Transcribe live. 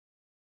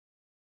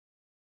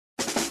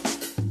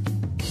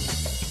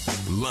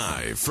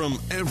Live from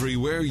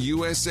everywhere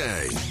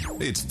USA,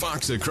 it's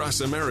Fox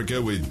Across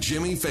America with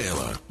Jimmy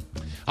Fallon.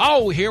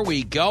 Oh, here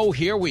we go.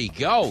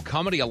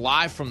 Coming to you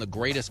live from the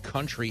greatest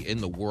country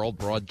in the world,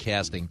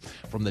 broadcasting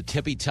from the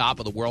tippy top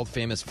of the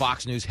world-famous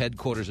Fox News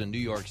headquarters in New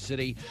York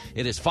City.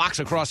 It is Fox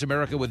Across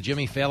America with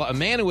Jimmy Fallon, a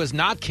man who has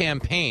not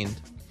campaigned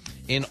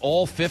in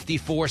all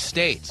 54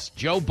 states.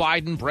 Joe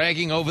Biden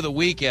bragging over the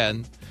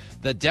weekend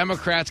that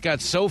Democrats got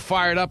so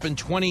fired up in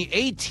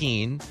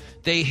 2018,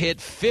 they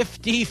hit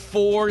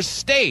 54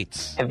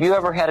 states. Have you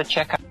ever had a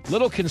checkup?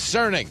 Little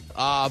concerning,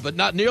 but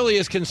not nearly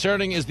as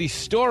concerning as the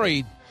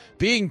story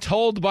being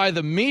told by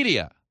the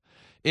media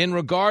in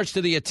regards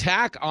to the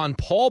attack on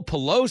Paul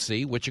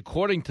Pelosi, which,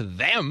 according to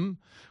them,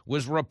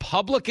 was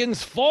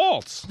Republicans'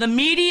 fault. The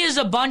media is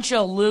a bunch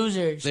of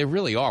losers. They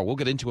really are. We'll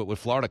get into it with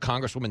Florida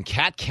Congresswoman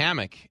Kat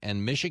Cammack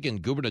and Michigan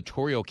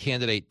gubernatorial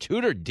candidate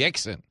Tudor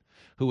Dixon,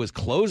 who is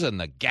closing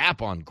the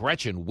gap on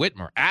Gretchen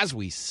Whitmer as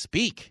we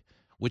speak,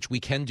 which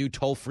we can do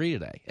toll-free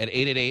today at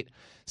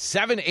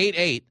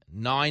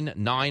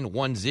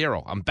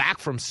 888-788-9910. I'm back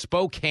from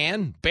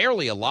Spokane,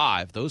 barely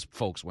alive. Those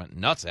folks went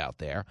nuts out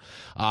there.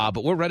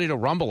 But we're ready to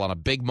rumble on a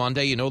big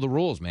Monday. You know the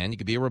rules, man. You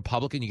could be a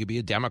Republican. You could be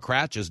a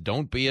Democrat. Just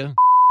don't be a...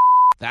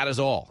 That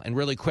is all. And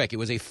really quick, it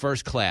was a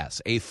first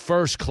class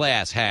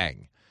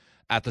hang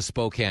at the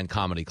Spokane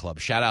Comedy Club.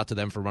 Shout out to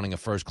them for running a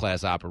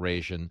first-class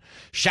operation.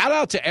 Shout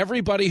out to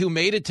everybody who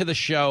made it to the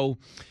show,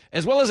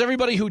 as well as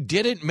everybody who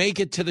didn't make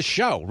it to the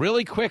show.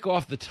 Really quick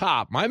off the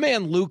top, my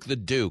man Luke the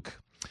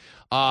Duke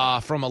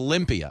from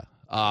Olympia,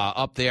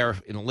 up there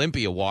in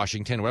Olympia,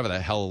 Washington, wherever the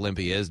hell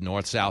Olympia is,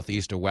 north, south,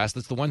 east, or west.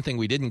 That's the one thing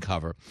we didn't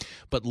cover.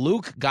 But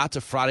Luke got to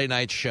Friday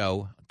night's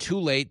show too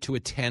late to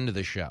attend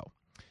the show.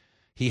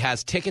 He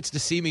has tickets to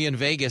see me in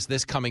Vegas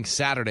this coming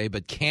Saturday,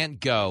 but can't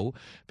go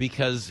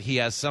because he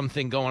has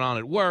something going on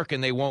at work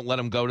and they won't let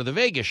him go to the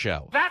Vegas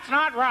show. That's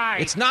not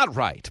right. It's not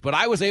right. But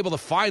I was able to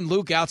find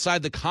Luke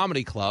outside the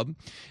comedy club,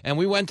 and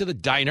we went to the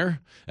diner,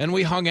 and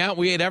we hung out.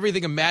 We ate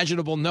everything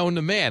imaginable known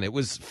to man. It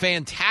was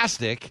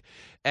fantastic.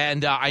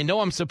 And I know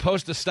I'm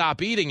supposed to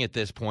stop eating at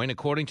this point,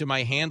 according to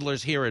my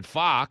handlers here at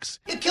Fox.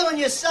 You're killing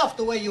yourself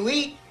the way you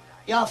eat.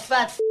 Y'all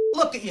fat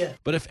look at you.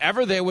 But if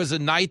ever there was a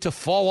night to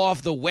fall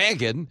off the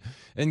wagon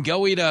and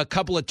go eat a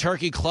couple of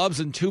turkey clubs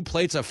and 2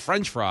 plates of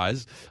French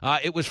fries,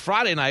 it was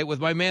Friday night with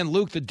my man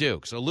Luke the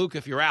Duke. So, Luke,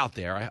 if you're out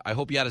there, I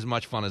hope you had as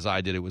much fun as I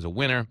did. It was a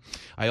winner.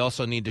 I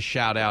also need to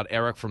shout out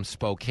Eric from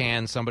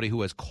Spokane, somebody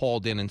who has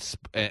called in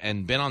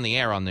and been on the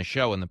air on the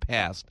show in the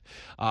past.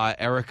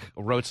 Eric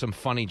wrote some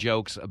funny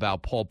jokes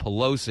about Paul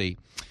Pelosi,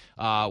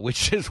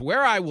 which is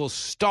where I will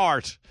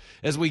start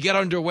as we get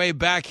underway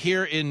back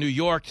here in New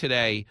York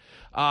today.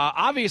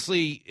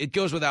 Obviously, it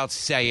goes without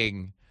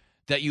saying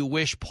that you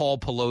wish Paul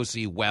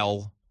Pelosi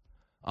well.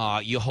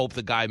 You hope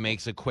the guy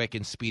makes a quick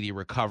and speedy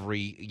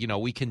recovery. You know,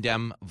 we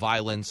condemn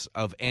violence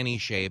of any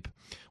shape,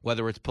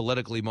 whether it's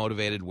politically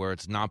motivated, where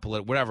it's not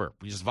political, whatever.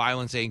 Just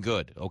violence ain't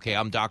good. Okay,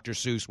 I'm Dr.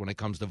 Seuss when it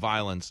comes to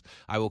violence.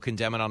 I will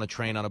condemn it on a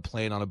train, on a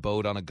plane, on a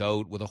boat, on a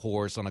goat, with a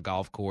horse, on a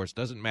golf course.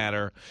 Doesn't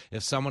matter.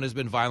 If someone has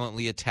been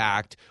violently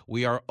attacked,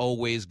 we are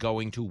always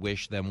going to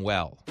wish them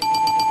well.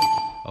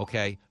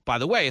 Okay? By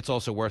the way, it's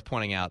also worth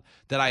pointing out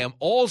that I am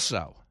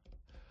also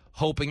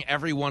hoping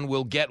everyone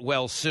will get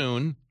well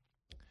soon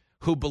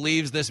who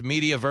believes this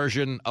media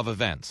version of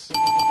events.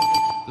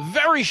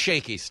 Very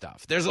shaky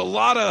stuff. There's a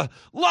lot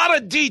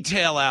of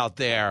detail out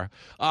there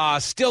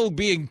still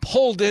being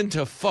pulled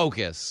into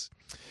focus.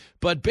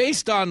 But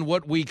based on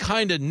what we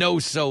kind of know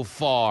so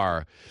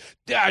far,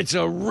 it's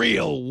a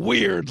real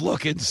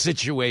weird-looking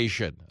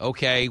situation,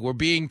 okay? We're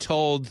being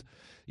told,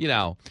 you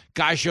know,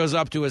 guy shows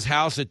up to his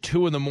house at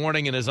 2 in the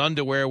morning in his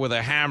underwear with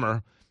a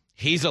hammer.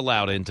 He's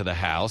allowed into the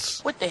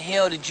house. What the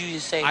hell did you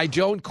just say? I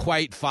don't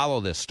quite follow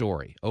this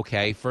story,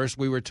 okay? First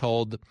we were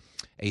told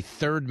a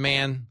third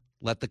man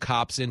let the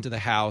cops into the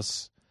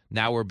house.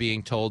 Now we're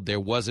being told there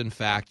was, in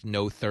fact,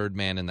 no third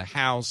man in the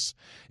house.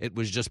 It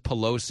was just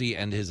Pelosi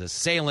and his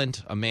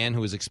assailant, a man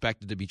who is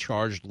expected to be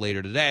charged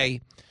later today,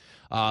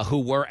 who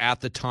were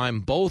at the time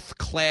both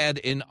clad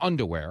in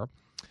underwear,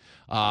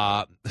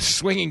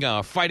 fighting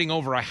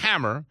over a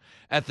hammer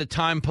at the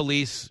time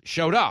police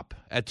showed up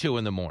at 2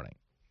 in the morning.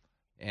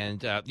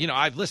 And,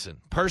 listen,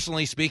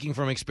 personally speaking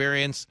from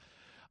experience,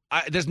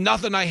 there's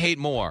nothing I hate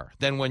more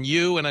than when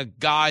you and a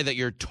guy that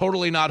you're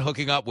totally not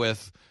hooking up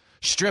with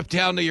strip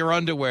down to your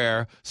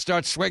underwear,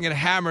 start swinging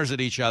hammers at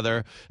each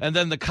other, and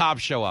then the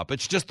cops show up.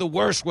 It's just the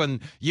worst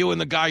when you and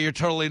the guy you're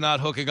totally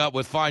not hooking up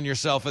with find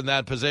yourself in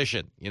that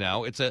position. You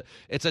know, it's a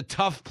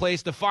tough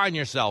place to find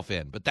yourself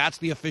in. But that's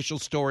the official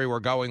story we're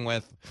going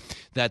with,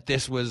 that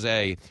this was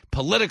a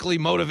politically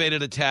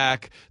motivated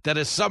attack that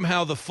is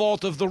somehow the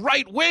fault of the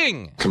right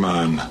wing. Come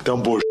on,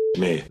 don't bullshit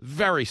me.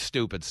 Very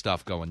stupid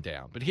stuff going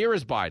down. But here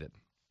is Biden.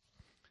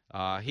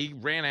 He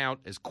ran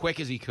out as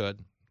quick as he could,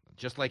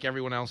 just like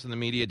everyone else in the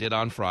media did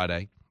on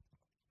Friday,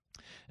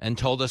 and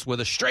told us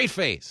with a straight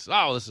face,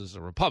 oh, this is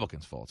the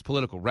Republicans' fault. It's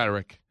political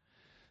rhetoric.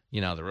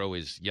 You know, they're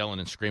always yelling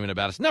and screaming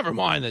about us. Never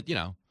mind that, you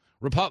know,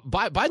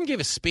 Biden gave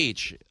a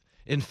speech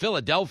in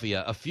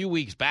Philadelphia a few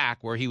weeks back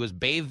where he was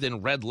bathed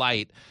in red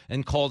light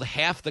and called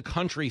half the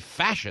country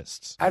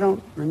fascists. I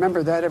don't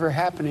remember that ever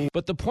happening.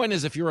 But the point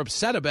is, if you're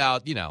upset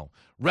about,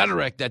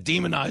 rhetoric that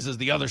demonizes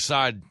the other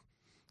side,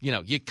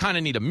 you kind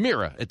of need a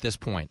mirror at this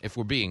point, if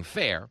we're being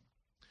fair.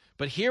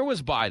 But here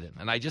was Biden,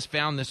 and I just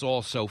found this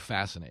all so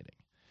fascinating,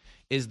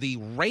 is the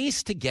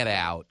race to get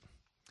out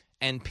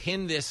and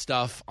pin this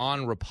stuff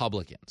on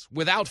Republicans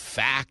without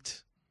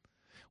fact,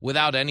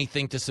 without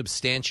anything to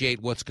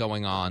substantiate what's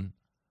going on.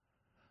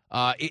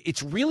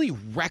 It's really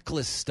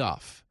reckless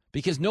stuff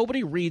because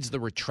nobody reads the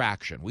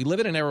retraction. We live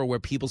in an era where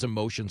people's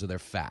emotions are their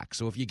facts.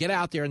 So if you get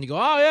out there and you go,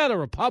 oh, yeah, the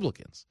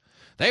Republicans,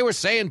 they were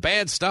saying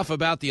bad stuff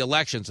about the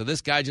election, so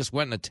this guy just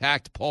went and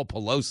attacked Paul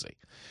Pelosi.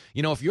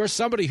 If you're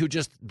somebody who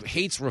just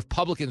hates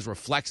Republicans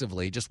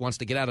reflexively, just wants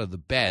to get out of the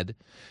bed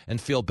and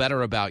feel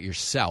better about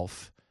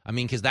yourself,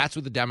 because that's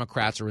what the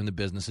Democrats are in the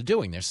business of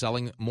doing. They're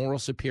selling moral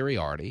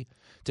superiority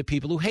to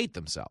people who hate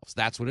themselves.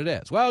 That's what it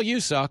is. Well, you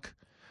suck.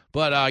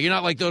 But you're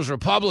not like those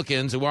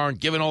Republicans who aren't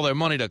giving all their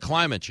money to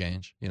climate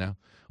change,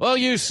 Well,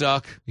 you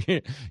suck.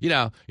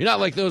 You're not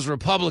like those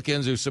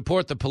Republicans who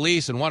support the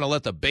police and want to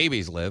let the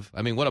babies live.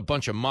 What a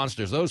bunch of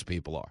monsters those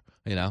people are,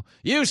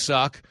 You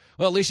suck.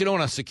 Well, at least you don't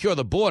want to secure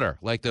the border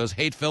like those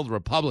hate-filled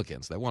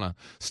Republicans that want to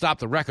stop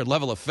the record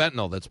level of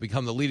fentanyl that's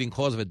become the leading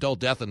cause of adult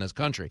death in this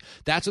country.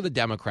 That's what the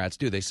Democrats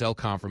do. They sell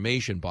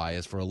confirmation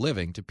bias for a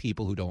living to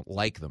people who don't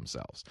like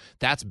themselves.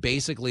 That's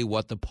basically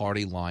what the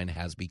party line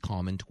has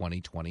become in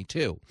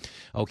 2022.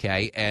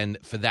 Okay, and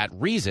for that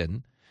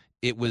reason,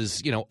 it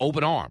was,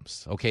 open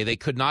arms. Okay, they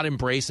could not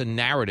embrace a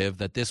narrative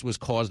that this was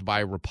caused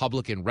by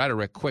Republican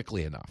rhetoric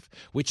quickly enough,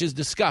 which is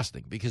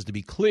disgusting because, to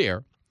be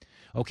clear,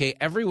 okay,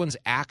 everyone's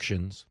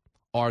actions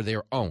are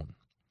their own.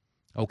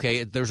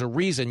 Okay, there's a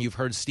reason you've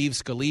heard Steve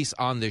Scalise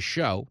on this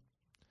show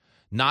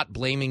not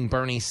blaming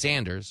Bernie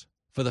Sanders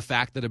for the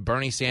fact that a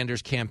Bernie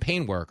Sanders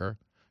campaign worker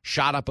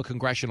shot up a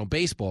congressional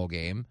baseball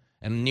game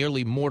and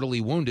nearly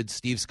mortally wounded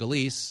Steve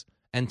Scalise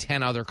and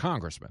 10 other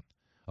congressmen.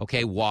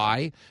 Okay,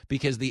 why?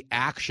 Because the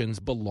actions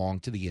belong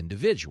to the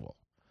individual.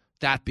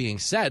 That being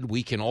said,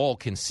 we can all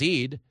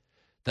concede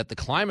that the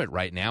climate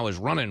right now is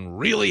running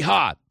really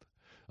hot.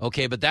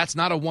 Okay, but that's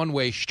not a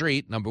one-way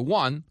street, number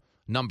one.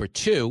 Number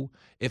two,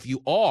 if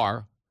you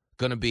are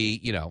going to be,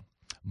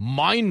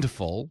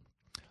 mindful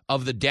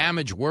of the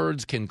damage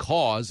words can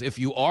cause, if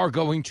you are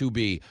going to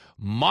be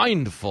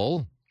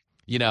mindful,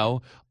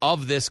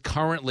 of this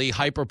currently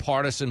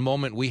hyper-partisan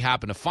moment we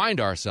happen to find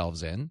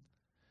ourselves in,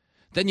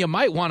 then you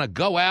might want to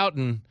go out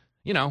and,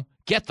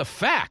 get the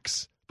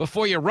facts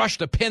before you rush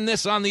to pin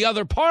this on the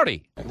other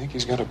party. I think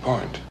he's got a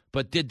point.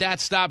 But did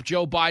that stop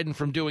Joe Biden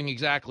from doing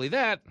exactly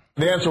that?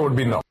 The answer would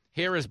be no.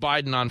 Here is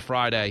Biden on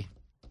Friday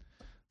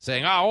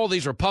saying, all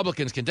these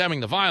Republicans condemning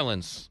the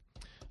violence.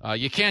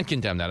 You can't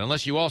condemn that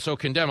unless you also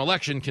condemn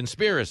election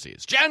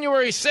conspiracies.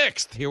 January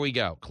 6th. Here we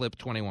go. Clip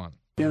 21.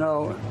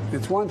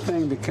 It's one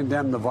thing to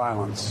condemn the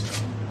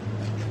violence,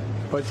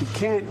 but you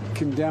can't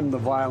condemn the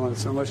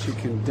violence unless you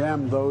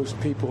condemn those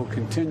people who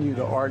continue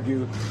to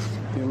argue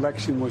the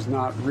election was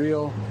not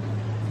real,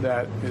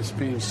 that it's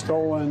being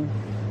stolen,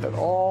 that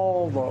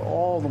all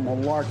the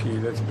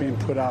malarkey that's being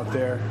put out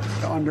there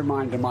to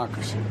undermine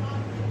democracy.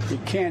 You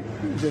can't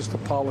just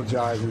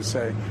apologize and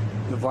say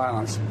the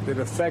violence. It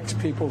affects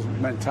people's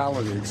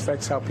mentality. It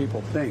affects how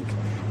people think,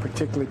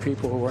 particularly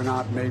people who are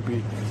not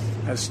maybe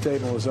as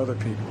stable as other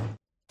people.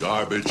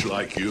 Garbage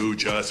like you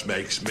just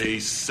makes me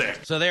sick.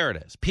 So there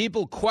it is.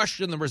 People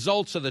question the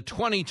results of the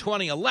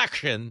 2020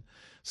 election,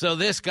 so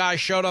this guy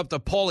showed up to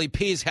Paulie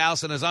P's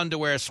house in his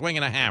underwear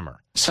swinging a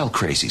hammer. Sell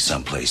crazy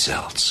someplace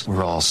else.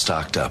 We're all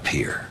stocked up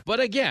here. But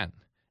again,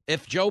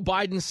 if Joe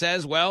Biden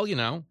says, well,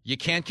 you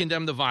can't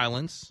condemn the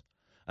violence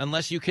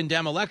unless you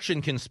condemn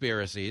election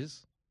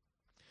conspiracies,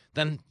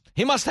 then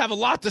he must have a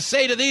lot to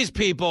say to these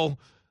people.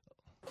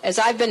 As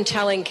I've been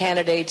telling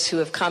candidates who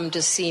have come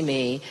to see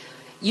me,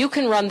 you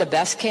can run the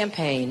best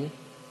campaign,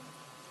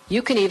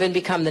 you can even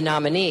become the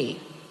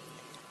nominee,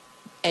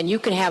 and you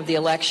can have the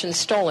election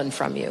stolen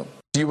from you.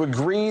 Do you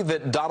agree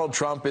that Donald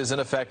Trump is, in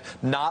effect,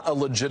 not a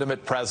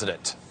legitimate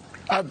president?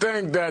 I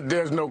think that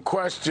there's no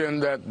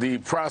question that the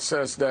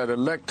process that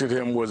elected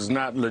him was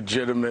not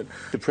legitimate.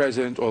 The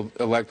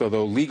president-elect,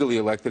 although legally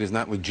elected, is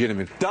not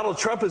legitimate. Donald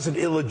Trump is an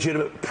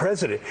illegitimate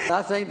president.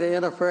 I think the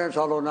interference,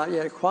 although not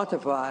yet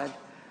quantified,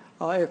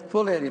 if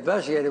fully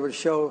investigated, would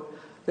show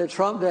that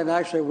Trump didn't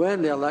actually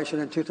win the election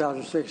in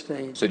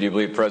 2016. So do you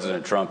believe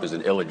President Trump is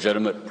an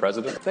illegitimate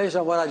president? Based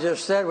on what I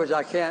just said, which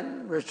I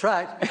can't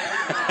retract.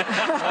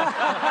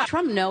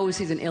 Trump knows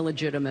he's an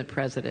illegitimate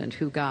president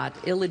who got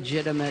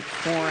illegitimate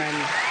foreign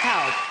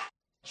help.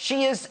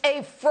 She is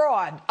a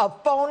fraud, a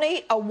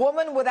phony, a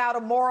woman without a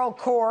moral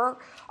core,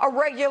 a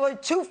regular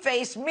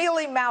two-faced,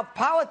 mealy-mouthed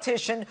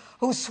politician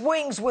who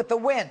swings with the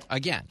wind.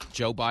 Again,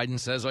 Joe Biden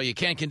says, you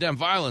can't condemn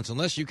violence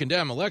unless you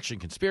condemn election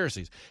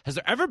conspiracies. Has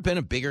there ever been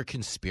a bigger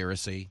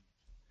conspiracy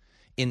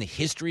in the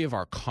history of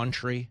our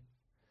country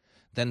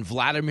than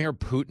Vladimir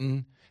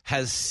Putin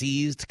has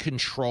seized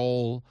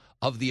control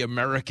of the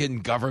American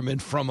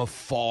government from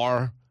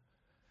afar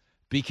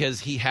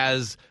because he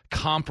has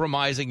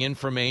compromising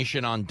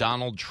information on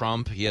Donald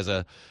Trump. He has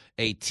a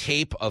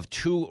tape of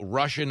two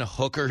Russian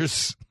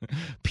hookers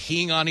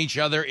peeing on each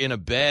other in a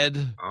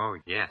bed. Oh,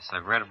 yes.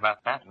 I've read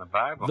about that in the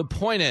Bible. The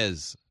point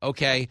is,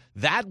 okay,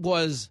 that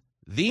was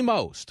the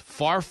most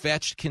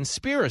far-fetched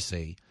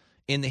conspiracy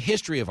in the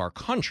history of our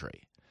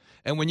country.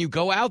 And when you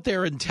go out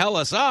there and tell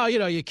us,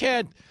 you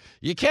can't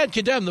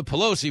condemn the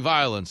Pelosi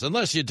violence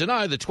unless you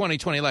deny the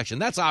 2020 election,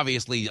 that's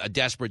obviously a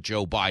desperate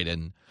Joe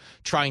Biden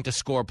trying to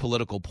score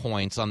political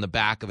points on the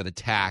back of an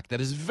attack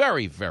that is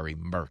very, very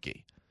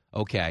murky.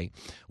 Okay.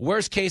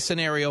 Worst case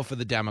scenario for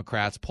the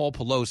Democrats, Paul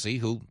Pelosi,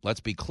 who, let's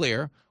be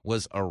clear,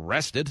 was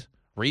arrested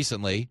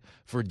recently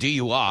for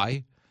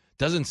DUI,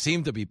 doesn't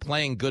seem to be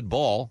playing good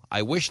ball.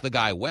 I wish the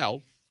guy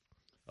well.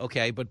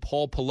 Okay, but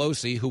Paul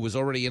Pelosi, who was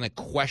already in a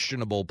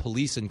questionable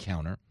police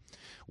encounter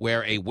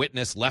where a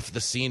witness left the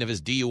scene of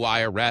his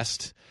DUI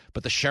arrest,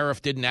 but the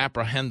sheriff didn't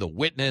apprehend the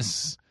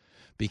witness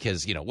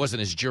because, it wasn't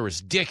his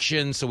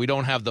jurisdiction, so we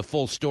don't have the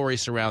full story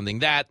surrounding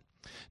that.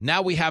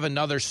 Now we have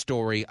another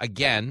story,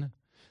 again,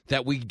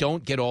 that we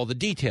don't get all the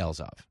details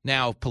of.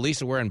 Now, police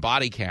are wearing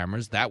body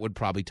cameras. That would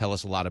probably tell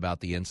us a lot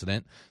about the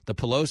incident. The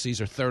Pelosis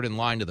are third in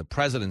line to the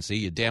presidency.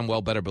 You damn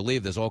well better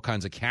believe there's all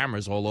kinds of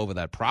cameras all over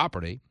that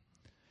property.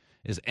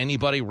 Is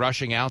anybody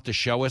rushing out to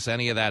show us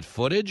any of that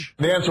footage?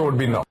 The answer would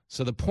be no.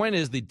 So the point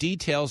is the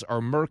details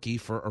are murky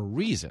for a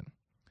reason.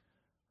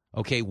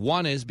 Okay,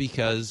 one is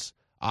because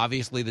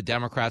obviously the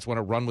Democrats want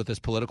to run with this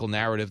political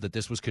narrative that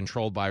this was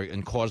controlled by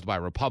and caused by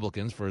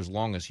Republicans for as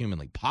long as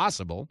humanly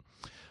possible.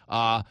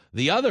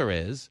 The other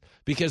is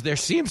because there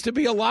seems to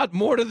be a lot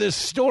more to this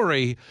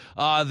story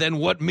than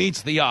what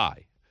meets the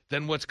eye,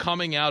 than what's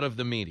coming out of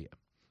the media.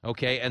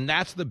 Okay, and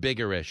that's the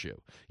bigger issue.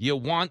 You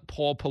want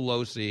Paul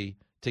Pelosi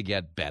to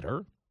get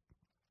better.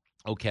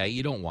 Okay,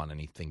 you don't want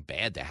anything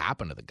bad to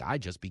happen to the guy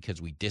just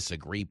because we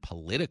disagree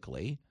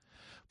politically.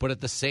 But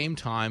at the same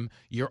time,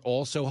 you're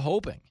also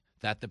hoping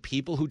that the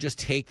people who just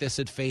take this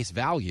at face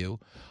value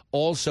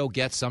also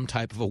get some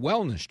type of a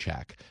wellness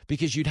check,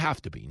 because you'd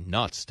have to be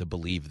nuts to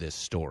believe this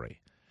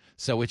story.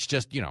 So it's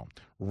just,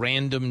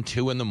 random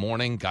 2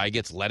 a.m, guy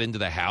gets let into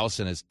the house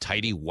in his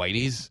tighty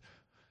whities.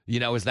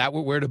 Is that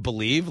what we're to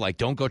believe? Like,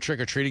 don't go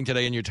trick-or-treating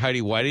today in your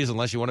tighty whities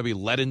unless you want to be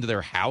let into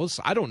their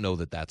house? I don't know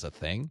that that's a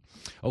thing.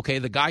 Okay,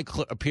 the guy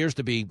appears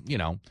to be,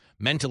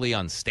 mentally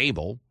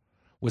unstable,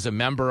 was a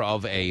member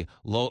of a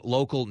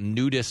local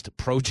nudist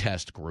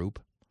protest group,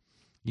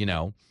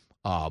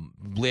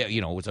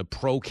 was a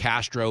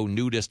pro-Castro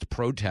nudist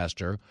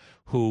protester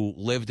who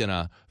lived in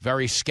a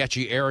very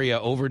sketchy area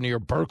over near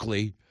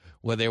Berkeley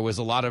where there was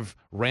a lot of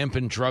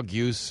rampant drug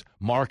use,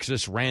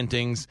 Marxist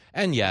rantings,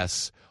 and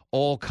yes,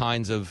 all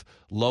kinds of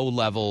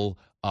low-level,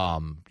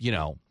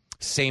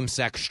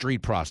 same-sex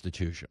street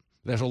prostitution.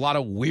 There's a lot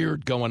of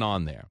weird going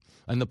on there.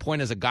 And the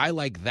point is, a guy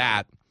like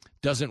that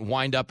doesn't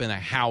wind up in a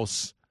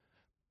house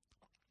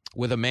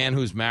with a man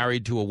who's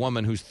married to a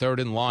woman who's third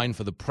in line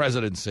for the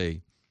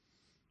presidency,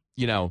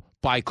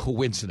 by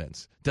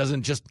coincidence.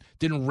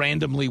 Didn't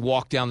randomly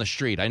walk down the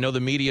street. I know the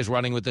media is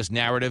running with this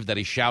narrative that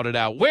he shouted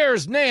out,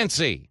 "Where's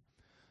Nancy?"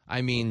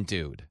 I mean,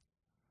 dude.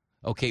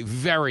 Okay,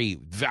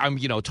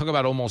 talk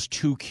about almost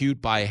too cute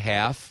by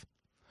half.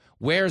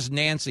 Where's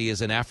Nancy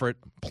is an effort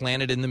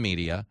planted in the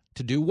media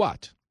to do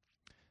what?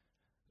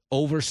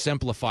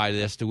 Oversimplify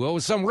this to,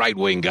 some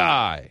right-wing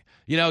guy.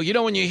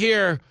 When you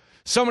hear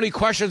so many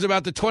questions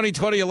about the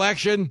 2020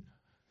 election,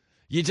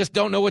 you just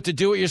don't know what to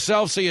do with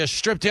yourself, so you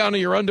strip down to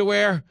your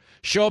underwear,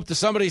 show up to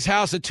somebody's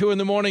house at 2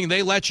 a.m,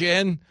 they let you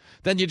in,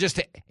 then you just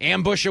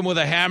ambush them with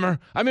a hammer.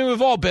 I mean,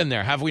 we've all been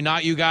there, have we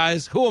not, you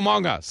guys? Who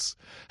among us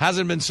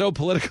hasn't been so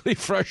politically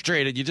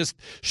frustrated? You just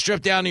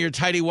strip down to your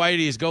tighty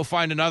whities, go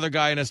find another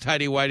guy in his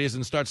tighty whities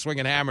and start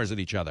swinging hammers at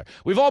each other.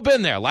 We've all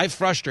been there. Life's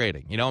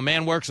frustrating. A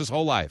man works his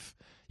whole life.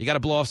 You got to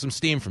blow off some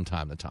steam from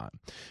time to time.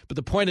 But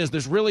the point is,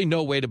 there's really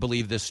no way to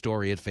believe this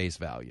story at face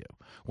value.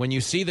 When you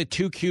see the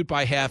too cute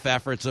by half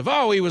efforts of,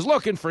 he was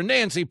looking for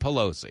Nancy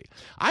Pelosi.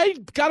 I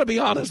got to be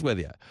honest with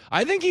you.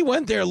 I think he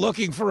went there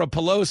looking for a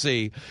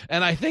Pelosi,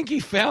 and I think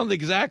he found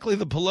exactly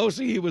the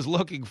Pelosi he was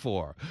looking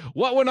for.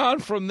 What went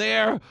on from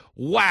there?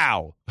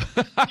 Wow.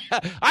 I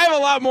have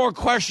a lot more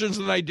questions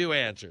than I do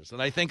answers,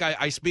 and I think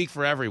I speak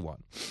for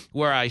everyone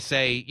where I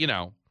say,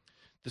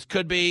 this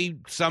could be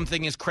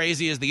something as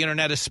crazy as the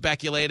internet is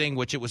speculating,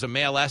 which it was a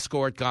male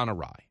escort gone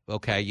awry.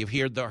 Okay, you've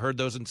heard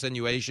those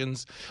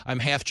insinuations. I'm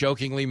half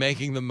jokingly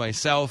making them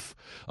myself.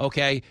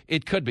 Okay,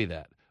 it could be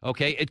that.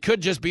 Okay, it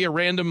could just be a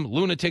random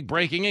lunatic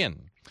breaking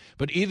in.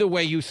 But either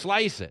way you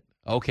slice it,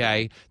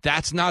 okay,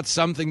 that's not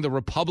something the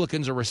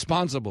Republicans are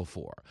responsible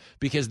for,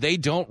 because they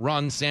don't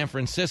run San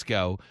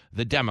Francisco.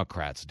 The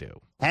Democrats do.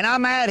 And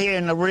I'm out here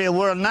in the real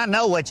world, and I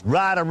know what's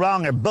right or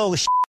wrong or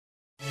bullshit.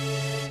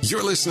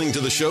 You're listening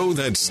to the show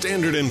that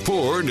Standard &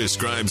 Poor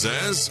describes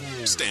as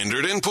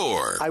Standard &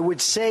 Poor. I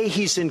would say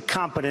he's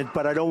incompetent,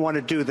 but I don't want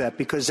to do that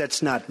because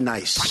that's not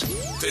nice.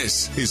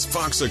 This is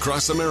Fox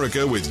Across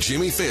America with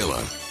Jimmy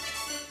Fallon.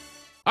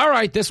 All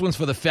right, this one's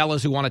for the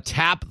fellas who want to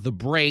tap the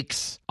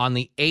brakes on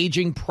the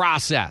aging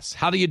process.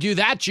 How do you do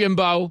that,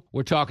 Jimbo?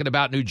 We're talking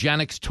about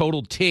Nugenix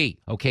Total T.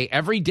 Okay,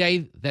 every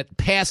day that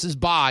passes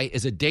by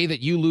is a day that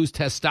you lose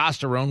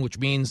testosterone, which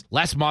means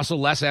less muscle,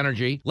 less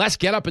energy, less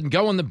get up and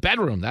go in the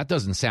bedroom. That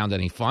doesn't sound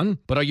any fun.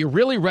 But are you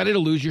really ready to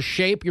lose your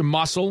shape, your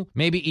muscle,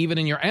 maybe even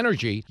in your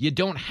energy? You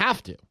don't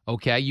have to.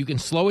 Okay, you can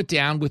slow it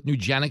down with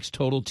Nugenix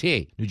Total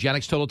T.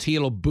 Nugenix Total T,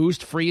 it'll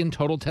boost free and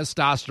total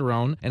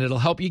testosterone, and it'll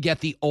help you get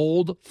the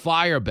old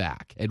fire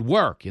back at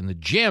work, in the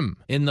gym,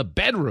 in the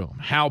bedroom.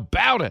 How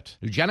about it?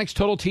 Nugenix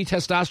Total T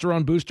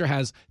Testosterone Booster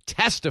has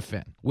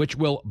Testofen, which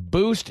will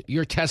boost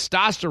your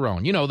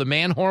testosterone. You know, the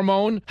man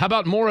hormone. How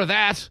about more of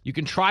that? You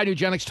can try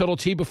Nugenix Total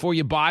T before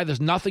you buy.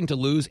 There's nothing to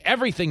lose,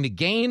 everything to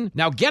gain.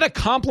 Now get a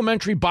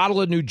complimentary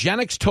bottle of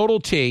Nugenix Total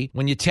T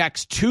when you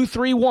text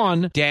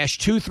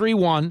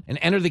 231-231 and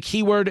enter the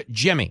keyword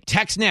Jimmy.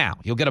 Text now.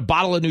 You'll get a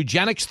bottle of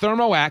Nugenix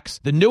Thermo X,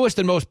 the newest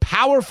and most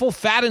powerful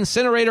fat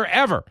incinerator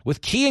ever,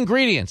 with key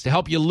ingredients to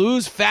help you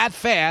lose fat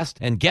fast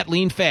and get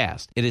lean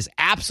fast. It is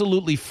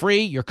absolutely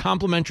free. Your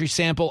complimentary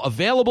sample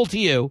available to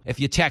you if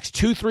you text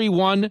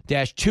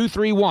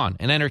 231-231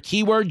 and enter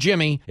keyword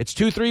Jimmy. It's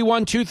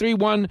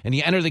 231-231 and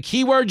you enter the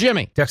keyword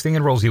Jimmy. Texting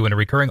enrolls you in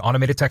recurring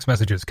automated text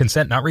messages.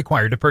 Consent not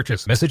required to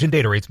purchase. Message and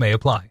data rates may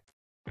apply.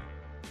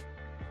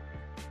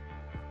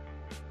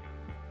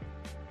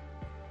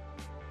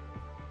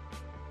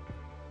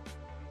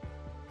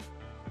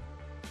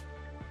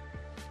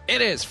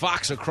 It is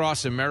Fox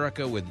Across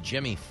America with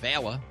Jimmy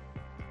Fallon.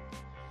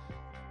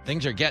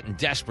 Things are getting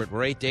desperate.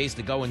 We're 8 days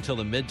to go until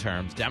the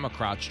midterms.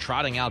 Democrats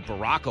trotting out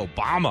Barack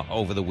Obama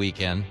over the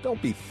weekend. Don't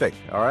be thick,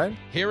 all right?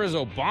 Here is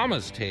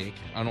Obama's take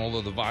on all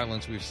of the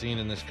violence we've seen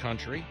in this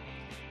country.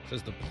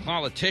 Says the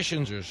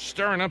politicians are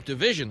stirring up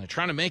division. They're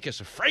trying to make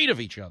us afraid of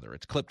each other.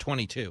 It's clip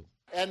 22.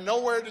 And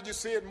nowhere did you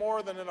see it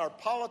more than in our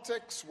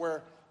politics,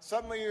 where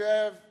suddenly you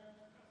have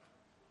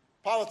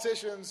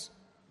politicians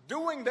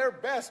doing their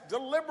best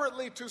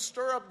deliberately to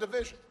stir up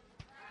division,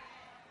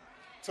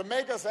 to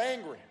make us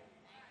angry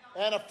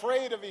and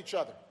afraid of each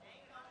other,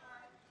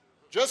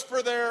 just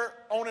for their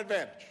own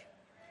advantage.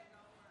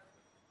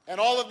 And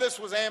all of this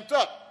was amped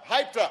up,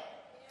 hyped up,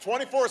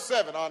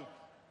 24/7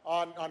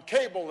 on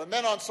cable and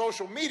then on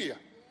social media,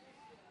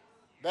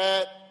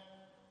 that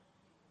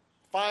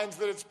finds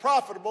that it's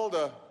profitable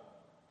to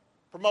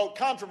promote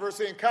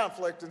controversy and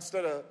conflict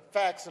instead of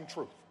facts and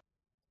truth.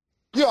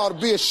 You ought to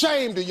be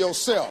ashamed of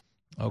yourself.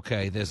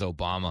 Okay, there's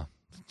Obama.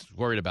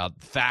 Worried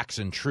about facts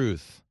and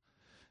truth.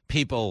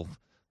 People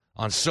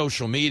on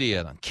social media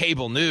and on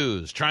cable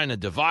news trying to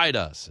divide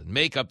us and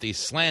make up these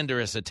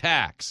slanderous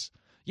attacks.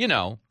 You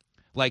know,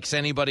 like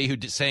saying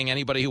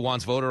anybody who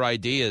wants voter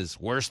ID is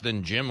worse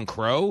than Jim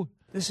Crow.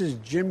 This is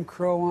Jim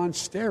Crow on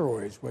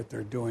steroids, what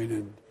they're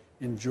doing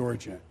in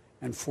Georgia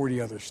and 40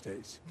 other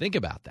states. Think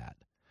about that.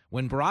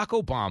 When Barack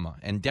Obama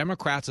and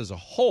Democrats as a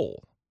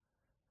whole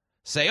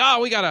say, oh,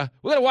 we gotta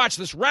watch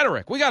this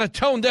rhetoric. We gotta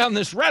tone down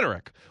this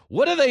rhetoric.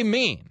 What do they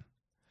mean?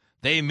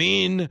 They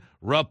mean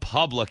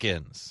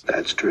Republicans.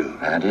 That's true.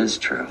 That is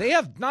true. They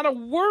have not a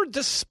word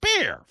to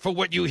spare for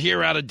what you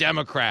hear out of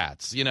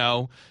Democrats. You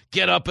know,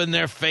 get up in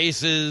their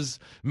faces,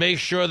 make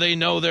sure they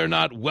know they're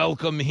not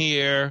welcome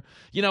here.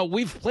 You know,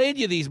 we've played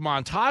you these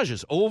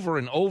montages over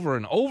and over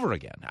and over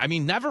again. I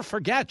mean, never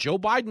forget, Joe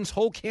Biden's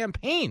whole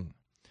campaign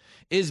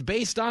is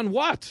based on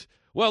what?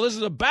 Well, this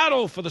is a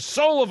battle for the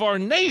soul of our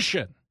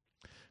nation.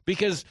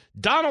 Because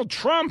Donald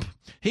Trump,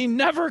 he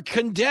never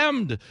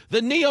condemned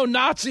the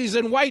neo-Nazis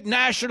and white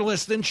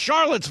nationalists in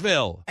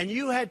Charlottesville. And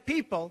you had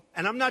people,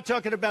 and I'm not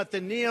talking about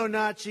the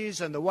neo-Nazis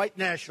and the white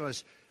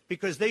nationalists,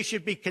 because they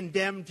should be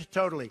condemned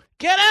totally.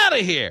 Get out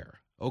of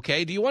here.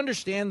 Okay, do you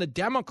understand the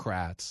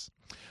Democrats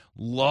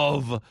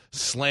love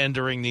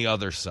slandering the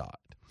other side?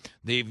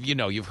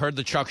 You've heard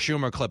the Chuck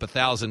Schumer clip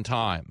 1,000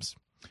 times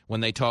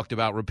when they talked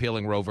about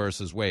repealing Roe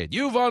versus Wade.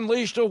 You've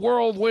unleashed a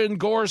whirlwind,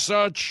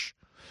 Gorsuch.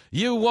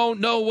 You won't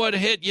know what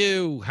hit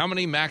you. How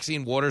many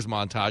Maxine Waters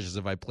montages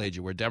have I played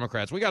you where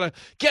Democrats, we got to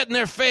get in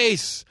their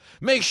face,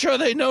 make sure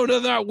they know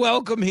they're not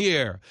welcome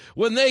here.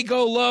 When they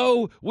go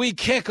low, we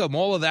kick them.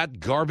 All of that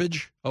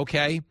garbage,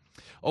 okay?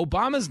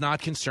 Obama's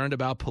not concerned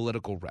about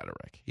political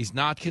rhetoric. He's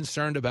not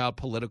concerned about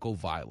political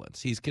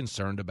violence. He's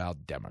concerned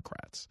about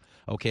Democrats.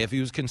 Okay, if he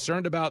was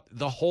concerned about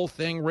the whole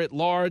thing writ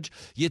large,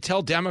 you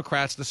tell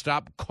Democrats to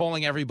stop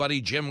calling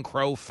everybody Jim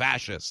Crow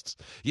fascists.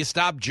 You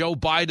stop Joe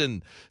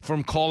Biden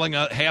from calling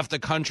half the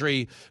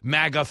country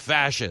MAGA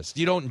fascist.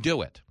 You don't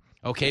do it.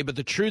 Okay, but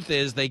the truth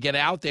is they get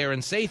out there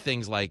and say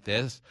things like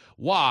this.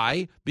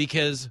 Why?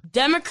 Because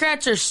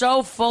Democrats are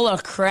so full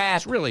of crap.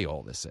 That's really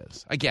all this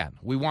is. Again,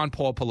 we want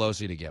Paul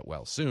Pelosi to get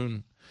well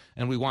soon,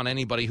 and we want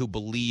anybody who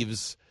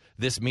believes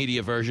this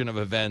media version of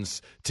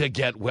events to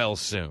get well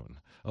soon.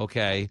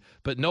 Okay,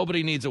 but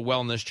nobody needs a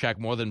wellness check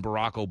more than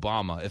Barack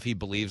Obama if he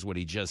believes what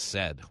he just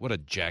said. What a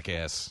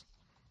jackass.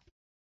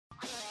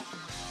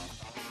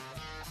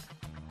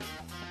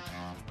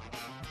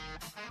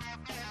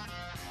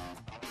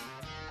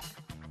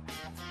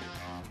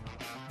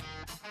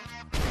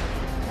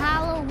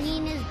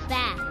 Halloween is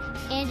back,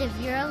 and And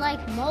if you're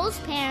like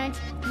most parents,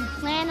 you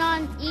plan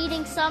on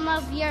eating some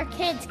of your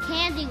kids'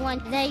 candy when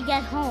they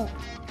get home.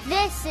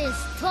 This is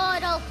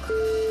total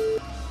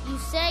You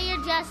say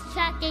you're just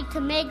checking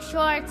to make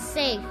sure it's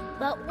safe,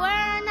 but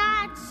we're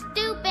not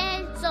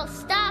stupid, so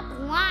stop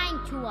lying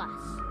to us.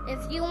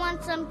 If you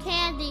want some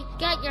candy,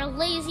 get your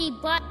lazy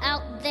butt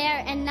out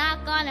there and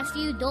knock on a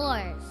few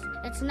doors.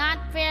 It's not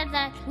fair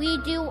that we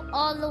do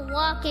all the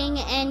walking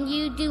and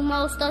you do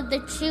most of the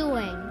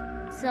chewing.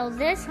 So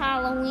this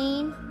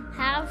Halloween,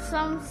 have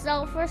some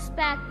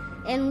self-respect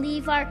and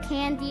leave our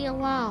candy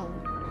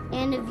alone.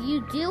 And if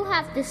you do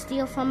have to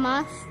steal from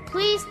us,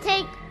 please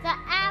take the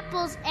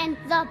apples and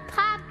the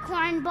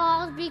popcorn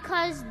balls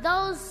because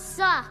those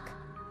suck.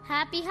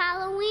 Happy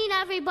Halloween,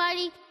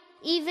 everybody,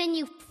 even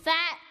you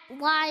fat,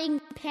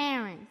 lying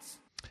parents.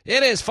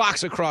 It is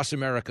Fox Across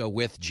America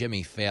with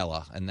Jimmy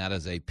Fallon, and that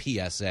is a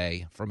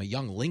PSA from a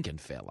young Lincoln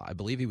Fallon. I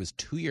believe he was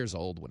 2 years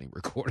old when he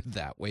recorded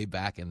that way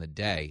back in the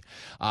day.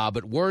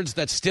 But words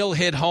that still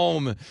hit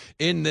home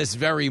in this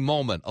very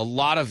moment. A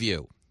lot of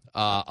you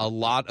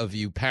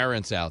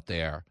parents out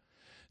there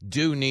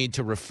do need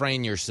to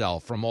refrain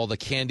yourself from all the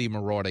candy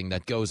marauding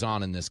that goes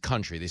on in this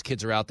country. These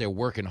kids are out there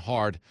working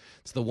hard.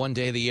 It's the one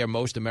day of the year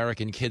most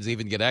American kids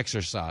even get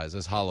exercise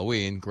is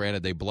Halloween.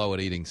 Granted, they blow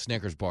it eating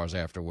Snickers bars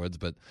afterwards,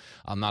 but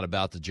I'm not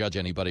about to judge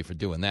anybody for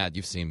doing that.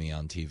 You've seen me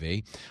on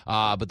TV.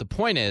 But the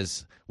point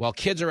is, while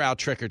kids are out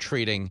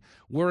trick-or-treating,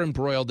 we're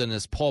embroiled in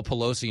this Paul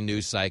Pelosi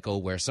news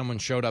cycle where someone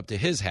showed up to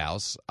his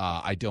house.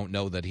 I don't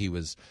know that he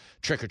was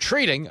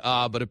trick-or-treating,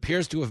 but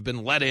appears to have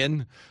been let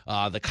in.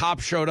 The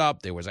cop showed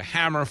up. There was a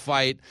hammer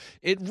fight.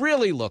 It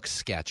really looks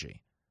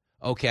sketchy.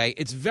 Okay,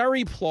 it's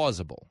very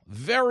plausible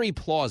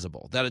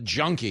that a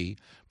junkie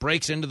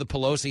breaks into the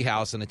Pelosi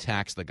house and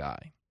attacks the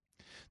guy.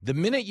 The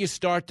minute you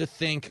start to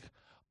think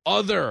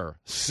other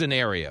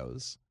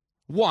scenarios,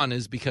 one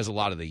is because a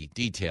lot of the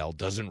detail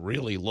doesn't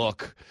really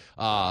look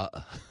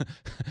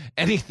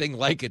anything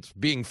like it's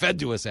being fed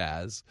to us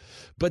as.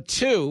 But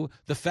two,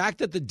 the fact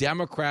that the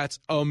Democrats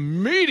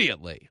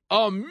immediately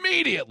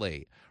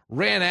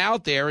ran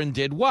out there and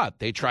did what?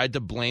 They tried to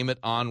blame it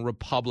on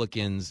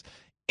Republicans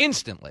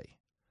instantly.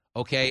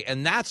 Okay,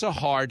 and that's a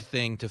hard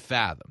thing to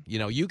fathom. You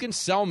know, you can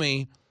sell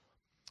me,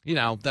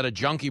 that a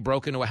junkie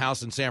broke into a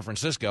house in San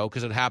Francisco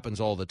because it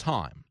happens all the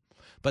time.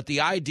 But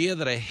the idea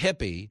that a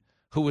hippie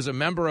who was a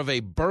member of a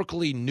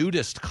Berkeley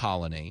nudist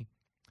colony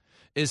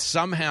is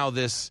somehow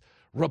this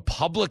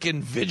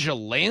Republican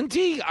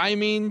vigilante? I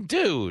mean,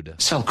 dude.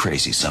 Sell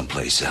crazy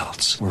someplace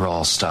else. We're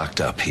all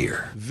stocked up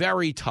here.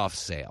 Very tough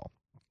sale.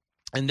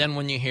 And then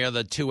when you hear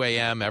the 2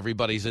 a.m.,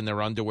 everybody's in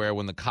their underwear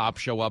when the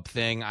cops show up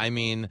thing, I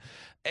mean,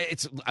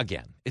 it's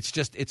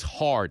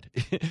hard.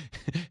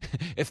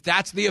 If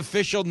that's the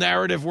official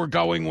narrative we're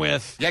going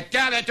with. You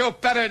gotta do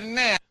better than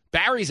that.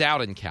 Barry's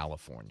out in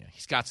California.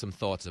 He's got some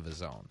thoughts of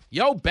his own.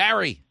 Yo,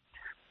 Barry.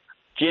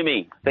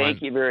 Jimmy,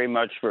 thank you very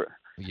much for.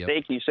 Yep.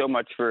 Thank you so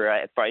much for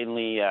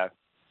finally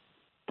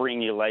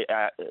bringing your light.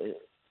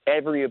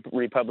 Every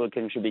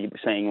Republican should be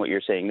saying what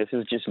you're saying. This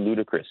is just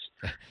ludicrous.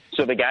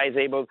 So the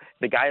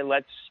guy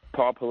lets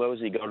Paul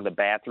Pelosi go to the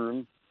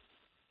bathroom,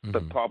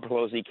 but Paul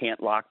Pelosi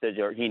can't lock the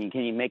door. He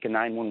can make a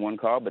 911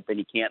 call, but then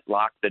he can't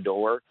lock the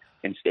door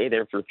and stay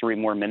there for 3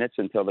 more minutes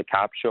until the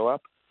cops show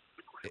up.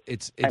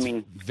 It's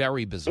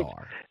very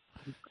bizarre.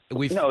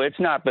 No, it's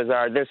not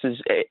bizarre. This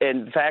is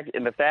in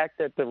the fact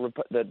that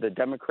the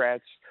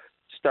Democrats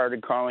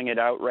started calling it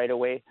out right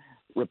away.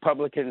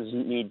 Republicans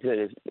need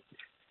to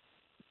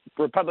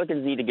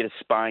get a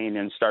spine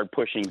and start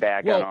pushing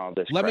back on all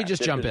this. Let me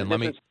just jump in. Let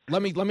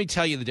me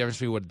tell you the difference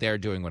between what they're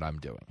doing, what I'm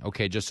doing.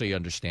 Okay, just so you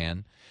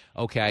understand.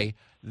 Okay,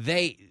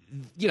 the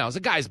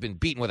guy's been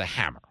beaten with a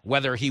hammer.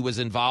 Whether he was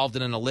involved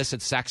in an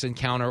illicit sex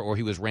encounter or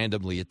he was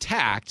randomly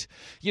attacked,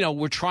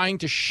 we're trying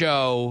to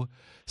show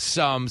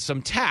some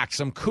tact,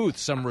 some couth,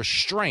 some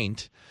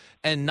restraint,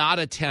 and not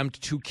attempt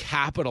to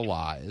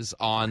capitalize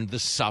on the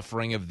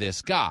suffering of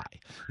this guy.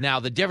 Now,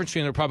 the difference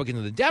between the Republicans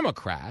and the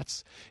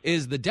Democrats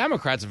is the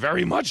Democrats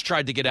very much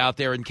tried to get out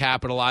there and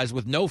capitalize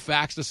with no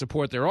facts to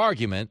support their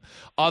argument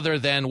other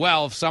than,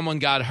 well, if someone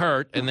got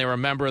hurt and they're a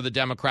member of the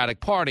Democratic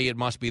Party, it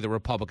must be the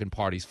Republican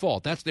Party's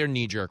fault. That's their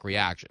knee-jerk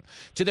reaction.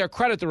 To their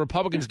credit, the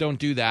Republicans don't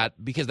do that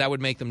because that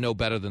would make them no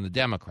better than the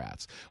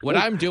Democrats. What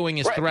I'm doing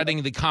is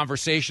threading the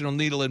conversational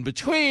needle in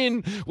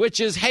between,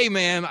 which is, hey,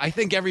 man, I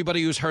think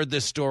everybody who's heard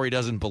this story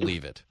doesn't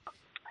believe it.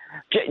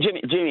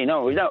 Jimmy,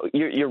 no,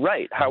 you're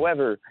right.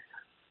 However,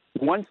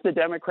 once the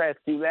Democrats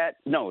do that,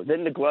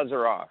 then the gloves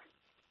are off.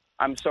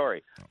 I'm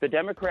sorry.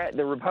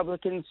 The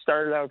Republicans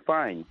started out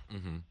fine.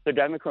 Mm-hmm.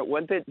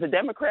 The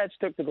Democrats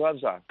took the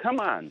gloves off.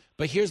 Come on.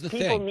 But here's the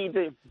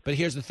thing. But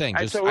here's the thing.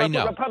 I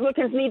know.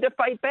 Republicans need to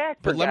fight back.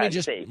 But let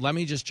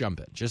me just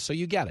jump in, just so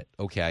you get it.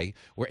 Okay,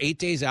 we're 8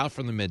 days out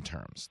from the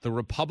midterms. The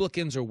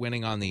Republicans are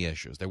winning on the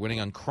issues. They're winning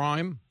on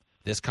crime.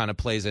 This kind of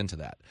plays into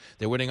that.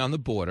 They're winning on the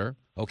border.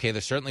 Okay,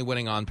 they're certainly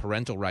winning on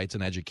parental rights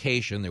and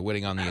education. They're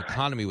winning on the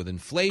economy with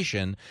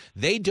inflation.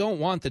 They don't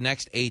want the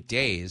next 8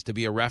 days to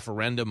be a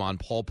referendum on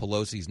Paul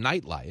Pelosi's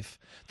nightlife.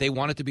 They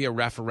want it to be a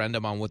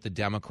referendum on what the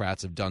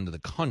Democrats have done to the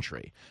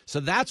country. So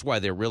that's why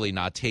they're really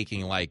not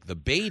taking like the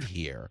bait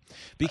here,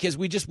 because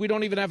we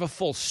don't even have a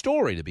full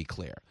story, to be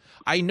clear.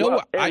 I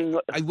know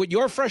what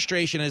your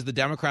frustration is. The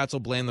Democrats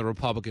will blame the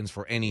Republicans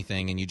for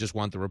anything, and you just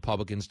want the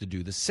Republicans to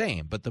do the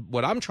same. But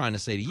what I'm trying to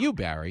say to you,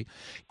 Barry,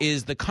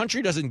 is the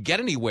country doesn't get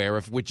anywhere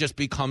if it just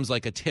becomes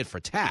like a tit for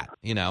tat,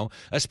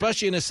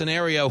 especially in a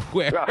scenario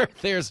where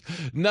there's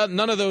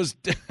none of those.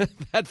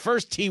 That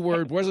first T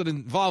word wasn't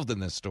involved in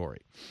this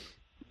story.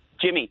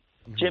 Jimmy,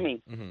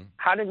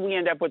 how did we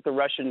end up with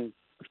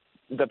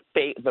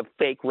the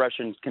fake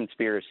Russian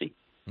conspiracy?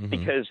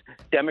 Because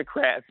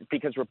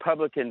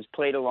Republicans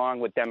played along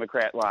with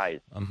Democrat lies.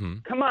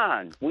 Come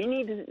on, we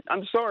need to.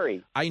 I'm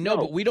sorry. I know,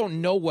 but we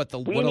don't know what a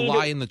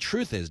lie and the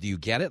truth is. Do you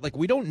get it? Like,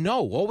 we don't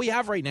know. All we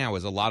have right now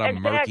is a lot of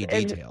murky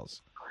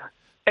details.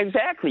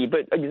 Exactly.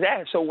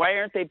 So why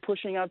aren't they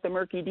pushing out the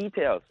murky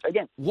details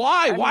again?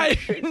 Why?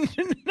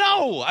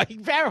 No.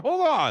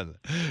 Hold on.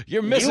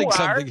 You're missing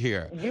something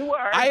here. You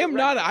are. I am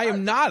not.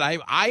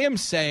 I am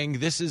saying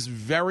this is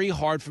very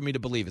hard for me to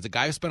believe. It's a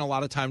guy who spent a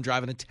lot of time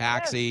driving a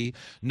taxi,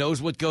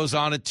 knows what goes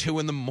on at 2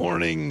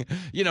 a.m,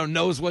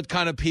 knows what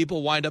kind of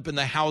people wind up in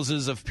the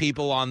houses of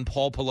people on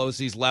Paul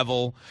Pelosi's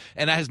level.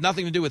 And it has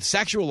nothing to do with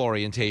sexual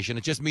orientation.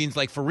 It just means,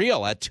 like, for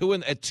real, at 2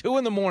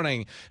 in the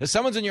morning, if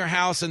someone's in your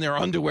house in their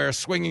underwear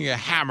swinging a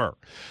hammer,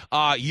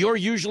 you're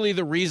usually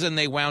the reason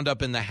they wound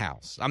up in the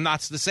house. I'm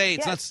not to say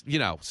it's not,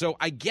 so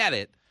I get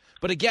it.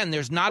 But again,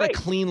 there's not a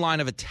clean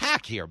line of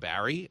attack here,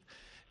 Barry.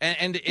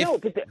 And if, go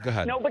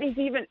ahead. Nobody's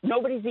even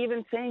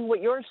saying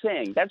what you're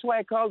saying. That's why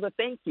I called a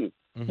thank you.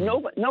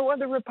 No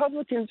other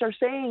Republicans are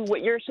saying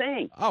what you're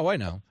saying. Oh, I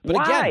know. But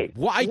why?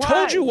 Again, I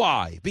told you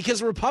why.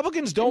 Because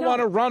Republicans don't want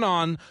to run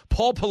on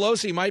Paul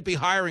Pelosi might be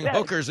hiring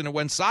hookers and it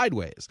went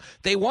sideways.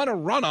 They want to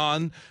run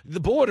on the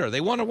border.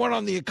 They want to run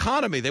on the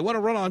economy. They want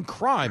to run on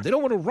crime. They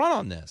don't want to run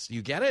on this.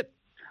 You get it?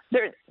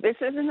 This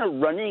isn't a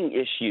running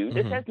issue.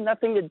 This has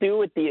nothing to do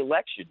with the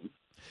election.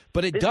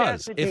 But it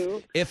does.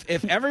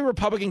 If every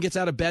Republican gets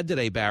out of bed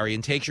today, Barry,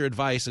 and takes your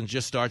advice and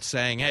just starts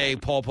saying, hey,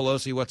 Paul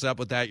Pelosi, what's up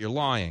with that? You're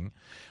lying.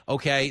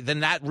 Okay,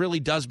 then that really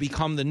does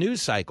become the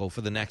news cycle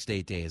for the next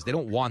 8 days. They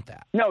don't want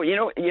that. No,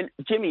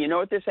 Jimmy, you know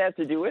what this has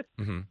to do with?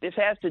 This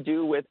has to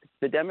do with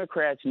the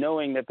Democrats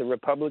knowing that the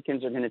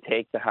Republicans are going to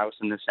take the House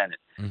and the Senate.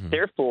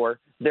 Therefore,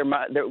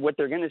 what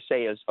they're going to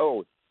say is,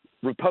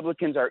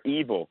 Republicans are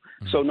evil.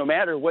 So no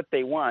matter what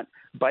they want,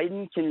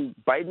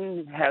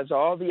 Biden has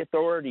all the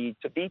authority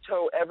to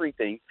veto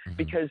everything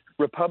because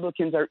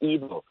Republicans are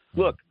evil.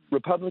 Look,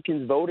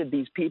 Republicans voted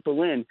these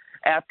people in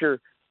after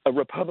a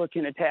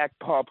Republican attacked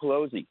Paul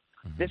Pelosi.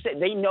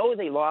 They know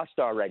they lost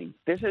already.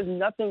 This has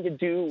nothing to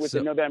do with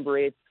the November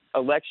 8th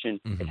election.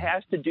 It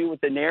has to do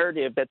with the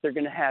narrative that they're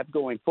going to have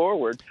going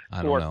forward.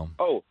 I don't know.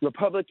 Oh,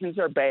 Republicans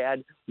are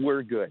bad.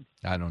 We're good.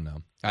 I don't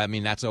know. I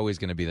mean, that's always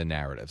going to be the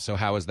narrative. So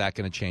how is that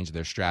going to change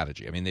their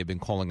strategy? I mean, they've been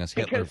calling us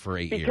Hitler for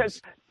 8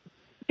 years.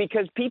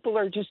 Because people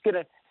are just going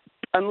to,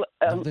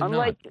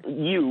 unlike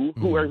you,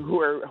 who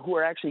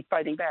are actually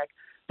fighting back,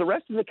 the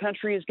rest of the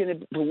country is going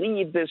to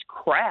believe this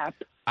crap.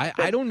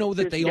 I don't know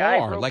that they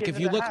are. Like, if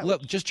you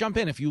look, just jump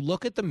in. If you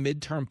look at the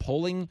midterm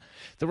polling,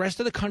 the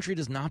rest of the country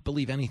does not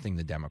believe anything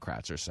the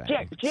Democrats are saying.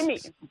 Yeah,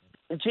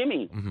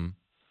 Jimmy.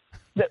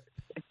 The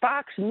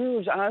Fox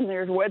News on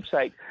their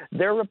website,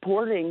 they're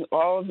reporting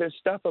all of this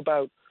stuff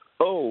about,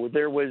 he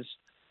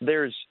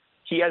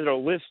has a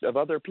list of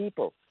other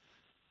people.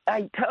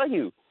 I tell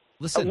you,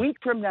 listen, a week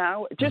from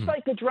now, just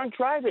like the drunk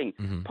driving,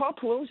 Paul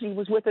Pelosi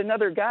was with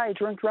another guy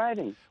drunk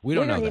driving. We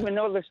don't even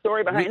know the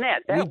story behind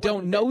that. We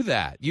don't know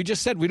that. You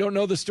just said we don't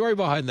know the story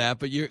behind that,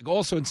 but you're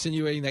also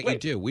insinuating that you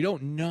do. We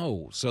don't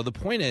know. So the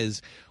point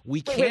is,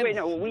 we can't.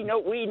 No, we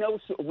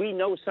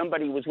know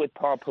somebody was with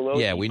Paul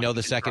Pelosi. Yeah, we know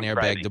the second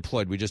airbag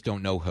deployed. We just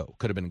don't know who.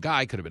 Could have been a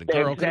guy. Could have been a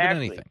girl. Could have been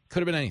anything.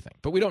 Could have been anything.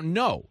 But we don't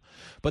know.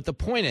 But the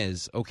point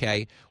is,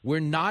 we're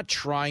not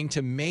trying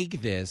to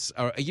make this.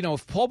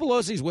 If Paul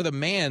Pelosi's with a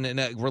man in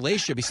a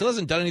relationship, he still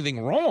hasn't done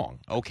anything wrong.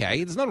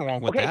 Okay, there's nothing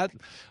wrong with that.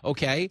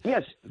 Okay.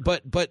 Yes.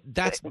 But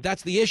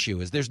that's the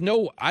issue. Is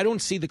I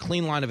don't see the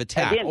clean line of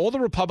attack. Again, all the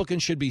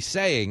Republicans should be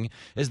saying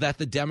is that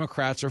the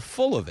Democrats are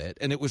full of it,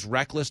 and it was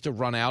reckless to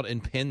run out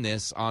and pin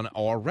this on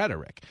our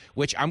rhetoric.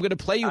 Which I'm going to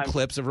play you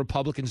clips of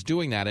Republicans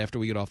doing that after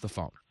we get off the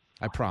phone.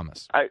 I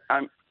promise.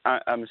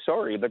 I'm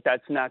sorry, but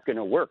that's not going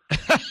to work.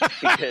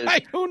 Because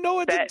I don't know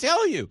what to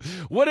tell you.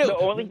 Go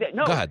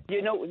ahead.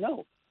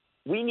 No.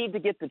 We need to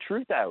get the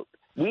truth out.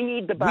 We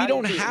need the body. We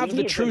don't have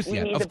the truth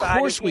yet. Of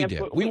course we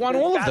do. We want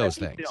all of those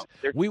things.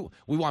 We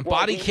want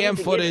body cam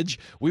footage.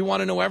 We want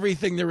to know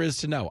everything there is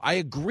to know. I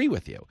agree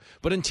with you.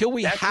 But until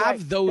we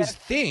have those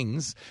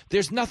things,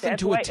 there's nothing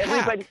to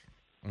attack.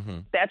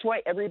 That's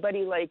why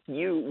everybody like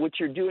you, what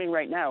you're doing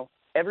right now,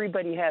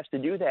 everybody has to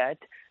do that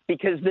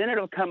because then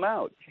it'll come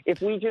out.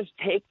 If we just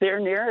take their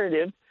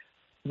narrative,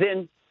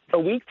 then A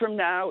week from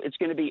now, it's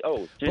going to be,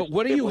 but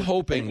what are you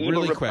hoping,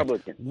 really quick,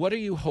 what are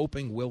you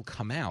hoping will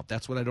come out?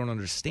 That's what I don't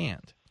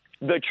understand.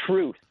 The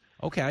truth.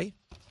 Okay.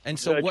 And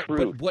so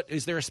what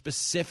is there a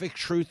specific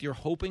truth you're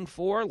hoping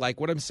for? Like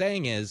what I'm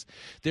saying is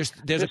there's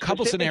a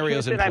couple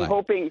scenarios in play. I'm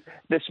hoping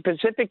the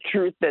specific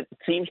truth that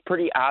seems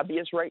pretty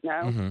obvious right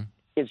now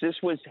is this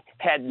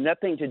had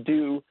nothing to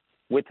do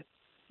with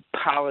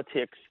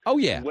politics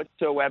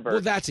whatsoever.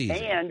 Well, that's easy.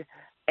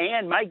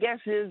 And my guess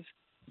is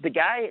the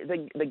guy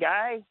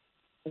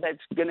that's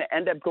going to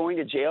end up going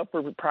to jail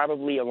for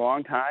probably a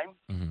long time.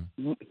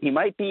 He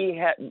might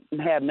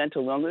have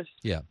mental illness.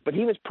 Yeah, but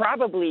he was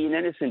probably an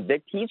innocent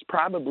victim. He's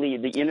probably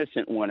the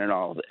innocent one in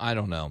all of this. I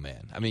don't know,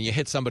 man. I mean, you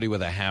hit somebody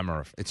with a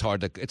hammer. It's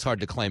hard to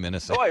claim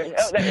innocence.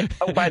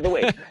 By the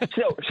way,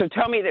 so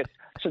tell me this.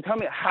 So tell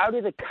me, how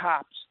do the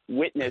cops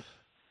witness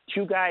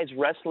two guys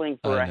wrestling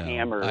for a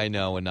hammer? I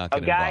know, and not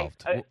get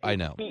involved. I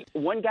know.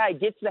 One guy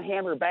gets the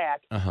hammer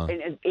back and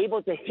is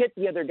able to hit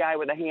the other guy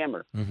with a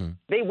hammer.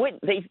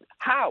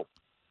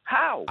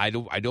 How? I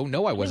don't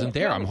know. I wasn't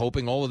there. I'm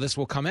hoping all of this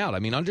will come out. I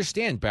mean,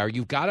 understand, Barry,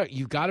 you've got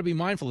to be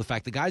mindful of the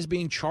fact the guy's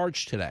being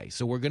charged today.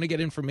 So we're going to get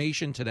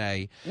information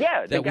today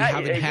that we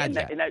haven't had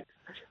yet.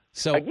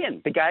 So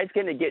again, the guy's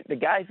going to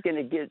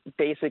get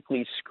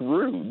basically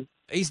screwed.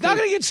 He's not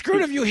going to get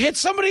screwed if you hit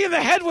somebody in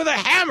the head with a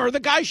hammer. The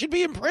guy should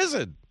be in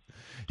prison.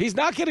 He's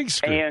not getting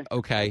screwed.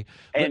 Okay.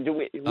 And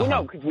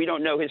no, because we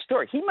don't know his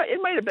story. It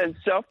might have been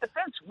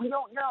self-defense. We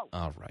don't know.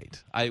 All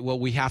right. Well,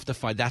 we have to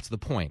find. That's the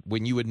point.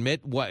 When you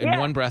admit in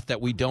one breath that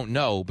we don't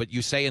know, but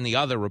you say in the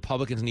other,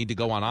 Republicans need to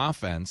go on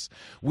offense.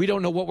 We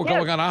don't know what we're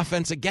going on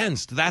offense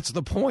against. That's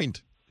the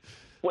point.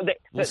 Well,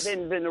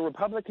 then the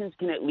Republicans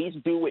can at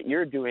least do what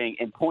you're doing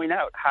and point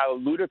out how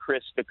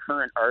ludicrous the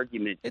current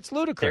argument. It's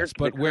ludicrous,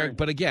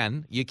 but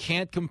again, you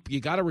can't. You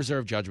got to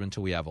reserve judgment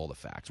until we have all the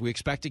facts. We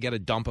expect to get a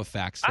dump of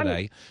facts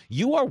today.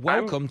 You are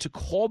welcome to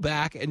call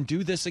back and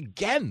do this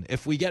again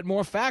if we get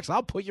more facts.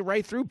 I'll put you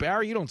right through,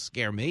 Barry. You don't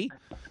scare me.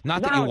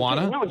 Not that you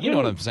wanna. No, Jimmy, you know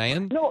what I'm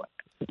saying? No.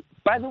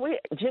 By the way,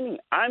 Jimmy,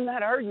 I'm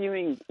not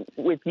arguing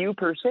with you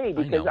per se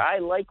because I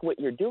like what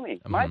you're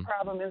doing. My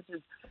problem is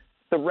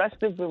the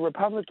rest of the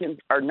Republicans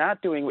are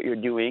not doing what you're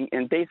doing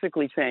and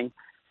basically saying,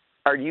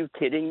 are you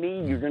kidding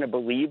me? You're going to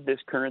believe this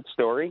current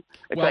story?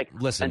 It's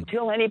listen,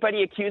 until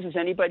anybody accuses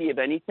anybody of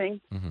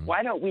anything,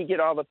 why don't we get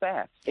all the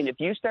facts? And if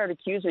you start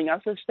accusing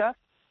us of stuff,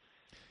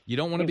 you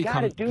don't want to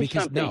become you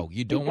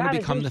don't want to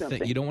become the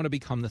thing. You don't want to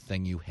become the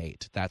thing you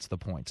hate. That's the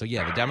point. So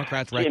yeah, the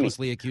Democrats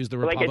recklessly accuse the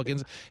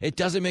Republicans. It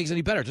doesn't make it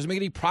any better. It doesn't make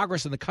any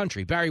progress in the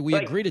country. Barry, we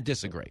agree to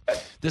disagree.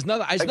 There's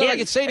nothing I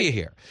can say to you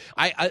here.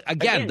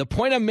 Again, the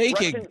point I'm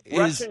making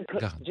is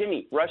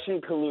Jimmy,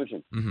 Russian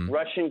collusion.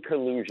 Russian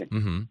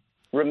collusion.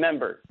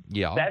 Remember,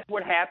 that's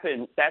what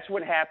happened. That's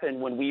what happened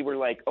when we were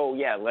like, oh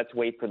yeah, let's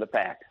wait for the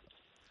facts.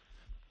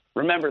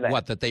 Remember that.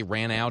 What, that they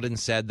ran out and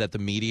said that the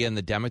media and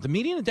the Democrats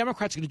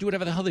are going to do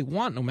whatever the hell they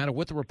want no matter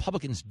what the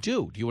Republicans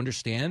do. Do you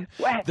understand?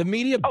 What? The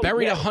media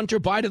buried a Hunter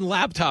Biden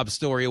laptop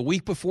story a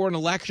week before an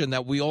election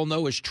that we all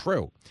know is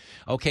true.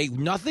 Okay,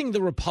 nothing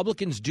the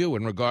Republicans do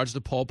in regards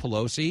to Paul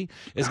Pelosi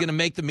is going to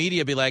make the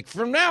media be like,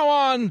 from now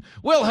on,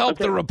 we'll help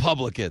the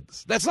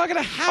Republicans. That's not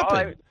going to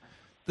happen.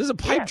 This is a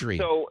pipe dream.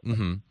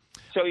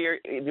 So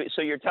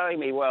you're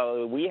telling me,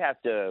 well, we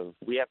have to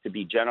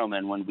be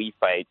gentlemen when we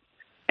fight.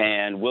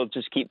 And we'll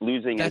just keep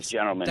losing as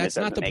gentlemen. That's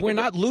not the point. We're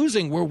not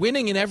losing. We're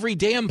winning in every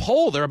damn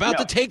poll. They're about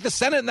to take the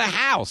Senate and the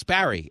House.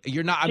 Barry,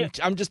 you're not.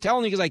 I'm just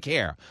telling you because I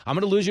care. I'm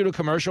going to lose you to a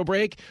commercial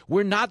break.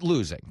 We're not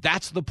losing.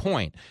 That's the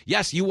point.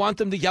 Yes, you want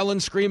them to yell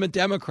and scream at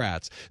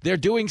Democrats. They're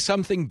doing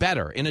something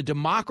better. In a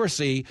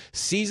democracy,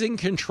 seizing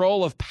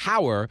control of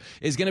power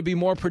is going to be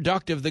more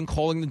productive than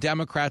calling the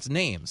Democrats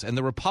names. And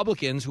the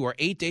Republicans, who are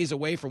 8 days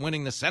away from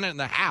winning the Senate and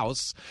the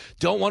House,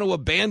 don't want to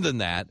abandon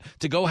that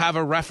to go have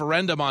a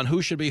referendum on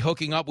who should be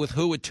hooking up with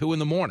who at 2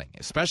 a.m,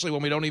 especially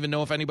when we don't even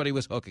know if anybody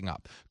was hooking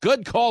up.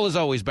 Good call as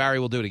always, Barry.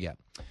 We'll do it again.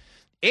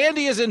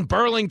 Andy is in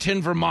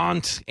Burlington,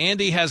 Vermont.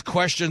 Andy has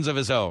questions of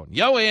his own.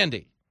 Yo,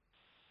 Andy.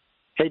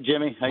 Hey,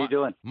 Jimmy. How you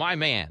doing? My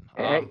man.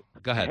 Hey,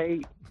 go ahead.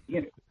 Hey,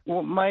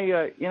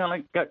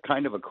 I got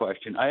kind of a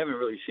question. I haven't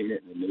really seen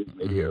it in the news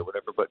media or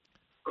whatever, but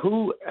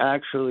who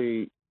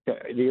actually,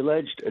 the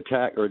alleged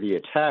attack or the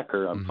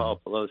attacker on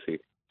Paul Pelosi,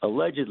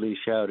 allegedly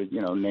shouted,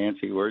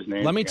 Nancy, where's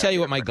Nancy? Let me tell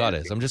you what my gut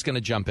is. I'm just going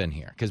to jump in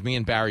here because me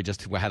and Barry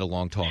just had a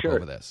long talk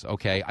over this.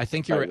 Okay, I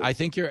think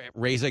you're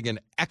raising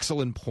an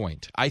excellent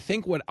point. I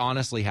think what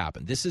honestly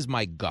happened. This is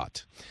my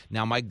gut.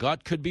 Now, my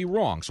gut could be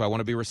wrong, so I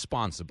want to be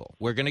responsible.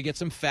 We're going to get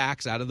some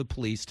facts out of the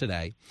police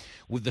today.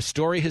 The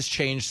story has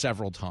changed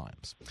several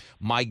times.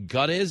 My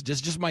gut is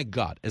just my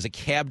gut as a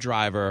cab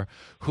driver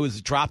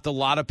who's dropped a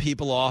lot of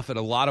people off at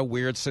a lot of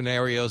weird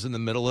scenarios in the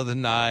middle of the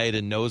night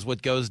and knows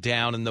what goes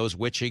down in those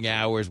witching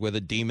hours. hours where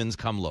the demons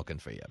come looking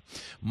for you.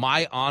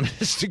 My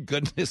honest to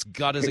goodness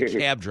gut as a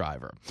cab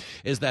driver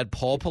is that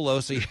Paul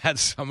Pelosi had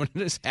someone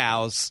in his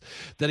house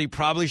that he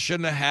probably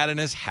shouldn't have had in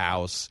his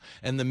house.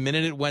 And the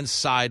minute it went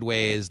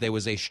sideways, there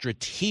was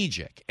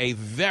a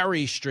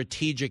very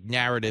strategic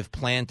narrative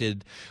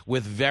planted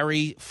with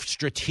very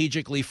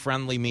strategically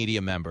friendly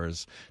media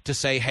members to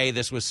say, hey,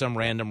 this was some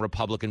random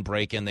Republican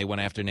break-in. They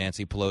went after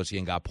Nancy Pelosi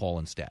and got Paul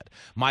instead.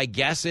 My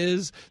guess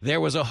is there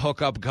was a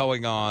hookup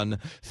going on.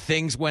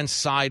 Things went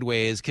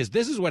sideways because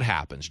this is what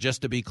happens,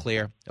 just to be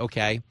clear,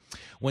 okay?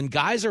 When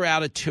guys are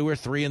out at 2 or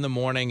 3 in the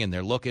morning and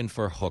they're looking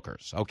for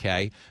hookers,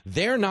 okay,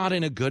 they're not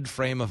in a good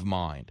frame of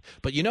mind.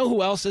 But you know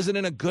who else isn't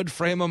in a good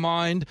frame of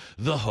mind?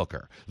 The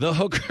hooker. The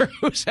hooker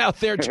who's out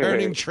there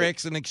turning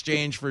tricks in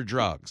exchange for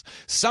drugs.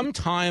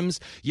 Sometimes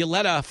you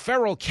let a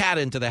feral cat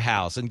into the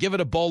house and give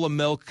it a bowl of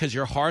milk because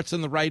your heart's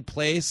in the right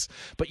place,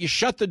 but you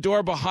shut the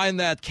door behind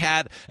that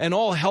cat and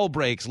all hell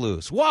breaks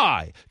loose.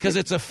 Why? Because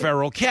it's a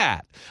feral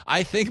cat.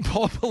 I think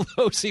Paul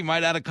Pelosi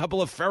might have had a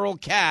couple of feral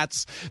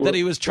cats that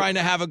he was trying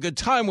to have a good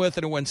time with,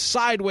 and it went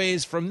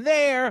sideways. From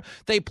there,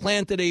 they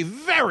planted a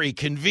very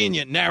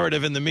convenient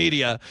narrative in the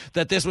media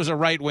that this was a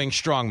right-wing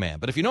strongman.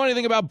 But if you know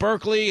anything about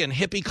Berkeley and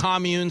hippie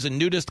communes and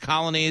nudist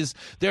colonies,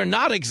 they're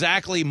not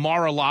exactly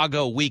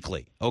Mar-a-Lago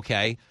weekly,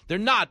 okay? They're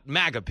not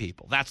MAGA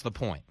people. That's the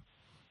point.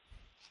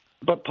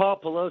 But Paul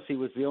Pelosi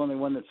was the only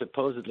one that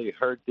supposedly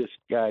heard this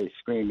guy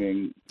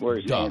screaming,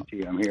 "Where's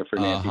Nancy? I'm here for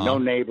Nancy." No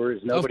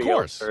neighbors. Nobody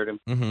else heard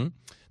him. Mm-hmm.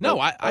 No,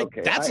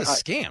 that's a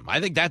scam.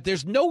 I think that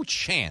there's no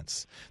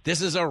chance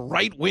this is a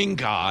right-wing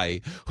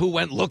guy who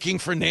went looking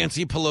for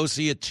Nancy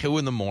Pelosi at 2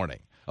 in the morning.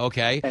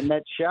 Okay. And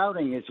that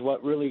shouting is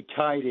what really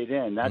tied it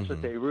in. That's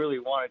what they really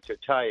wanted to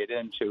tie it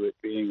into, it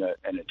being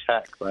an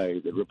attack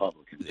by the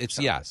Republicans.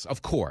 Yes,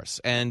 of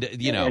course. And,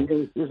 you know. And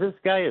is this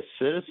guy a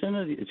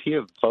citizen? Is he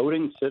a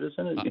voting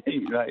citizen?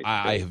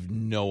 I have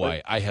no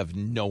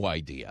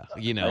idea.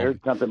 You know. I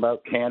heard something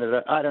about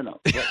Canada. I don't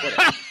know.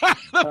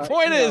 The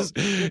point is,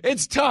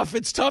 it's tough.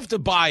 It's tough to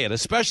buy it,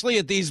 especially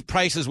at these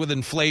prices with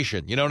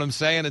inflation. You know what I'm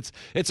saying?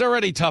 It's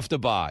already tough to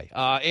buy.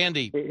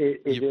 Andy.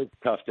 It is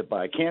tough to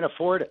buy. I can't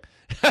afford it.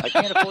 I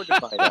can't afford to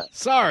buy that.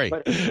 Sorry.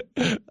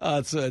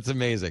 It's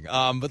amazing.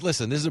 But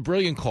listen, this is a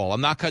brilliant call.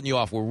 I'm not cutting you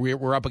off.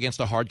 We're up against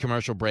a hard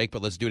commercial break,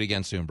 but let's do it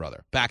again soon,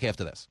 brother. Back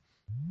after this.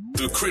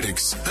 The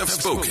critics have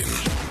spoken.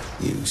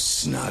 You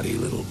snotty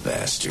little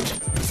bastard.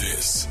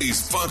 This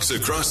is Fox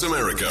Across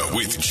America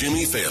with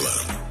Jimmy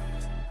Fallon.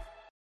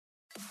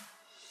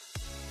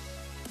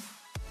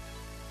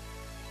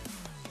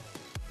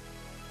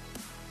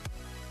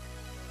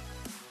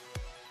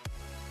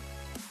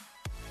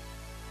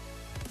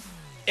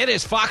 It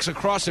is Fox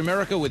Across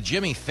America with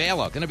Jimmy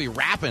Fallon. Going to be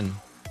rapping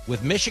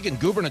with Michigan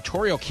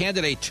gubernatorial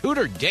candidate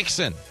Tudor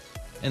Dixon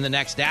in the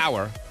next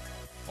hour.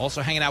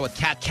 Also hanging out with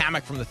Kat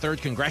Kamek from the 3rd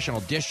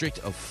Congressional District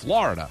of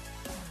Florida.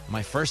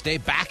 My first day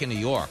back in New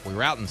York. We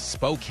were out in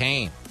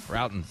Spokane. We're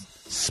out in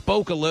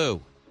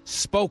Spokaloo,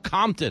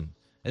 Spokompton,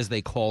 as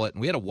they call it,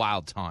 and we had a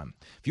wild time.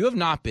 If you have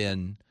not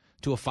been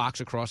to a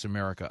Fox Across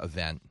America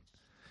event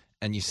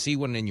and you see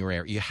one in your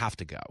area, you have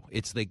to go.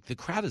 It's like the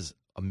crowd is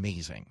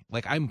amazing.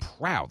 Like, I'm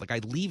proud. Like, I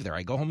leave there.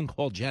 I go home and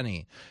call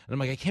Jenny, and I'm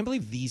like, I can't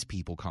believe these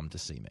people come to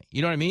see me.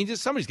 You know what I mean?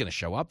 Just somebody's going to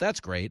show up. That's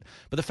great.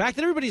 But the fact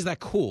that everybody's that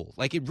cool,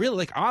 like, it really,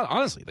 like,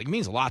 honestly, like, it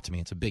means a lot to me.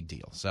 It's a big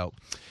deal. So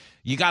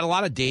you got a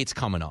lot of dates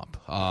coming up.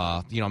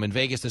 I'm in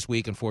Vegas this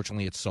week.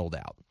 Unfortunately, it's sold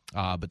out.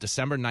 But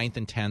December 9th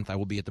and 10th, I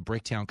will be at the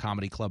Bricktown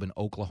Comedy Club in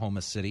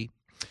Oklahoma City,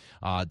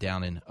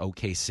 down in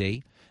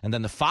OKC. And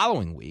then the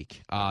following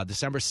week,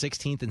 December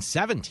 16th and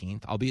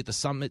 17th, I'll be at the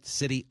Summit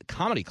City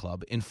Comedy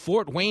Club in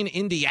Fort Wayne,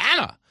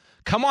 Indiana.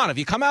 Come on, if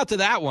you come out to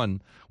that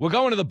one, we're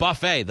going to the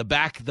buffet, the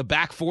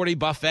back 40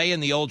 buffet in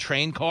the old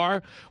train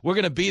car. We're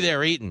going to be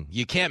there eating.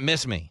 You can't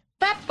miss me.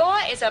 That boy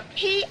is a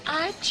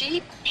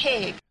P-I-G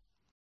pig.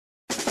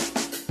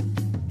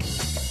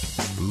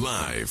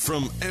 Live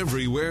from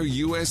everywhere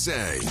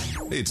USA,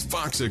 it's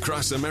Fox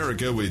Across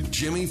America with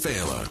Jimmy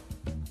Fallon.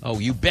 Oh,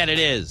 you bet it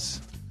is.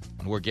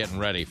 And we're getting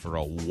ready for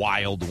a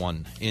wild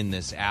one in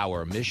this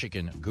hour.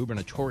 Michigan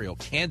gubernatorial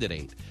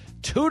candidate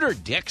Tudor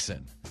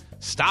Dixon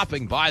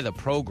stopping by the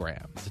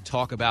program to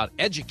talk about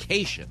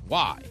education.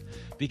 Why?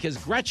 Because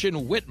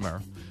Gretchen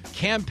Whitmer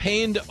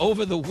campaigned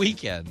over the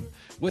weekend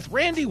with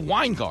Randy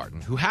Weingarten,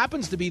 who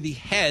happens to be the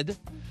head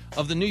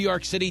of the New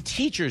York City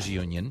Teachers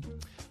Union,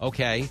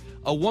 okay,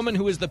 a woman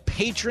who is the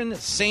patron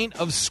saint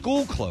of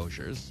school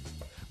closures,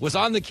 was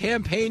on the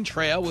campaign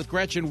trail with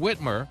Gretchen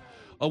Whitmer,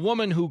 a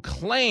woman who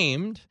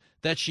claimed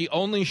that she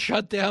only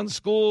shut down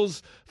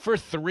schools for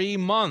 3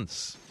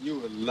 months. You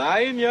were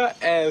lying your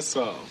ass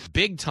off.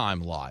 Big time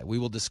lie. We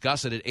will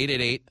discuss it at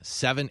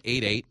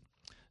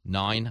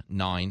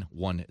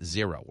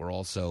 888-788-9910. We're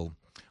also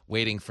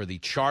waiting for the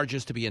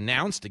charges to be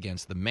announced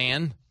against the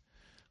man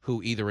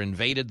who either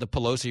invaded the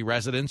Pelosi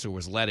residence or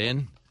was let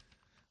in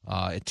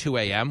at 2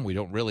 a.m. We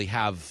don't really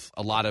have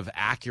a lot of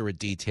accurate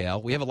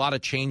detail. We have a lot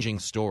of changing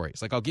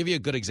stories. Like, I'll give you a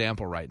good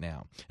example right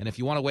now. And if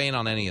you want to weigh in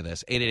on any of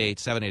this,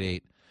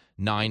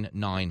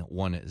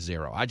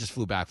 888-9910. I just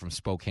flew back from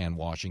Spokane,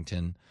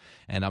 Washington,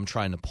 and I'm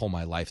trying to pull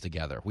my life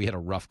together. We had a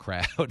rough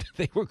crowd.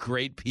 They were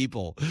great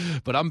people,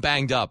 but I'm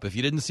banged up. If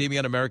you didn't see me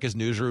on America's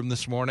Newsroom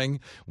this morning,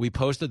 we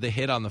posted the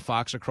hit on the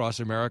Fox Across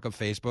America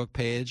Facebook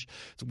page.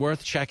 It's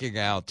worth checking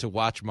out to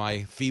watch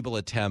my feeble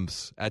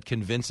attempts at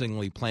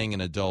convincingly playing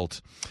an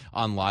adult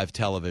on live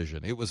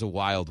television. It was a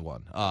wild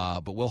one,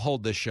 but we'll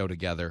hold this show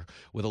together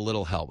with a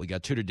little help. We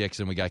got Tudor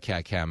Dixon, we got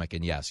Kat Kamek,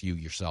 and yes, you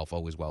yourself,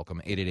 always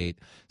welcome.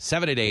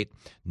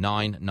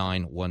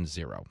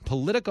 888-788-9910.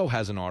 Politico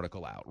has an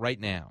article out right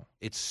now.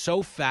 It's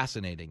so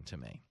fascinating to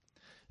me.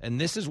 And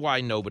this is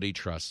why nobody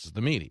trusts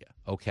the media,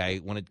 okay?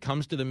 When it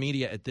comes to the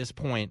media at this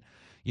point,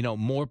 you know,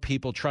 more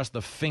people trust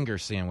the finger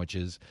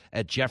sandwiches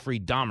at Jeffrey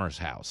Dahmer's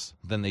house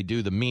than they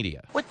do the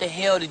media. What the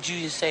hell did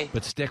you just say?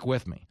 But stick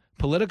with me.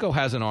 Politico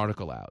has an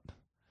article out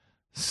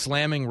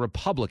slamming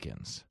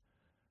Republicans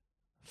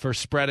for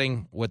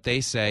spreading what they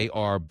say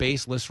are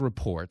baseless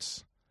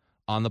reports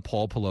on the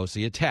Paul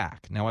Pelosi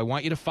attack. Now, I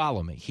want you to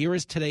follow me. Here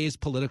is today's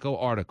Politico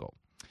article.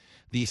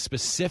 The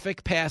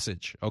specific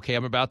passage, okay,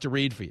 I'm about to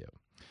read for you.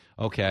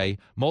 Okay,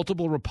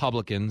 multiple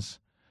Republicans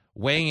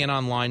weighing in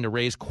online to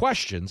raise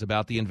questions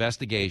about the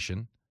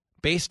investigation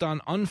based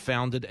on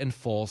unfounded and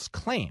false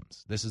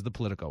claims. This is the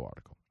Politico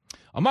article.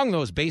 Among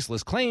those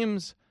baseless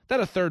claims, that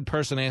a third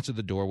person answered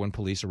the door when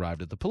police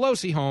arrived at the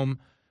Pelosi home,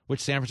 which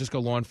San Francisco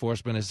law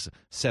enforcement has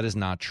said is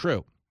not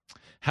true.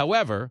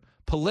 However,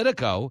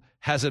 Politico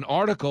has an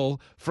article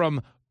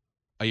from,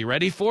 are you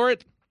ready for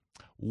it?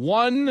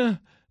 1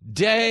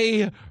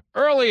 day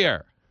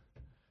earlier,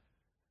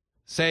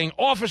 saying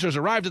officers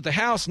arrived at the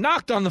house,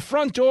 knocked on the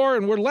front door,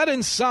 and were let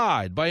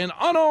inside by an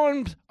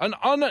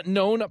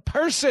unknown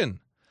person,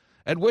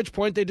 at which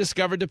point they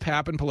discovered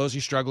DePape and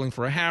Pelosi struggling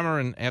for a hammer,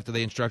 and after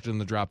they instructed them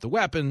to drop the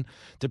weapon,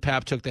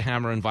 DePape took the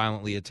hammer and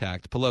violently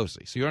attacked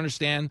Pelosi. So you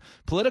understand,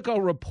 Politico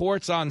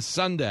reports on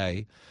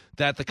Sunday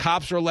that the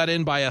cops were let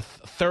in by a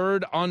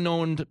third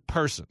unknown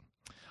person.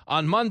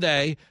 On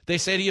Monday, they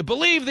say, do you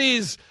believe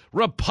these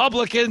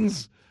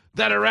Republicans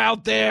that are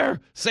out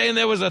there saying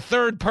there was a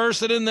third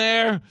person in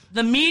there?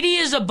 The media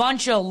is a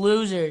bunch of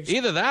losers.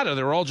 Either that or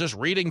they're all just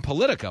reading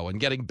Politico and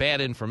getting bad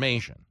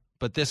information.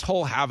 But this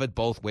whole have it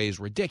both ways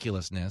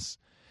ridiculousness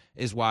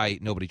is why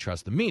nobody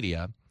trusts the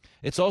media.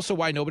 It's also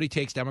why nobody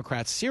takes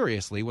Democrats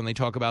seriously when they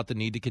talk about the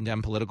need to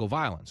condemn political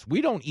violence.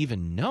 We don't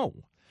even know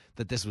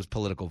that this was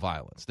political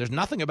violence. There's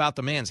nothing about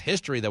the man's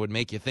history that would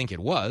make you think it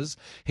was.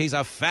 He's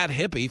a fat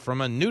hippie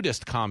from a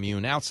nudist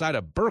commune outside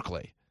of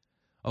Berkeley,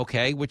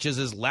 okay, which is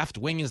as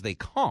left-wing as they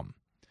come.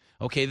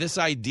 Okay, this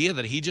idea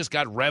that he just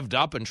got revved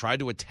up and tried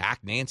to attack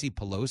Nancy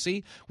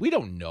Pelosi, we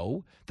don't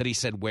know that he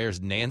said,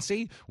 where's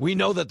Nancy? We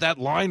know that that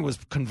line was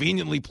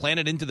conveniently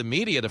planted into the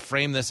media to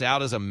frame this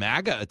out as a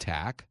MAGA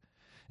attack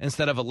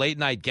instead of a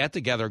late-night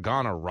get-together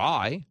gone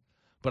awry.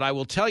 But I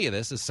will tell you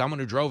this as someone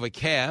who drove a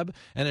cab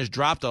and has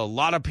dropped a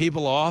lot of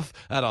people off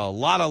at a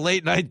lot of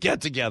late-night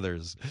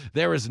get-togethers.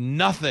 There is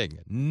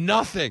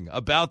nothing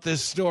about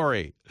this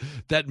story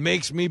that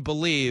makes me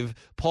believe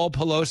Paul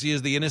Pelosi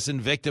is the innocent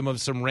victim of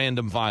some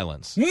random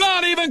violence.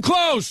 Not even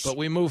close! But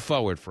we move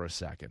forward for a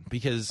second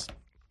because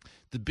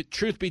the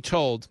truth be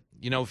told,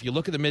 you know, if you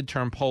look at the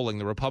midterm polling,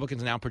 the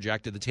Republicans are now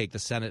projected to take the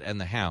Senate and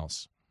the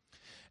House.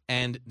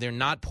 And they're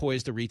not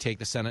poised to retake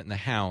the Senate and the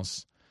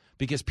House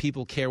because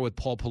people care what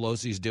Paul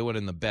Pelosi's doing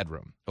in the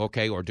bedroom,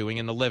 okay, or doing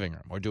in the living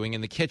room, or doing in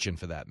the kitchen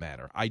for that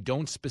matter. I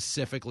don't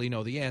specifically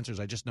know the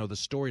answers. I just know the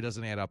story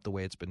doesn't add up the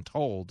way it's been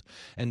told.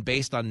 And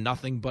based on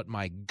nothing but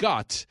my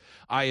gut,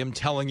 I am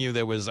telling you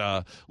there was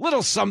a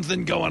little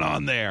something going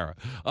on there,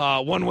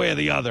 one way or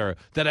the other,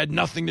 that had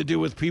nothing to do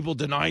with people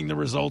denying the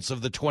results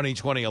of the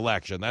 2020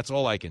 election. That's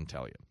all I can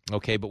tell you.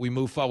 Okay, but we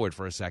move forward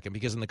for a second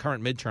because in the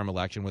current midterm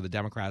election where the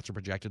Democrats are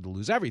projected to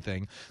lose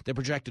everything, they're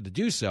projected to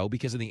do so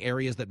because in the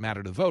areas that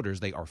matter to voters,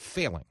 they are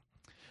failing.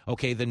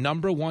 Okay, the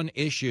number one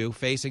issue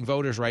facing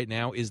voters right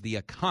now is the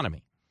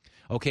economy.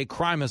 Okay,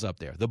 crime is up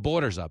there. The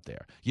border's up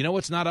there. You know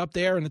what's not up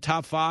there in the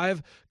top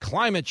 5?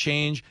 Climate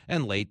change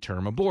and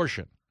late-term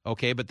abortion.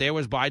 Okay, but there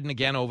was Biden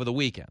again over the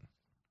weekend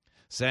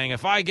saying,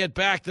 if I get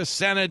back the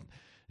Senate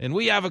and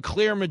we have a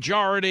clear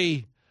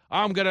majority,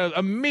 I'm going to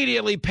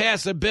immediately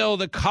pass a bill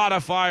to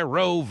codify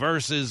Roe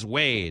versus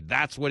Wade.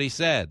 That's what he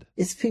said.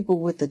 It's people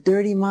with a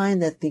dirty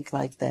mind that think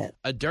like that.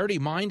 A dirty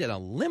mind and a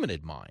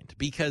limited mind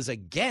because,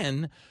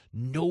 again,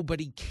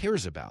 nobody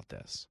cares about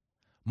this.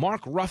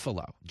 Mark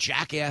Ruffalo,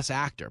 jackass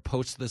actor,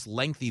 posts this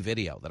lengthy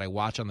video that I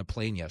watched on the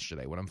plane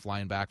yesterday when I'm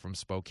flying back from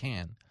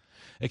Spokane,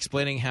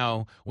 explaining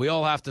how we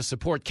all have to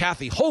support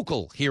Kathy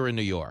Hochul here in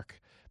New York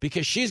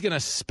because she's going to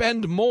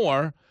spend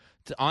more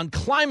on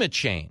climate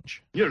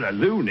change. You're a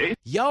loony.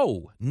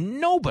 Yo,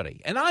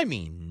 nobody, and I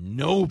mean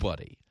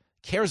nobody,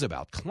 cares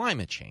about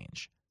climate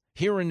change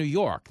here in New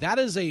York. That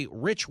is a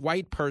rich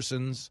white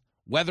person's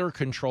weather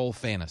control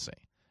fantasy.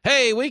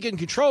 Hey, we can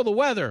control the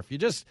weather if you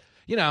just,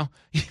 you know,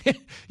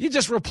 you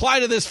just reply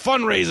to this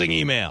fundraising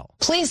email.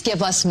 Please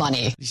give us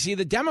money. You see,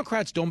 the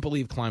Democrats don't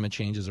believe climate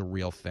change is a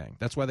real thing.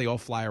 That's why they all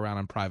fly around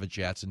on private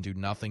jets and do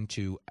nothing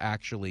to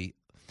actually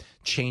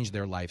change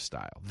their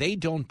lifestyle. They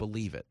don't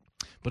believe it.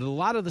 But a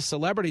lot of the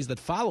celebrities that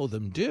follow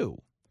them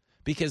do,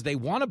 because they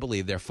want to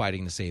believe they're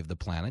fighting to save the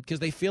planet, because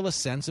they feel a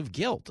sense of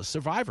guilt, a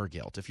survivor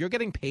guilt. If you're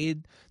getting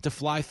paid to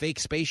fly fake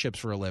spaceships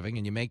for a living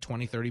and you make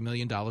 $20, $30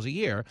 million a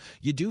year,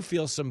 you do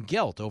feel some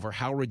guilt over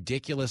how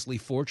ridiculously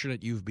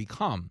fortunate you've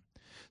become.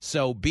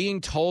 So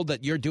being told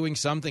that you're doing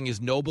something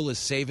as noble as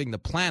saving the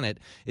planet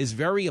is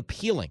very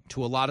appealing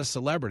to a lot of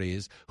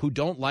celebrities who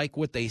don't like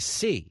what they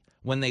see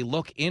when they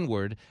look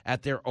inward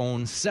at their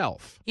own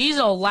self. He's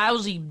a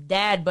lousy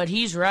dad, but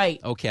he's right.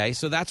 Okay,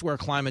 so that's where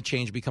climate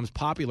change becomes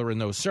popular in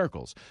those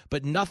circles.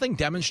 But nothing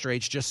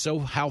demonstrates just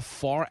how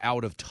far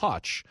out of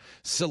touch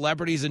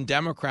celebrities and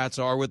Democrats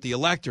are with the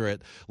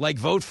electorate. Like,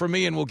 vote for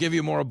me and we'll give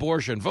you more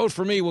abortion. Vote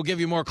for me, we'll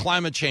give you more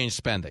climate change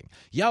spending.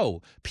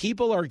 Yo,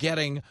 people are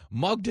getting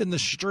mugged in the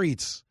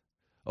streets.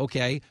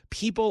 Okay,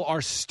 people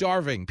are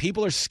starving.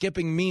 People are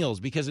skipping meals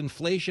because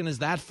inflation is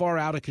that far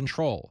out of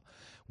control.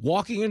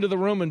 Walking into the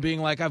room and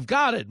being like, I've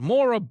got it,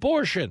 more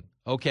abortion.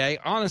 Okay,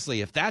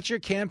 honestly, if that's your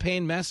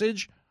campaign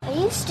message. Are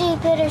you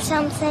stupid or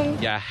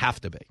something? Yeah, have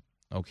to be.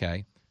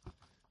 Okay.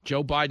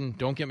 Joe Biden,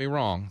 don't get me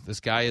wrong. This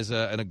guy is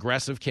an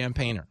aggressive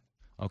campaigner.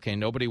 Okay,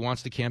 nobody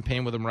wants to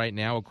campaign with him right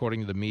now,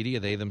 according to the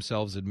media. They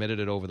themselves admitted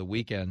it over the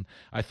weekend.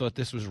 I thought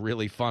this was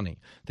really funny.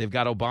 They've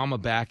got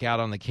Obama back out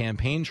on the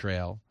campaign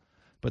trail,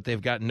 but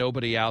they've got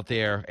nobody out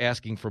there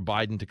asking for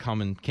Biden to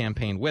come and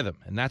campaign with him.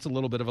 And that's a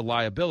little bit of a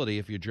liability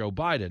if you're Joe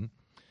Biden.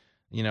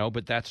 You know,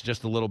 but that's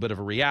just a little bit of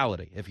a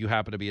reality if you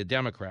happen to be a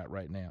Democrat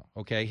right now.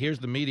 Okay, here's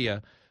the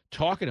media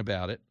talking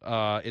about it.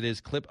 It is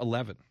clip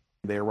 11.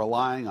 They're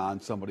relying on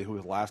somebody who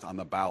was last on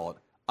the ballot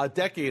a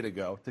decade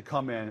ago to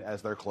come in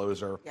as their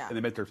closer in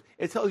the midterms.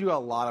 It tells you a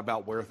lot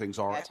about where things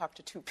are. I talked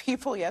to two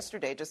people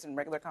yesterday just in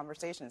regular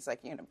conversation. It's like,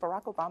 you know,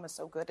 Barack Obama is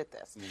so good at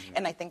this. Mm-hmm.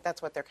 And I think that's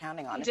what they're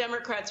counting on.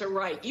 Democrats are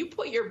right. You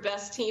put your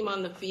best team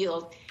on the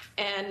field,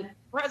 and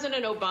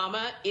President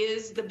Obama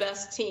is the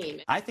best team.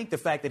 I think the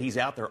fact that he's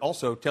out there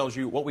also tells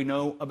you what we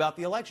know about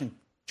the election.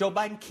 Joe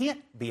Biden can't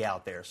be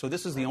out there. So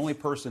this is the only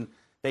person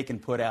they can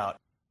put out.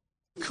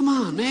 Come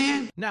on,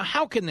 man. Now,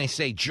 how can they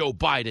say Joe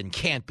Biden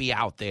can't be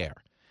out there?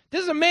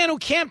 This is a man who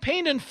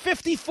campaigned in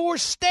 54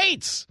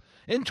 states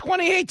in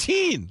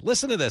 2018.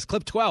 Listen to this,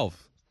 clip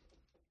 12.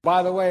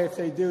 By the way, if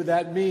they do,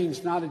 that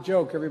means, not a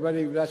joke,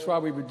 everybody, that's why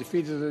we were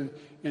defeated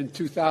in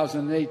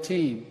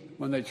 2018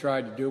 when they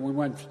tried to do it. We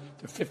went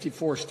to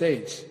 54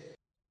 states.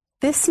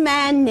 This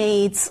man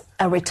needs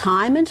a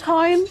retirement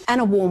home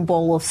and a warm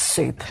bowl of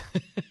soup.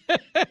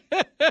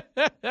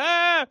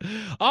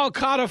 I'll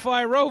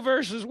codify Roe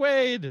versus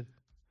Wade.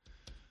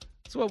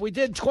 That's what we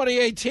did in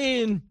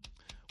 2018.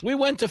 We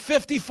went to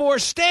 54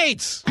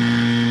 states.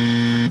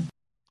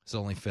 It's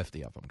only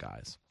 50 of them,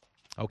 guys.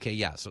 Okay,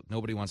 yeah, so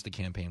nobody wants to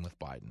campaign with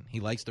Biden. He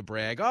likes to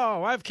brag,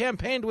 oh, I've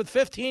campaigned with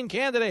 15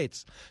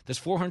 candidates. There's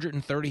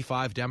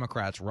 435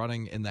 Democrats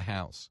running in the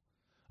House.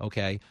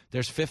 Okay,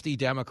 there's 50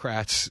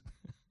 Democrats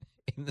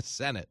in the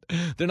Senate.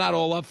 They're not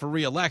all up for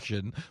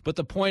re-election, but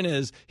the point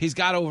is he's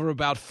got over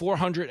about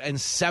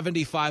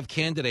 475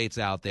 candidates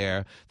out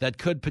there that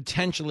could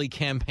potentially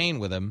campaign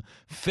with him.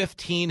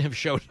 15 have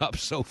showed up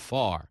so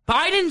far.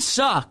 Biden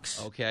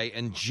sucks. Okay,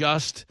 and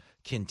just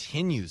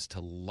continues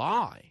to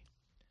lie.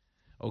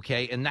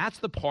 Okay, and that's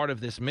the part of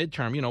this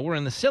midterm. You know, we're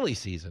in the silly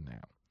season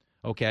now.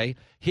 Okay,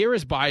 here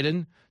is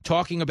Biden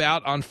talking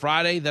about on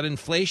Friday that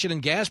inflation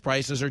and gas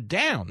prices are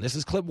down. This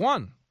is clip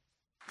 1.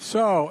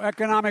 So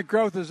economic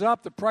growth is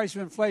up, the price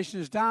of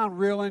inflation is down,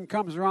 real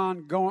incomes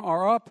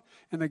are up,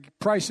 and the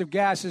price of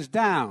gas is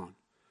down.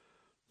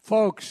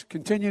 Folks,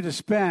 continue to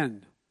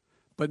spend,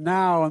 but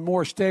now at a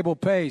more stable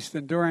pace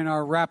than during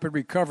our rapid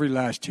recovery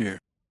last year.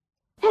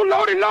 Oh,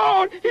 Lordy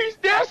Lord, he's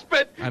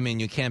desperate. I mean,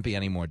 you can't be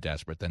any more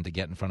desperate than to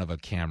get in front of a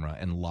camera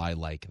and lie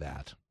like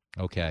that,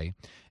 okay?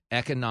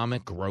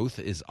 Economic growth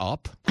is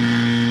up.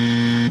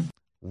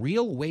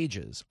 Real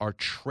wages are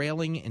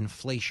trailing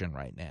inflation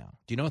right now.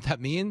 Do you know what that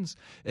means?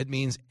 It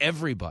means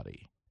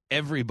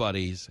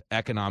everybody's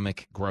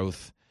economic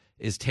growth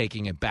is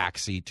taking a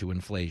backseat to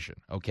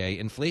inflation, okay?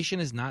 Inflation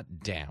is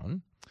not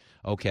down,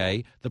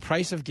 okay? The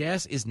price of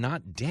gas is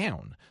not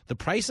down. The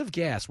price of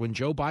gas when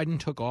Joe Biden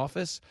took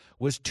office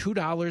was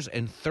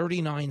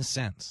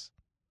 $2.39.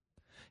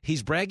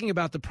 He's bragging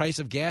about the price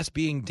of gas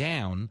being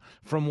down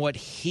from what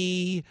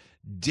he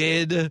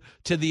did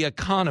to the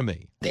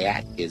economy.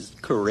 That is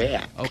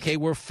correct. Okay,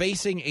 we're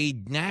facing a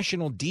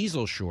national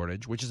diesel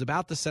shortage, which is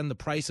about to send the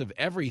price of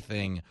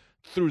everything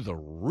through the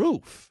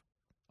roof.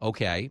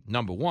 Okay,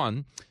 number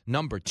one.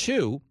 Number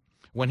two,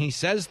 when he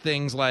says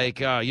things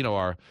like,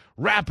 our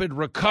rapid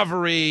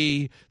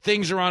recovery,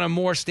 things are on a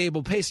more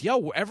stable pace.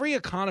 Every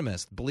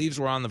economist believes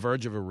we're on the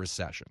verge of a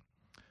recession.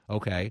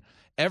 Okay,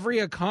 every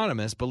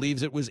economist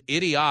believes it was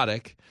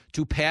idiotic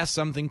to pass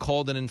something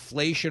called an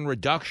Inflation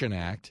Reduction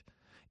Act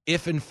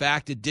if, in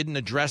fact, it didn't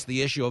address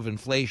the issue of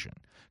inflation.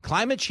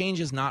 Climate change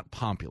is not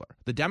popular.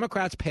 The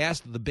Democrats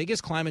passed the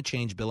biggest climate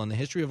change bill in the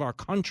history of our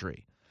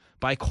country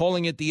by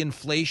calling it the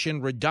Inflation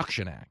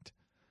Reduction Act.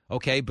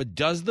 Okay, but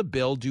does the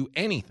bill do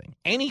anything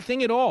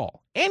at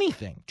all,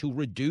 anything to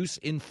reduce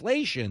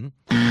inflation?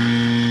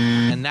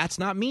 And that's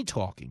not me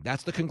talking.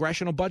 That's the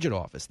Congressional Budget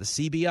Office, the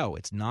CBO.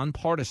 It's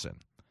nonpartisan.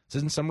 This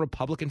isn't some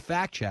Republican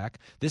fact check.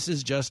 This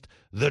is just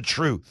the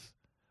truth.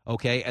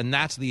 Okay, and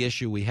that's the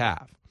issue we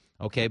have.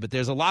 Okay, but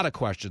there's a lot of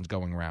questions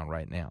going around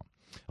right now.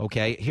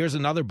 Okay, here's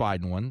another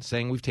Biden one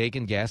saying we've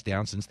taken gas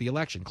down since the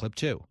election. Clip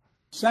 2.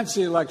 Since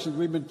the election,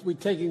 we've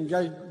taken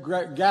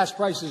gas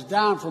prices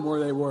down from where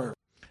they were.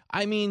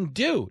 I mean,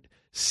 dude,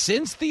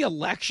 since the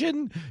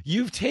election,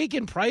 you've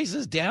taken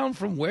prices down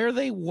from where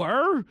they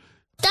were?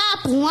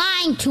 Stop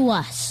lying to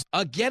us.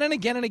 Again and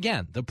again and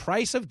again. The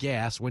price of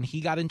gas when he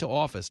got into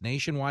office,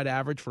 nationwide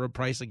average for a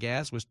price of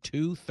gas was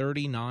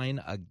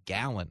 $2.39 a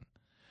gallon.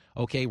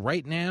 Okay,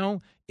 right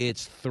now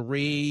it's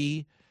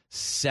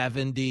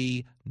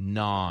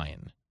 $3.79.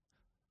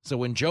 So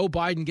when Joe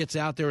Biden gets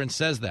out there and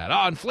says that,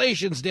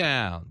 inflation's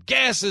down,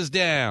 gas is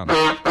down,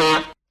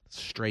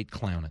 straight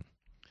clowning.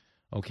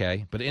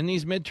 Okay, but in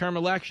these midterm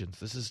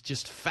elections, this is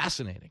just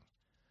fascinating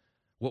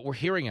what we're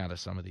hearing out of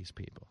some of these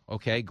people.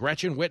 Okay,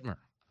 Gretchen Whitmer,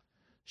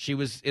 she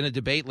was in a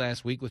debate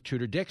last week with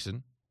Tudor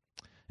Dixon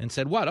and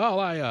said, what?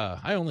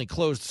 I only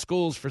closed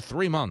schools for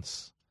 3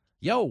 months.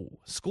 Yo,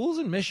 schools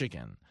in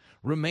Michigan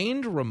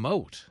remained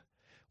remote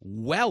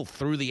well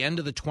through the end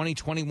of the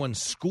 2021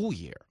 school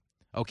year.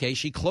 Okay,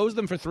 she closed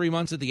them for 3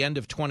 months at the end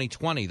of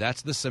 2020.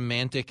 That's the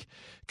semantic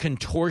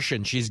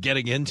contortion she's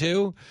getting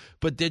into.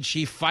 But did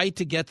she fight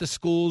to get the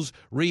schools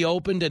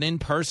reopened and in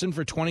person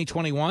for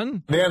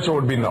 2021? The answer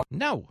would be no.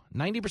 No.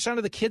 90%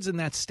 of the kids in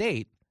that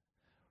state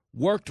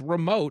worked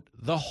remote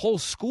the whole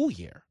school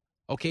year.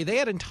 Okay, they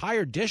had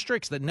entire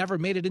districts that never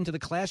made it into the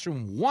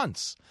classroom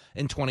once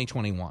in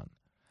 2021.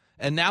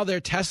 And now their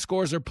test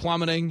scores are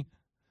plummeting.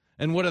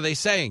 And what are they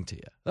saying to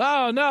you?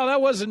 Oh, no, that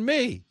wasn't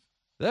me.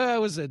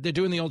 They're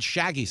doing the old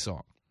Shaggy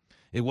song.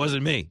 It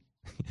wasn't me.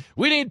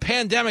 We need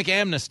pandemic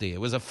amnesty. It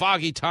was a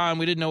foggy time.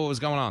 We didn't know what was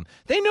going on.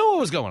 They knew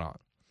what was going on.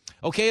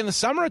 Okay, in the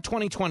summer of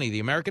 2020,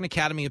 the American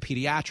Academy of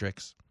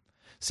Pediatrics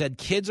said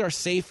kids are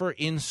safer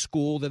in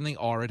school than they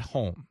are at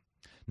home.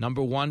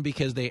 Number one,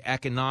 because they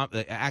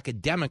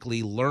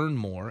academically learn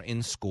more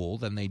in school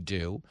than they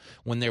do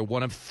when they're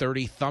one of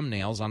 30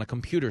 thumbnails on a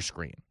computer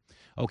screen.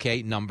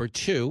 Okay, number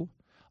two,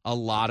 a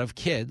lot of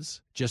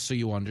kids, just so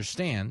you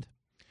understand,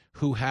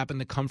 who happen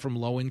to come from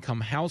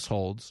low-income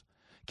households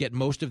get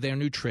most of their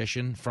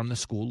nutrition from the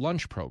school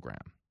lunch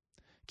program.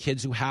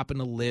 Kids who happen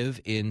to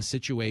live in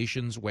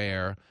situations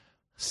where,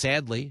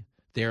 sadly,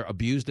 they're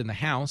abused in the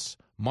house,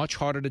 much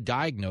harder to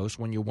diagnose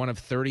when you're one of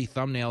 30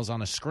 thumbnails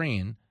on a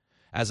screen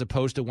as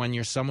opposed to when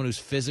you're someone who's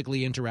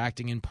physically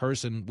interacting in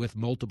person with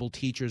multiple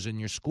teachers in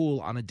your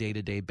school on a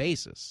day-to-day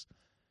basis.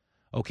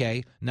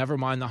 Okay, never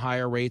mind the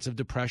higher rates of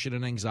depression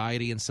and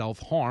anxiety and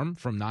self-harm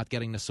from not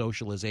getting the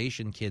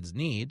socialization kids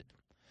need.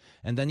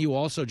 And then you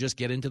also just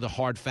get into the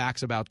hard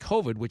facts about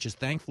COVID, which is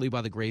thankfully,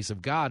 by the grace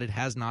of God, it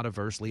has not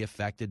adversely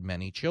affected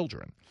many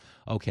children.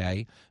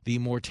 Okay, the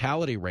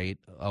mortality rate,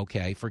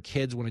 okay, for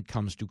kids when it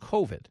comes to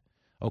COVID,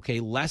 okay,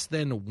 less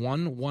than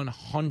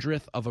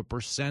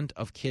 1/100%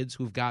 of kids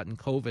who've gotten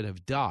COVID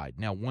have died.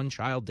 Now, one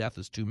child death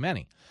is too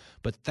many,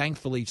 but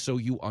thankfully, so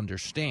you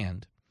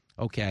understand,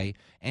 okay,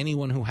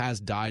 anyone who has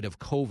died of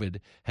COVID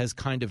has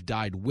kind of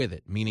died with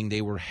it, meaning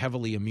they were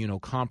heavily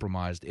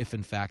immunocompromised if,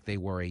 in fact, they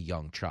were a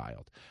young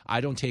child.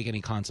 I don't take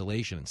any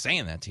consolation in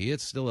saying that to you.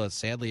 It's still,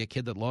 sadly, a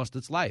kid that lost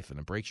its life, and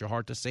it breaks your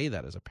heart to say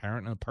that as a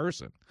parent and a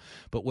person.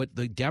 But what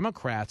the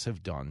Democrats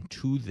have done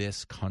to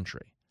this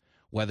country,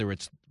 whether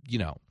it's,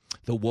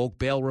 the woke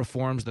bail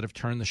reforms that have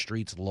turned the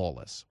streets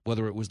lawless,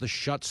 whether it was the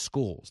shut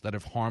schools that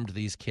have harmed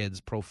these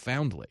kids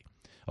profoundly,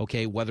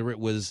 okay, whether it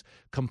was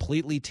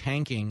completely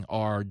tanking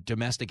our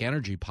domestic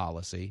energy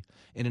policy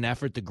in an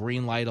effort to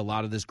greenlight a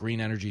lot of this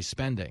green energy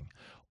spending,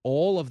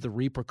 all of the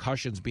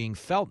repercussions being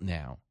felt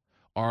now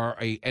are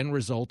an end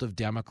result of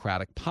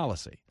Democratic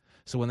policy.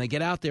 So when they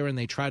get out there and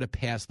they try to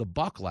pass the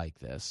buck like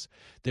this,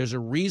 there's a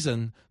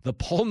reason the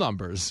poll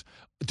numbers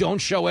don't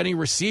show any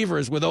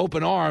receivers with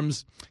open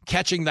arms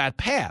catching that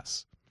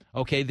pass.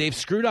 Okay, they've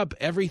screwed up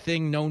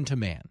everything known to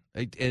man.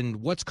 And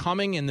what's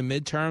coming in the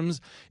midterms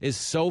is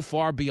so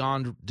far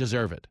beyond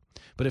deserved.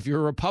 But if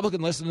you're a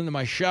Republican listening to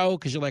my show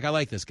because you're like, I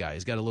like this guy,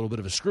 he's got a little bit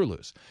of a screw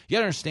loose, you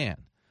gotta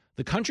understand,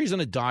 the country's in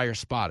a dire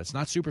spot. It's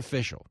not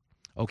superficial.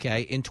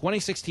 Okay, in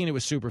 2016, it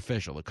was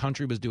superficial. The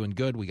country was doing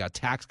good. We got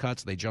tax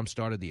cuts. They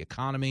jump-started the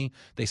economy.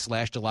 They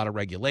slashed a lot of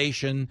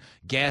regulation.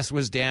 Gas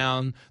was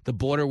down. The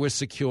border was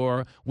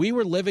secure. We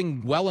were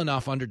living well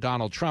enough under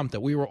Donald Trump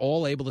that we were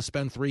all able to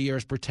spend 3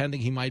 years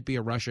pretending he might be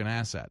a Russian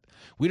asset.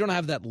 We don't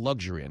have that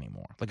luxury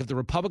anymore. Like if the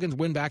Republicans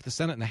win back the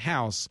Senate and the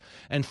House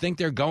and think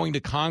they're going to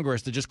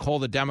Congress to just call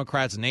the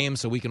Democrats' names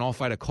so we can all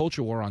fight a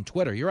culture war on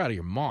Twitter, you're out of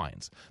your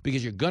minds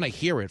because you're going to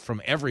hear it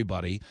from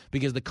everybody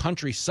because the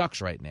country sucks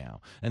right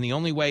now. And the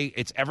only way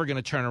it's ever going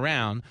to turn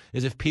around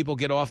is if people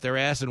get off their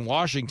ass in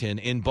Washington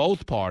in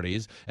both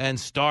parties and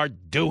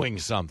start doing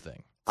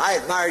something. I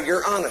admire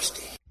your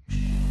honesty.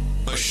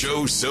 A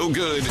show so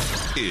good,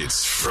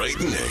 it's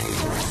frightening.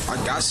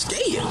 I got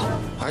scared.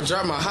 I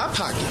dropped my hot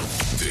pocket.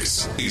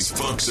 This is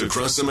Fox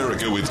Across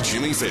America with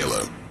Jimmy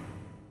Fallon.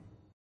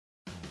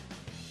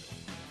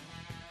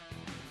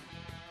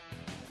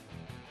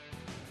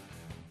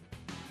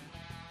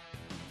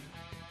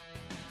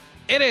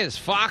 It is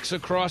Fox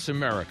Across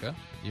America.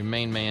 Your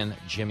main man,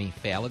 Jimmy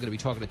Fallon. Going to be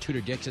talking to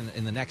Tudor Dixon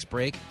in the next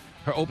break.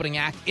 Her opening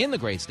act in the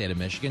great state of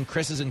Michigan.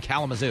 Chris is in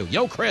Kalamazoo.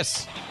 Yo,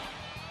 Chris.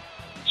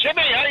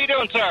 Jimmy, how you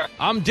doing, sir?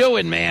 I'm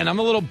doing, man. I'm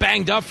a little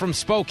banged up from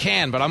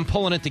Spokane, but I'm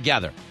pulling it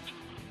together.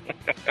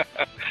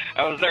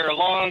 I was there a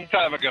long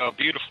time ago.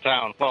 Beautiful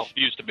town. Well,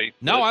 used to be.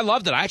 No, I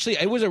loved it. Actually,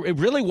 it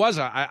really was.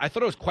 I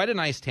thought it was quite a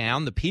nice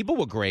town. The people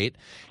were great.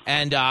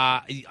 And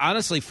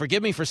honestly,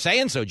 forgive me for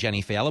saying so,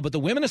 Jenny Fallon, but the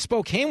women of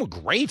Spokane were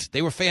great.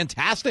 They were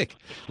fantastic.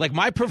 Like,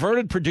 my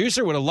perverted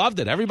producer would have loved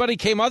it. Everybody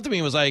came up to me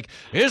and was like,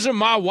 "Isn't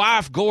my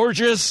wife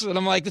gorgeous?" And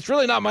I'm like, it's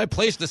really not my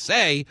place to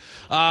say,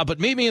 but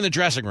meet me in the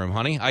dressing room,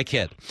 honey. I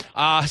kid.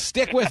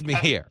 Stick with me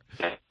here.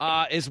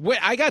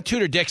 I got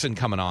Tudor Dixon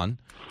coming on.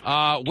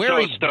 So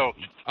stoked.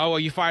 Oh, are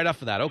you fired up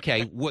for that?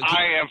 Okay.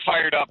 I am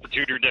fired up for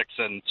Tudor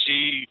Dixon.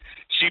 She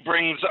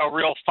brings a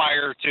real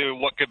fire to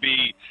what could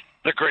be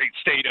the great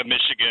state of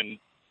Michigan.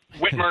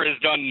 Whitmer has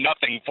done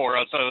nothing for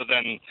us other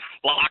than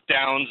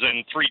lockdowns,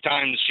 and 3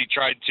 times she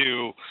tried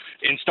to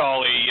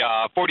install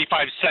a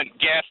 45-cent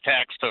gas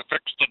tax to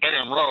fix the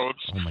damn roads.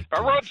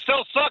 Our roads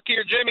still suck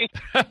here, Jimmy.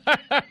 I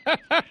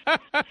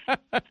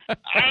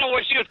don't know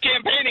what she was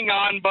campaigning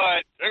on,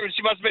 but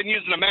she must have been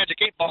using a magic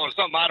 8-ball or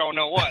something. I don't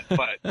know what,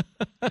 but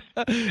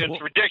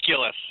it's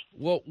ridiculous.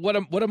 Well, what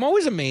I'm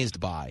always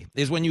amazed by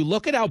is when you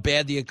look at how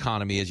bad the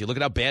economy is, you look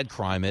at how bad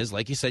crime is,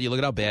 like you said, you look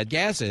at how bad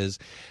gas is,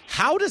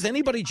 how does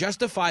anybody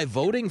justify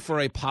voting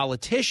for a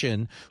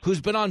politician who's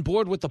been on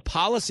board with the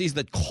policies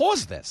that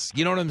caused this?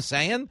 You know what I'm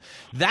saying?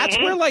 That's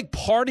where, like,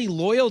 party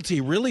loyalty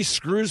really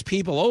screws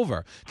people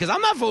over. Because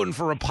I'm not voting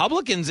for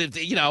Republicans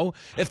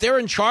if they're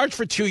in charge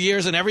for 2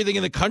 years and everything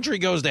in the country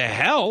goes to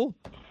hell.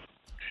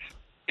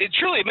 It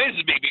truly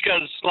amazes me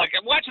because, like,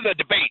 I'm watching the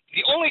debate.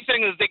 The only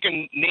thing is they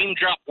can name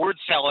drop word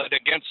salad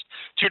against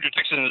Tudor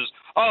Dixon is,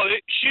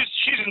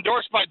 she's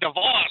endorsed by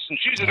DeVos and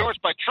she's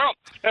endorsed by Trump.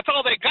 That's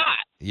all they got.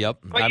 Yep.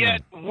 But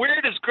yet,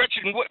 where does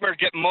Gretchen Whitmer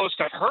get most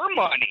of her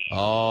money?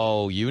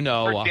 Oh, you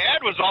know. Her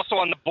dad was also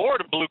on the board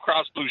of Blue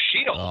Cross Blue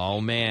Shield.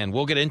 Oh, man.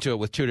 We'll get into it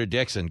with Tudor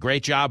Dixon.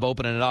 Great job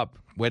opening it up.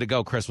 Way to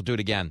go, Chris. We'll do it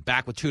again.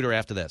 Back with Tudor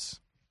after this.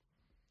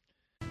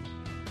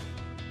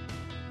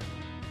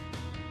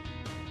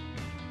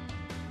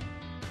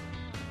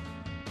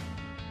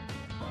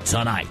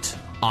 Tonight,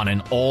 on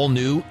an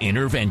all-new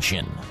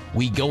Intervention,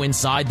 we go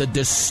inside the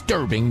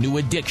disturbing new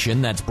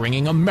addiction that's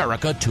bringing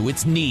America to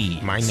its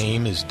knees. My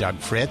name is Doug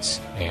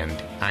Fritz, and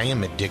I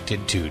am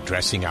addicted to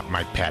dressing up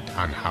my pet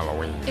on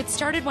Halloween. It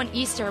started one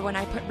Easter when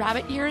I put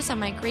rabbit ears on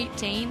my Great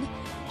Dane.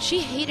 She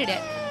hated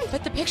it,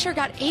 but the picture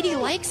got 80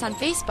 likes on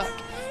Facebook,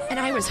 and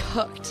I was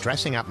hooked.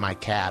 Dressing up my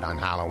cat on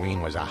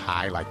Halloween was a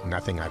high like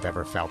nothing I've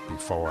ever felt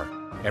before.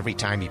 Every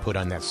time he put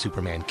on that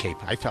Superman cape,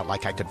 I felt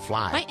like I could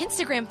fly. My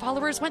Instagram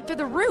followers went through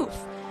the roof.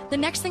 The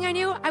next thing I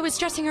knew, I was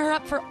dressing her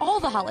up for all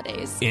the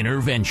holidays.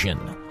 Intervention,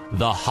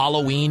 the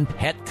Halloween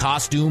pet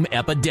costume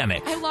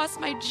epidemic. I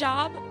lost my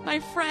job, my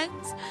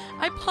friends.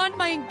 I pawned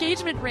my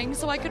engagement ring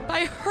so I could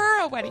buy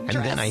her a wedding dress.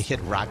 And then I hit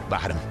rock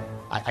bottom.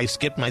 I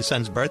skipped my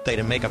son's birthday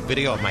to make a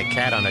video of my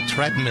cat on a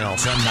treadmill.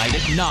 Tonight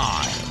at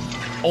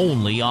 9,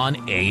 only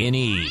on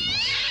A&E.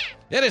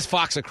 It is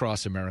Fox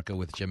Across America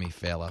with Jimmy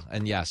Fallon.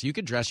 And yes, you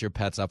could dress your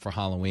pets up for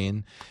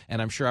Halloween,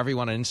 and I'm sure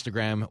everyone on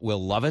Instagram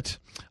will love it.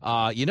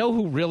 You know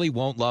who really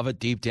won't love it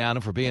deep down,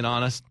 if we're being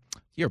honest?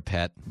 Your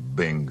pet.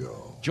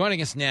 Bingo.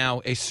 Joining us now,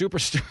 a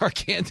superstar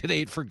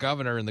candidate for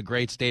governor in the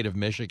great state of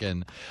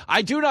Michigan.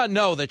 I do not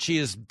know that she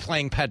is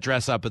playing pet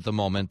dress up at the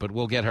moment, but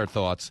we'll get her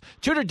thoughts.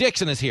 Tudor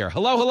Dixon is here.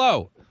 Hello,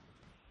 hello.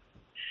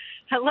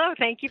 Hello,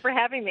 thank you for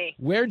having me.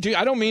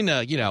 I don't mean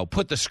to,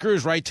 put the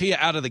screws right to you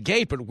out of the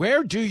gate, but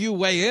where do you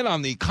weigh in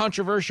on the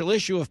controversial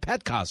issue of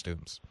pet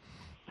costumes?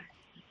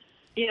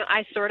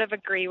 I sort of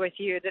agree with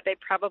you that they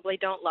probably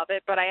don't love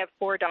it, but I have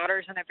 4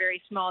 daughters and a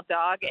very small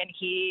dog, and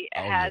he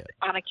has,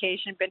 on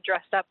occasion, been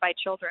dressed up by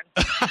children.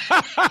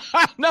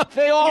 No,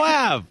 they all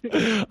have.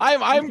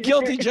 I'm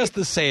guilty just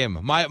the same.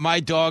 My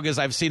dog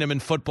I've seen him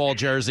in football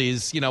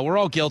jerseys. We're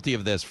all guilty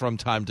of this from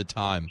time to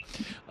time.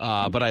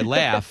 But I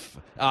laugh.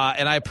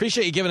 And I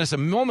appreciate you giving us a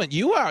moment.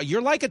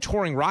 You're like a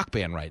touring rock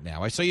band right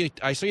now. I saw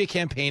you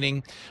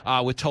campaigning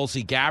with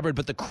Tulsi Gabbard,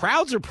 but the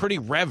crowds are pretty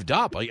revved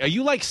up. Are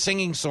you like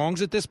singing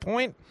songs at this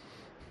point?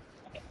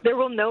 There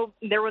will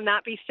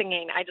not be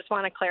singing. I just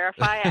want to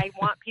clarify. I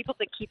want people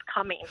to keep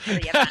coming to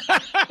the event,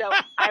 so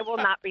I will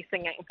not be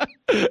singing.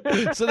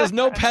 So there's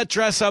no pet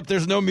dress up.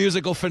 There's no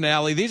musical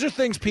finale. These are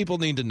things people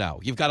need to know.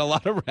 You've got a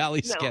lot of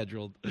rallies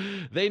scheduled.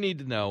 They need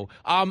to know.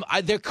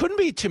 There couldn't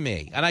be, to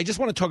me, and I just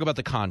want to talk about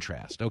the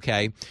contrast,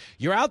 okay?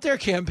 You're out there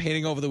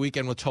campaigning over the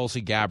weekend with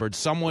Tulsi Gabbard,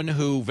 someone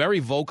who very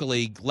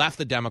vocally left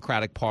the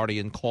Democratic Party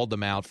and called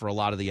them out for a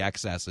lot of the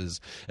excesses,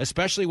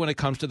 especially when it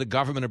comes to the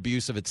government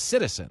abuse of its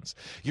citizens.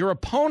 Your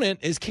opponent opponent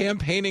is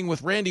campaigning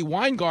with Randy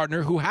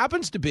Weingartner, who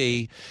happens to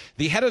be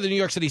the head of the New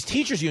York City's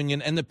teachers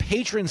union and the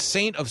patron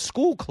saint of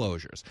school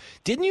closures.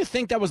 Didn't you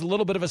think that was a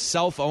little bit of a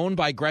self-own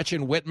by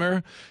Gretchen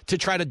Whitmer to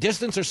try to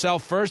distance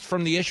herself first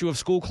from the issue of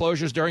school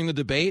closures during the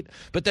debate,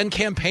 but then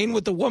campaign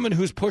with the woman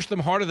who's pushed them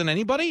harder than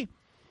anybody?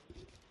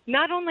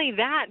 Not only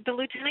that, the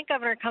lieutenant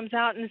governor comes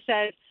out and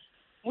says,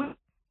 we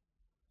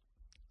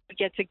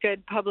gets a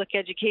good public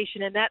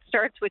education, and that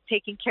starts with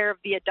taking care of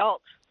the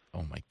adults.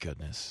 Oh, my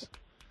goodness.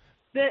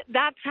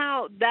 That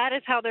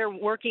is how they're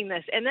working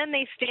this. And then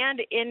they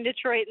stand in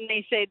Detroit and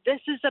they say, this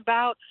is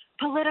about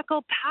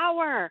political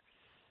power.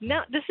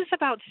 No, this is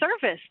about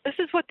service. This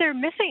is what they're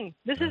missing.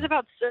 This is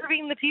about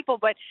serving the people.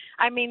 But,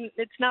 I mean,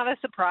 it's not a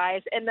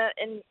surprise. And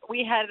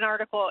we had an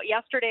article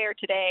yesterday or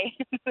today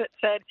that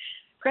said,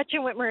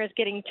 Gretchen Whitmer is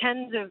getting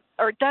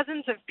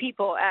dozens of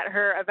people at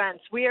her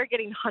events. We are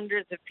getting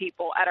hundreds of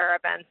people at our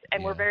events,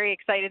 and we're very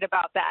excited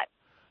about that.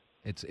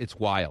 It's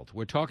wild.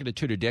 We're talking to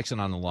Tudor Dixon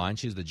on the line.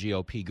 She's the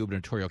GOP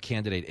gubernatorial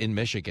candidate in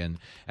Michigan.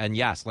 And,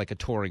 yes, like a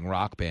touring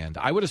rock band.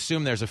 I would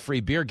assume there's a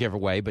free beer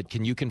giveaway, but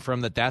can you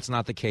confirm that that's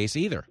not the case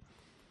either?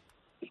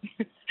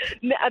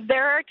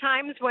 There are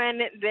times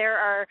when there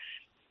are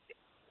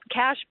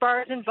cash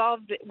bars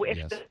involved.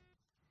 Yes.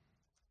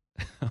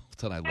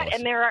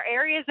 And there are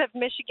areas of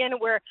Michigan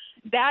where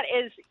that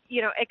is,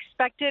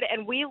 expected,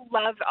 and we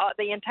love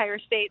the entire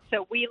state,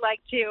 so we like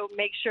to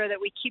make sure that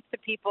we keep the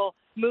people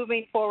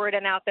moving forward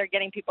and out there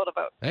getting people to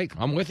vote. Hey,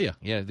 I'm with you.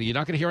 Yeah, you're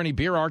not going to hear any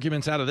beer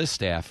arguments out of this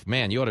staff.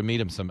 Man, you ought to meet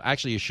them some.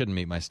 Actually, you shouldn't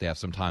meet my staff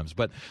sometimes.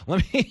 But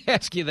let me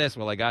ask you this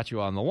while I got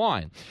you on the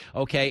line.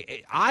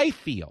 Okay, I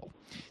feel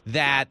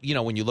that,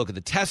 when you look at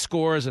the test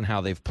scores and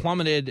how they've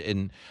plummeted,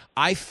 and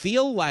I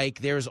feel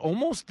like there's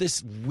almost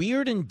this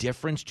weird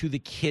indifference to the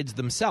kids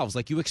themselves.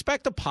 Like, you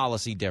expect a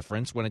policy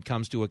difference when it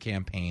comes to a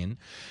campaign,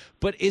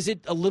 but is it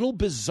a little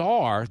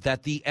bizarre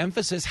that the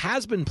emphasis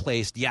has been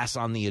placed, yes,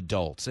 on the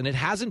adults, and it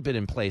hasn't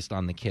been placed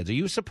on the kids? Are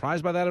you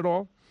surprised by that at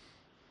all?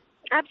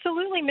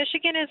 Absolutely.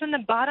 Michigan is in the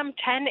bottom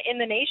 10 in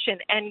the nation,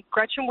 and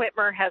Gretchen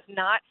Whitmer has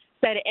not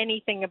said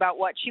anything about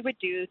what she would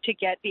do to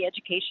get the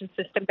education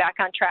system back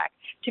on track,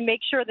 to make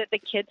sure that the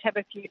kids have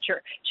a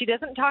future. She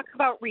doesn't talk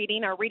about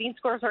reading. Our reading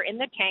scores are in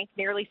the tank.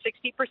 Nearly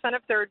 60%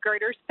 of third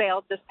graders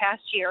failed this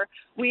past year.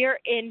 We are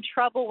in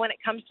trouble when it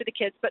comes to the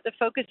kids, but the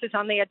focus is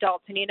on the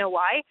adults. And you know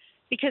why?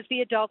 Because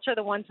the adults are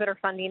the ones that are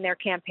funding their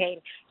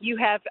campaign. You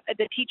have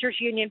the teachers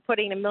union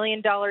putting $1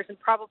 million and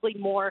probably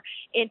more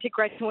into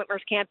Gretchen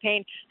Whitmer's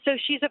campaign. So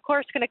she's of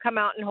course going to come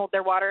out and hold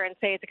their water and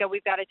say,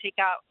 we've got to take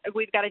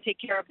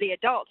care of the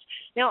adults.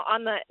 Now,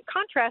 on the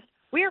contrast,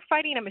 we are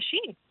fighting a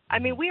machine. I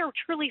mean, we are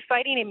truly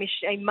fighting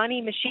a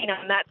money machine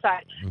on that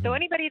side. Mm-hmm. So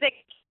anybody that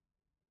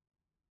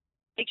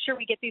make sure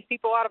we get these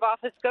people out of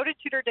office, go to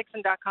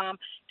TudorDixon.com,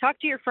 talk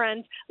to your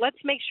friends. Let's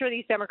make sure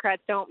these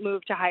Democrats don't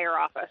move to higher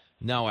office.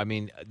 No, I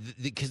mean,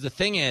 because the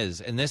thing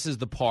is, and this is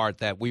the part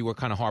that we were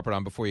kind of harping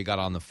on before you got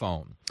on the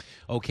phone,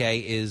 okay,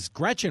 is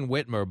Gretchen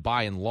Whitmer,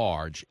 by and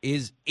large,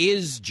 is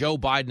Joe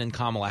Biden and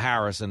Kamala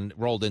Harris and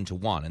rolled into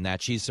one, and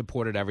that she's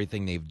supported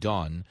everything they've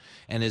done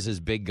and is as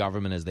big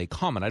government as they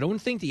come. And I don't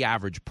think the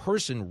average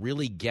person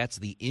really gets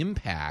the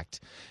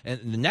impact,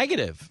 and the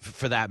negative,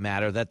 for that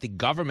matter, that the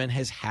government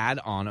has had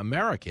on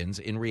Americans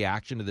in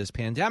reaction to this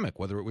pandemic,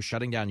 whether it was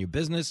shutting down your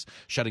business,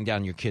 shutting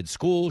down your kid's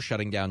school,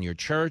 shutting down your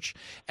church.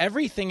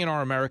 Everything in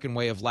our American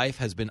way of life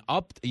has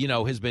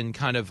been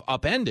kind of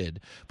upended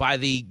by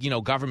the,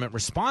 government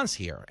response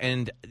here.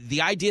 And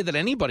the idea that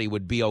anybody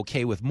would be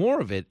okay with more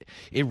of it,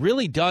 it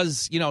really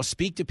does,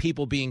 speak to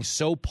people being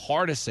so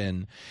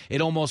partisan,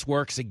 it almost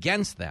works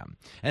against them.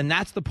 And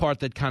that's the part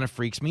that kind of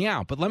freaks me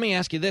out. But let me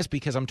ask you this,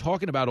 because I'm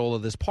talking about all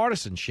of this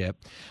partisanship.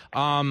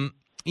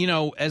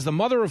 As the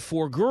mother of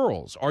 4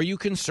 girls, are you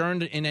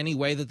concerned in any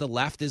way that the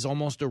left is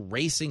almost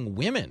erasing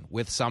women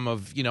with some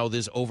of,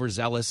 this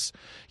overzealous,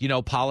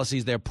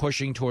 policies they're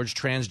pushing towards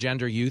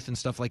transgender youth and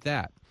stuff like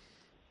that?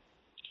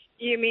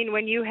 You mean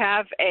when you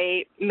have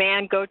a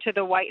man go to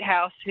the White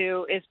House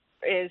who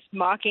is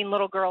mocking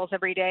little girls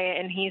every day,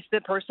 and he's the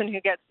person who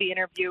gets the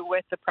interview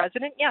with the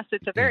president? Yes,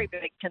 it's a very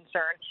big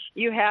concern.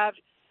 You have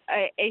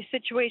a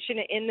situation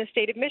in the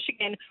state of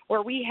Michigan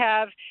where we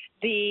have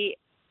the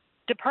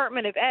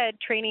Department of Ed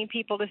training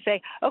people to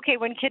say, okay,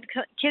 when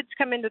kids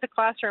come into the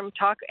classroom,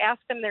 ask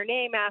them their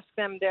name, ask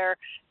them their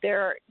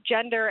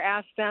gender,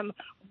 ask them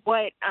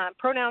what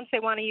pronouns they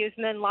want to use,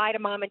 and then lie to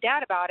mom and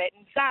dad about it.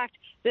 In fact,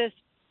 this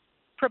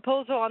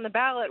proposal on the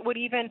ballot would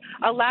even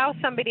allow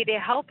somebody to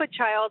help a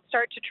child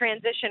start to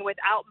transition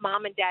without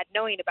mom and dad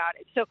knowing about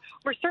it. So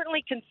we're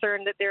certainly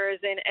concerned that there is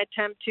an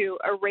attempt to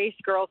erase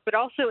girls, but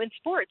also in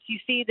sports, you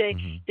see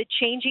the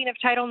changing of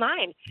Title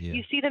IX. Yeah.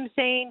 You see them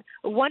saying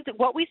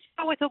what we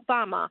saw with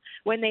Obama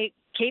when they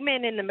came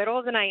in the middle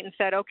of the night and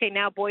said, okay,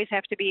 now boys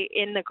have to be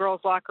in the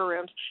girls' locker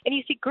rooms. And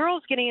you see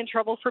girls getting in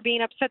trouble for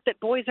being upset that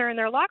boys are in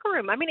their locker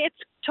room. I mean, it's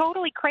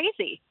totally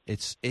crazy.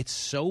 It's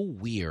so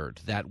weird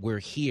that we're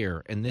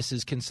here and this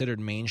is considered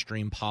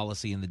mainstream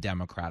policy in the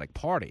Democratic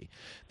Party,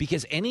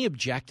 because any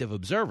objective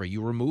observer,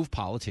 you remove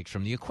politics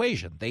from the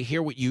equation. They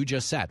hear what you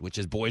just said, which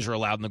is boys are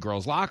allowed in the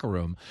girls' locker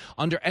room.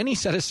 Under any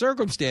set of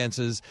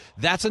circumstances,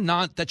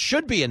 that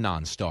should be a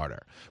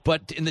non-starter.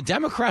 But in the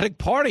Democratic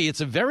Party,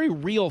 it's a very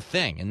real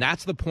thing, and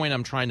that's the point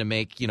I'm trying to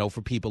make,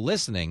 for people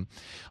listening,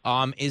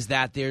 is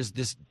that there's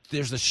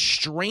a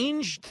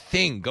strange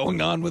thing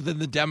going on within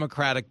the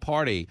Democratic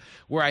Party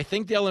where I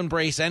think they'll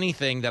embrace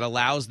anything that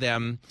allows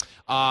them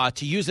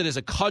to use it as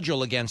a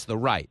cudgel against the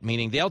right,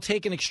 meaning they'll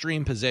take an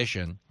extreme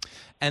position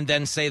and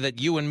then say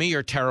that you and me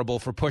are terrible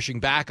for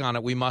pushing back on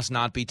it. We must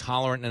not be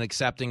tolerant and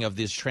accepting of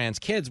these trans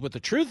kids. But the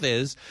truth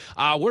is,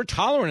 we're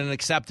tolerant and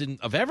accepting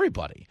of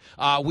everybody.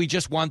 We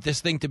just want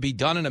this thing to be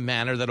done in a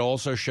manner that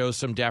also shows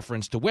some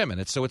deference to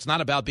women. So it's not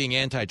about being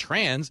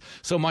anti-trans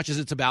so much as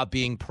it's about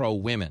being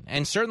pro-women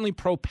and certainly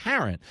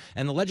pro-parent.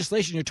 And the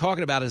legislation you're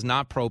talking about is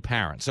not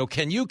pro-parent. So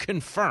can you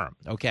confirm,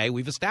 okay,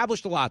 we've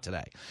established a lot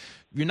today.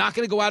 You're not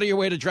going to go out of your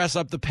way to dress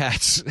up the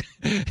pets,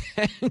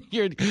 and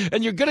you're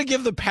going to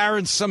give the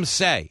parents some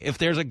say if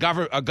there's a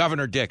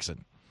Governor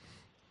Dixon.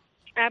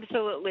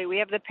 Absolutely. We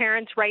have the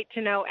Parents' Right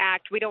to Know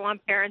Act. We don't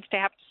want parents to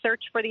have to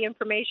search for the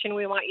information.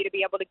 We want you to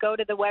be able to go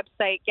to the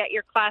website, get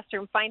your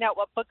classroom, find out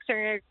what books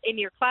are in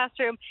your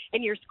classroom,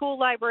 in your school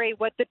library,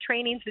 what the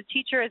trainings the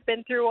teacher has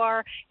been through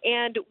are,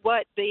 and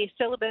what the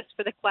syllabus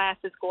for the class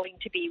is going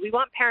to be. We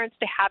want parents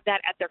to have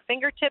that at their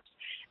fingertips.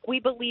 We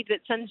believe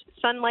that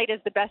sunlight is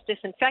the best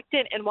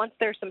disinfectant, and once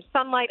there's some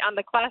sunlight on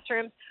the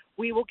classrooms,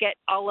 we will get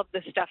all of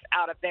the stuff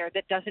out of there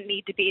that doesn't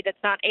need to be, that's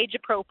not age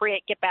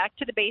appropriate. Get back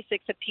to the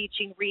basics of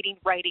teaching, reading,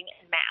 writing,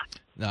 and math.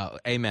 No,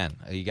 amen.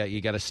 You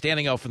got a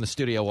standing out from the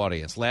studio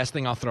audience. Last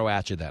thing I'll throw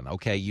at you then,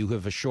 okay? You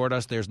have assured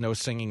us there's no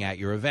singing at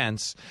your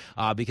events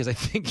because I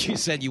think you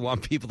said you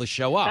want people to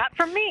show up. Not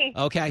from me.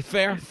 Okay,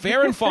 fair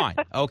and fine,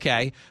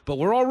 okay? But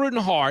we're all rooting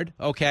hard,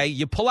 okay?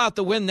 You pull out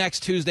the win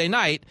next Tuesday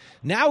night.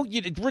 Now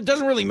it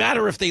doesn't really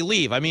matter if they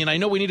leave. I mean, I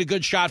know we need a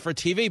good shot for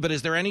TV, but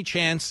is there any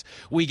chance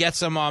we get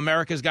some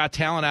America's Got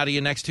Talent out of you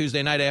next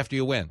Tuesday night after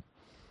you win?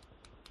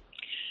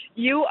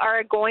 You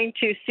are going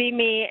to see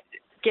me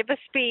give a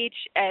speech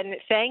and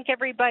thank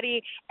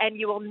everybody, and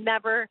you will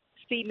never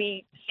see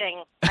me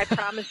sing. I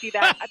promise you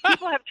that.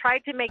 People have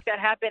tried to make that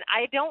happen.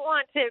 I don't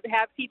want to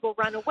have people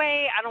run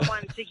away. I don't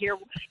want to hear,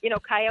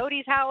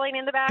 coyotes howling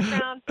in the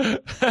background.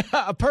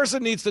 A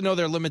person needs to know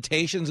their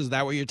limitations. Is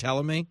that what you're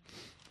telling me?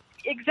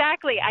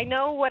 Exactly. I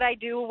know what I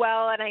do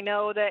well, and I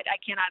know that I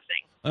cannot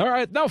sing. All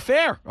right. No,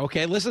 fair.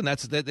 Okay, listen, I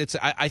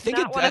think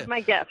not one of my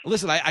gifts.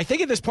 Listen, I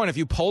think at this point, if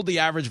you polled the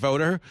average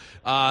voter,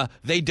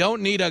 they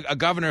don't need a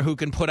governor who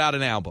can put out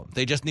an album.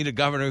 They just need a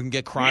governor who can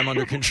get crime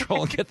under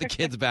control and get the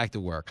kids back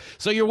to work.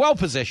 So you're well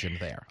positioned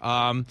there.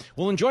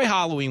 We'll enjoy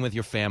Halloween with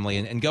your family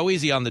and go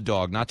easy on the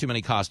dog. Not too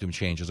many costume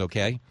changes,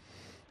 okay?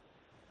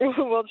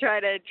 We'll try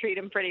to treat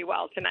him pretty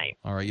well tonight.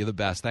 All right, you're the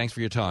best. Thanks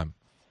for your time.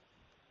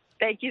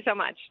 Thank you so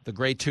much. The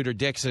great Tudor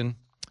Dixon,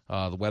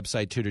 the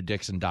website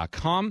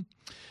tudordixon.com.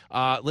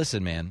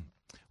 Listen, man,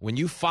 when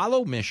you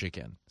follow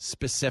Michigan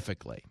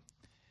specifically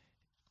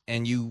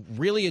and you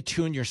really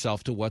attune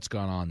yourself to what's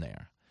gone on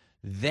there,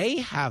 they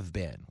have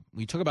been,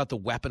 we talk about the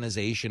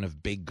weaponization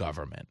of big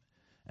government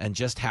and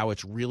just how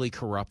it's really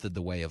corrupted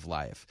the way of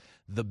life.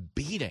 The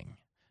beating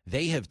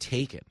they have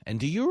taken. And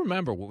do you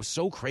remember what was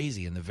so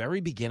crazy in the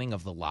very beginning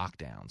of the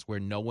lockdowns where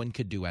no one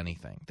could do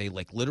anything? They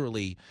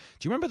literally,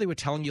 do you remember they were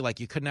telling you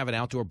you couldn't have an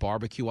outdoor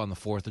barbecue on the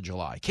 4th of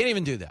July? Can't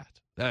even do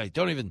that.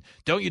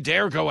 Don't you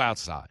dare go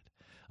outside.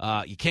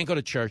 You can't go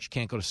to church,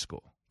 can't go to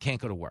school, can't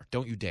go to work.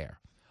 Don't you dare.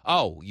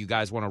 Oh, you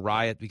guys want to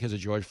riot because of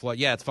George Floyd?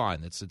 Yeah, it's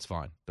fine. It's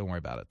fine. Don't worry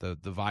about it.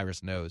 The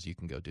virus knows you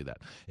can go do that.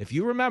 If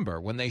you remember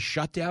when they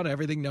shut down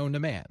everything known to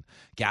man,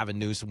 Gavin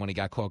Newsom when he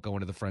got caught going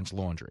to the French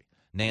Laundry,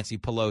 Nancy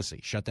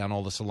Pelosi shut down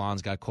all the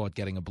salons, got caught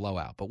getting a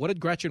blowout. But what did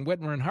Gretchen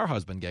Whitmer and her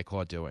husband get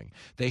caught doing?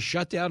 They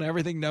shut down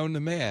everything known to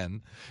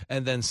man,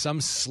 and then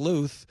some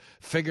sleuth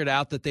figured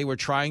out that they were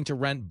trying to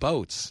rent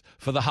boats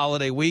for the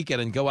holiday weekend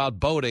and go out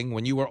boating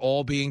when you were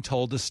all being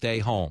told to stay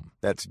home.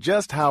 That's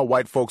just how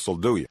white folks will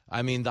do you.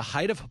 I mean, the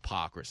height of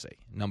hypocrisy,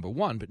 number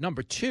one. But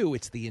number two,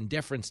 it's the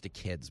indifference to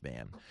kids,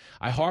 man.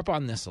 I harp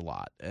on this a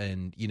lot,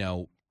 and,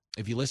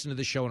 if you listen to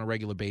the show on a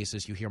regular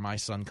basis, you hear my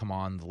son come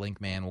on, the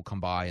link man will come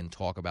by and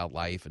talk about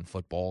life and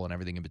football and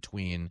everything in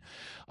between.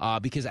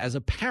 Because as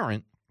a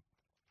parent,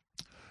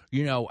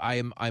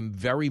 I'm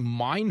very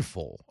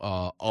mindful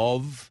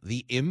of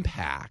the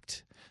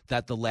impact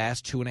that the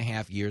last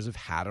 2.5 years have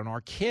had on our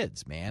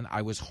kids, man.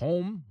 I was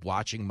home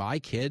watching my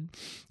kid,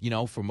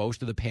 for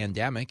most of the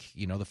pandemic,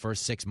 the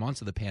first 6 months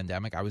of the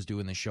pandemic, I was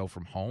doing this show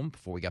from home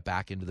before we got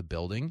back into the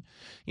building,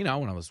 when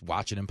I was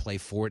watching him play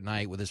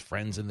Fortnite with his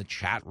friends in the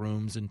chat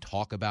rooms and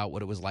talk about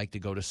what it was like to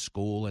go to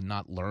school and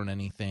not learn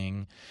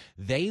anything.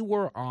 They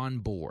were on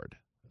board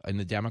in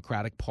the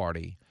Democratic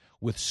Party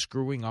with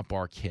screwing up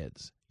our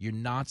kids. You're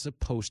not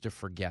supposed to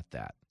forget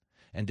that.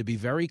 And to be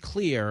very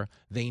clear,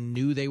 they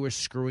knew they were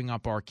screwing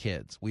up our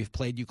kids. We've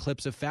played you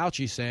clips of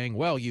Fauci saying,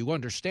 well, you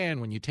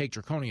understand when you take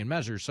draconian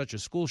measures such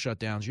as school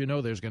shutdowns, you know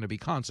there's going to be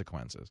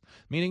consequences.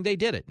 Meaning they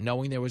did it,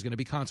 knowing there was going to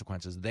be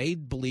consequences. They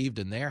believed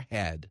in their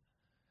head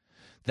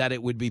that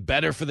it would be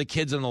better for the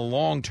kids in the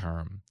long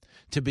term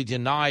to be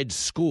denied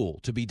school,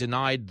 to be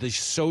denied the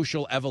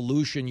social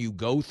evolution you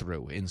go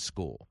through in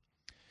school,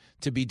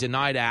 to be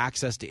denied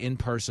access to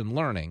in-person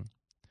learning.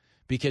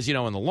 Because, in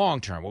the long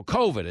term, well,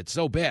 COVID, it's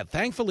so bad.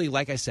 Thankfully,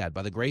 like I said,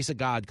 by the grace of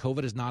God,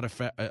 COVID has not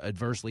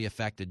adversely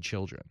affected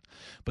children.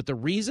 But the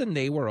reason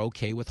they were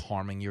okay with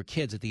harming your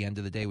kids at the end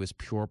of the day was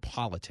pure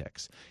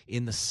politics.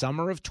 In the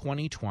summer of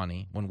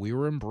 2020, when we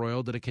were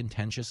embroiled at a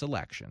contentious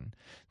election,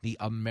 the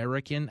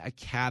American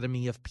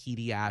Academy of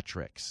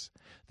Pediatrics,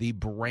 the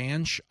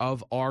branch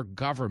of our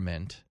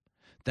government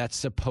that's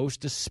supposed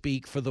to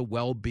speak for the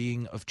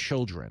well-being of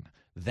children,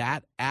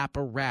 that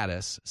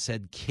apparatus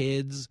said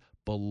kids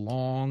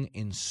belong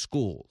in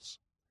schools.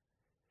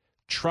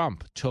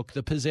 Trump took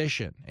the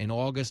position in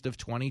August of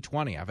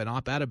 2020. I have an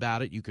op-ed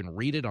about it. You can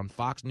read it on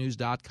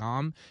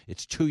foxnews.com.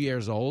 It's 2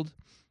 years old.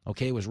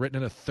 Okay, it was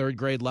written at a third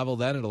grade level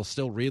then. It'll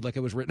still read like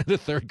it was written at a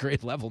third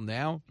grade level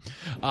now.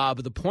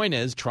 But the point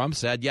is, Trump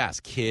said,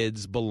 yes,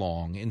 kids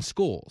belong in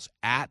schools,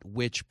 at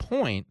which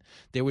point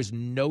there was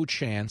no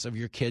chance of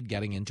your kid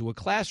getting into a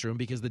classroom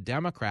because the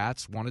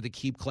Democrats wanted to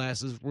keep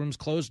classrooms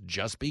closed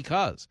just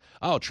because.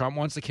 Oh, Trump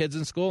wants the kids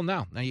in school?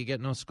 No, now you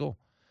get no school.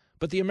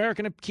 But the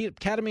American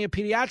Academy of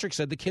Pediatrics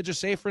said the kids are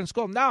safer in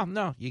school.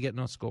 No, you get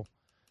no school.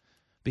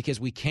 Because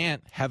we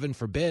can't, heaven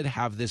forbid,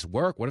 have this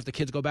work. What if the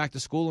kids go back to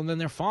school and then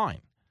they're fine?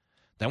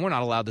 Then we're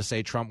not allowed to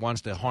say Trump wants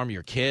to harm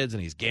your kids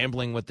and he's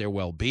gambling with their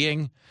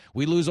well-being.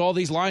 We lose all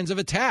these lines of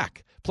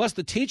attack. Plus,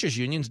 the teachers'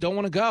 unions don't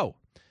want to go.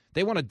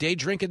 They want to day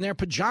drink in their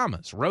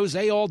pajamas,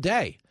 rosé all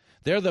day.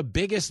 They're the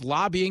biggest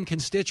lobbying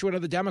constituent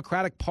of the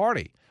Democratic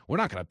Party. We're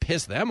not going to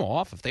piss them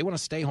off. If they want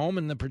to stay home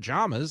in the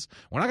pajamas,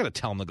 we're not going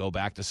to tell them to go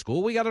back to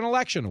school. We got an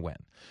election to win.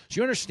 So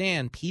you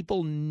understand,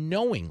 people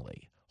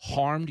knowingly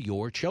harmed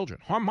your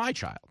children, harmed my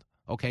child.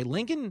 Okay,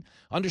 Lincoln,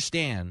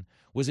 understand,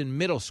 was in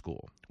middle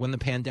school when the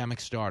pandemic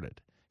started.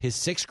 His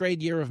 6th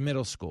grade year of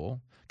middle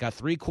school, got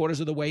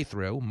 3/4 of the way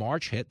through.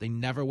 March hit. They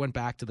never went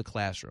back to the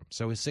classroom.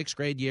 So his 6th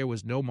grade year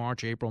was no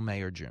March, April,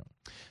 May, or June.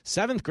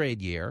 7th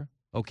grade year,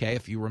 okay,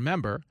 if you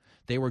remember,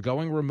 they were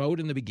going remote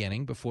in the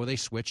beginning before they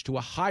switched to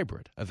a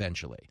hybrid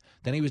eventually.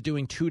 Then he was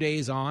doing 2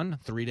 days on,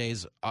 3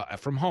 days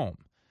from home.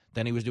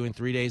 Then he was doing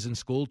 3 days in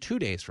school, 2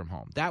 days from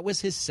home. That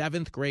was his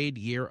 7th grade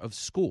year of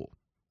school,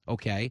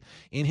 okay?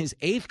 In his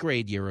 8th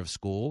grade year of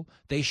school,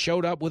 they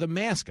showed up with a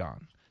mask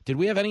on. Did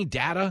we have any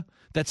data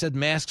that said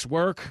masks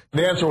work?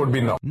 The answer would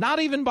be no. Not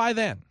even by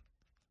then.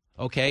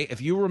 Okay, if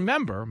you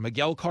remember,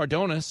 Miguel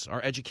Cardones,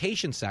 our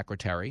education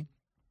secretary,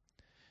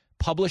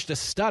 published a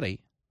study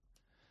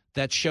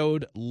that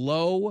showed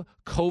low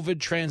COVID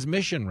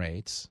transmission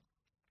rates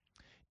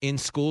in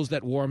schools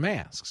that wore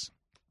masks.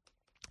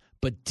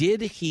 But did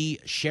he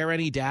share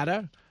any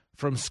data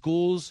from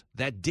schools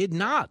that did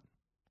not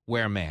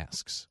wear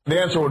masks?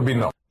 The answer would be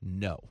no.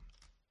 No.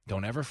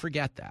 Don't ever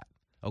forget that.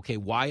 Okay,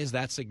 why is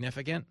that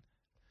significant?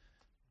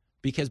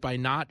 Because by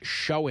not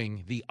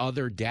showing the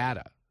other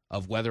data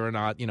of whether or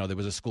not, there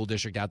was a school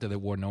district out there that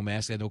wore no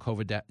masks, they had no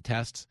COVID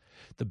tests,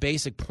 the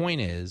basic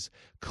point is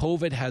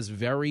COVID has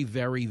very,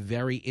 very,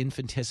 very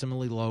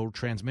infinitesimally low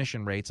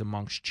transmission rates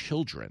amongst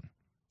children,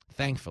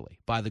 thankfully,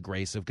 by the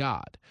grace of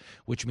God,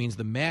 which means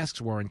the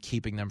masks weren't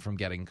keeping them from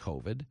getting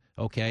COVID,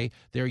 okay?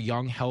 Their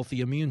young,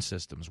 healthy immune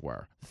systems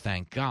were,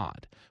 thank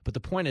God. But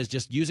the point is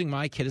just using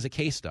my kid as a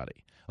case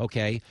study.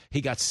 Okay,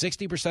 he got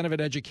 60% of an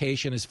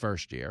education his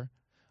first year.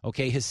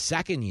 Okay, his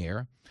second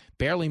year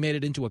barely made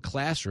it into a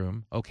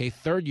classroom. Okay,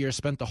 third year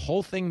spent the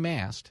whole thing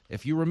masked.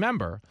 If you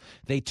remember,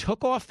 they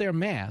took off their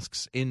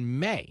masks in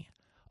May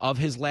of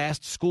his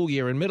last school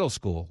year in middle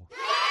school.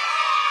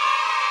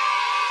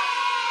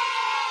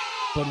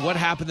 But what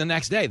happened the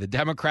next day? The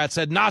Democrats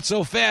said, not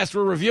so fast,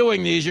 we're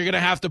reviewing these, you're going to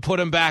have to put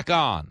them back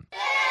on.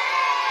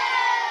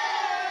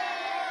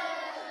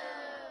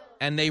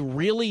 And they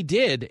really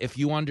did, if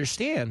you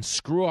understand,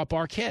 screw up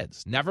our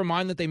kids. Never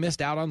mind that they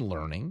missed out on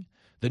learning,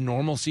 the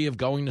normalcy of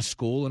going to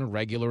school in a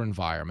regular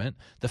environment,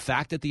 the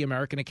fact that the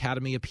American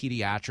Academy of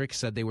Pediatrics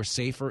said they were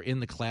safer in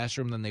the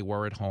classroom than they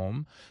were at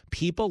home.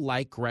 People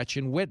like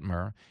Gretchen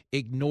Whitmer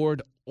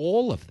ignored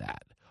all of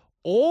that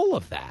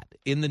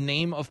in the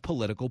name of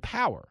political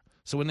power.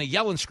 So when they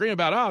yell and scream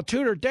about,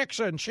 Tudor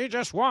Dixon, she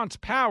just wants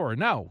power.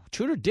 No,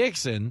 Tudor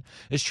Dixon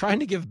is trying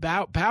to give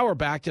power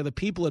back to the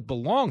people it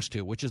belongs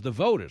to, which is the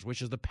voters,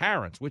 which is the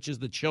parents, which is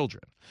the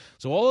children.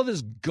 So all of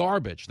this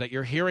garbage that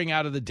you're hearing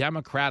out of the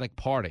Democratic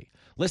Party,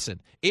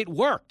 listen, it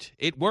worked.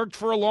 It worked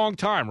for a long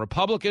time.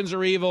 Republicans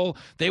are evil.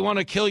 They want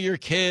to kill your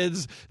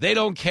kids. They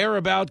don't care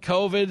about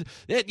COVID.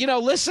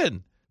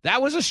 Listen,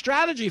 that was a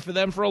strategy for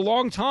them for a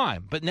long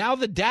time. But now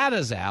the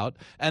data's out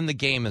and the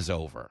game is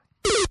over.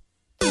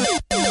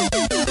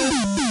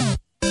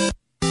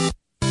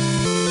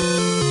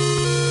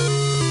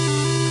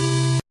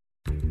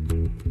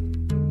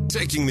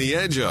 taking the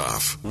edge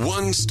off,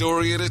 one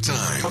story at a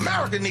time.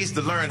 America needs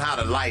to learn how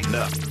to lighten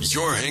up.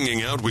 You're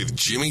hanging out with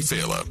Jimmy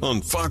Fallon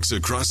on Fox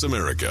Across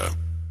America.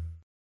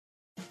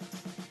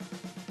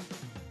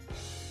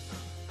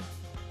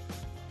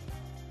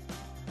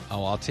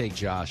 Oh, I'll take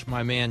Josh.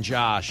 My man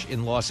Josh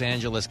in Los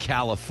Angeles,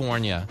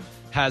 California,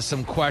 has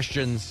some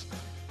questions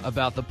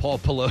about the Paul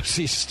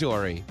Pelosi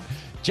story.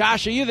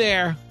 Josh, are you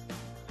there?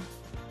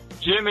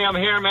 Jimmy, I'm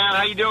here, man.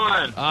 How you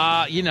doing?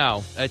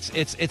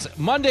 It's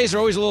Mondays are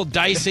always a little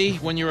dicey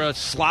when you're a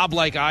slob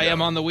like I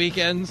am on the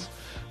weekends.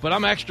 But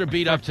I'm extra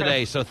beat up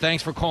today, so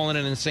thanks for calling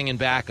in and singing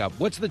backup.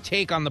 What's the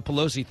take on the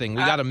Pelosi thing?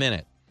 We got a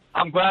minute.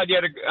 I'm glad you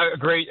had a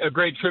great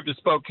trip to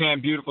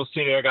Spokane. Beautiful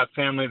city. I got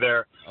family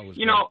there.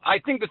 I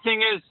think the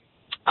thing is,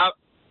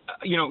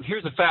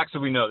 here's the facts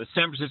that we know. The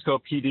San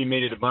Francisco PD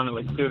made it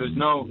abundantly clear. There's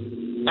no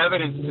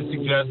evidence to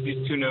suggest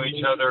these two know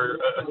each other.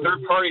 A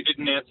third party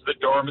didn't answer the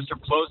door. Mr.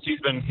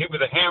 Pelosi's been hit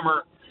with a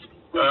hammer.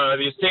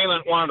 The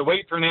assailant wanted to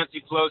wait for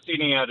Nancy Pelosi,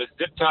 and he had a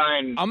zip tie.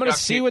 And I'm going to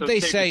see what they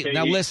say.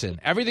 Now, listen,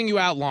 everything you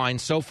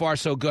outlined, so far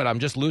so good. I'm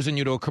just losing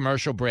you to a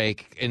commercial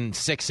break in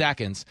 6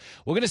 seconds.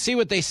 We're going to see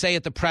what they say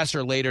at the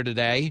presser later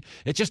today.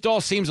 It just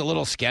all seems a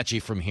little sketchy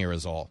from here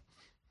is all.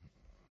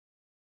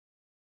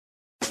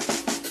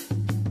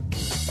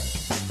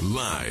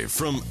 Live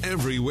from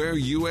everywhere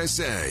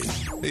USA,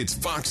 it's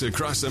Fox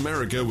Across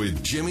America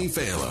with Jimmy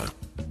Fallon.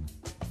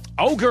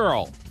 Oh,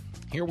 girl.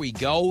 Here we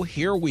go.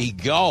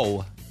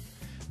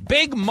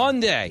 Big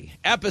Monday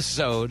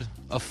episode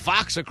of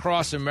Fox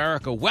Across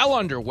America, well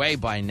underway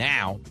by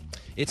now.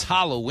 It's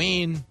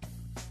Halloween.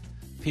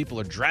 People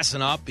are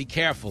dressing up. Be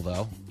careful,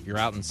 though. If you're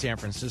out in San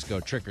Francisco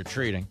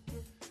trick-or-treating,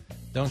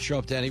 don't show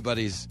up to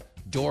anybody's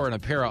door in a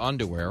pair of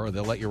underwear or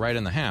they'll let you right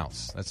in the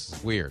house.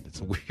 That's weird. It's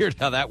weird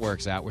how that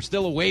works out. We're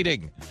still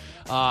awaiting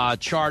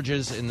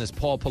charges in this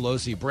Paul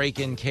Pelosi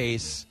break-in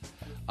case.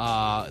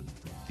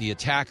 The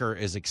attacker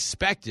is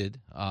expected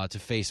to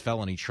face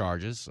felony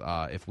charges.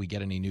 If we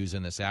get any news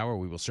in this hour,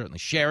 we will certainly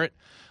share it.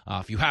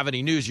 If you have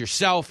any news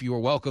yourself, you are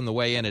welcome to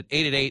weigh in at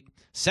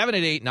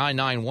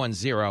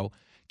 888-788-9910.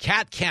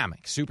 Kat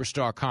Kammack,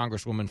 superstar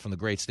congresswoman from the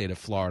great state of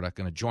Florida,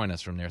 going to join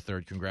us from their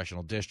 3rd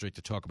Congressional District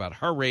to talk about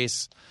her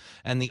race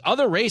and the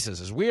other races,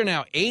 as we are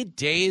now 8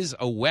 days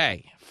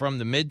away from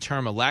the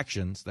midterm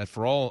elections that,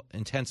 for all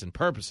intents and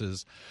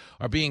purposes,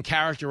 are being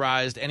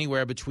characterized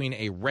anywhere between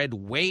a red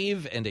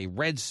wave and a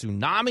red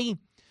tsunami.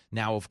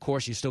 Now, of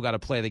course, you still got to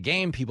play the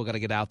game. People got to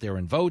get out there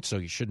and vote, so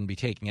you shouldn't be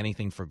taking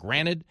anything for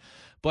granted.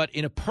 But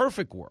in a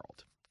perfect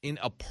world,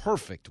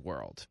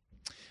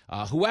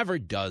 whoever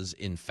does,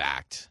 in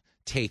fact,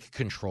 take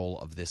control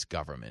of this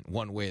government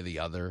one way or the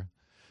other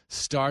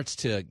starts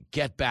to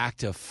get back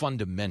to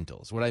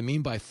fundamentals. What I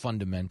mean by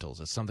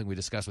fundamentals is something we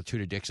discussed with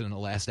Tudor Dixon in the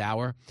last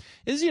hour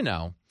is,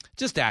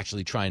 just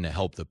actually trying to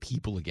help the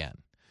people again.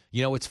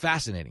 It's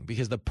fascinating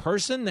because the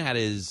person that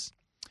is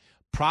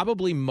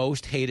probably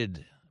most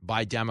hated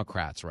by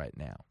Democrats right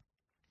now,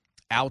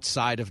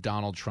 outside of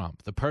Donald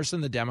Trump, the person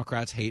the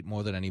Democrats hate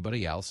more than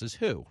anybody else is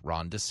who?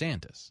 Ron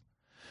DeSantis.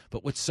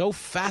 But what's so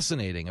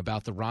fascinating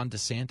about the Ron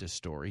DeSantis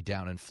story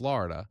down in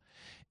Florida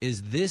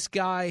is this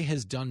guy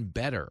has done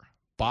better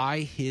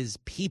by his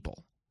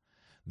people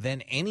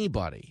than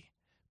anybody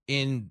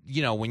in,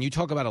 when you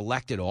talk about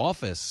elected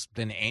office,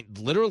 than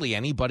literally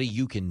anybody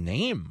you can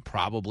name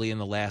probably in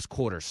the last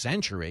quarter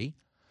century,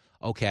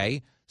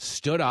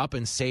 stood up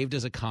and saved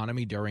his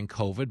economy during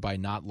COVID by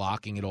not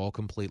locking it all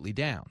completely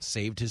down,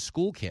 saved his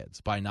school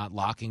kids by not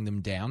locking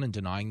them down and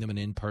denying them an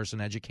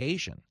in-person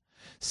education.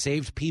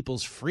 Saved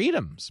people's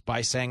freedoms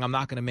by saying, I'm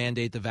not going to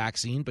mandate the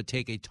vaccine, but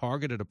take a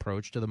targeted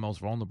approach to the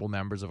most vulnerable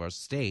members of our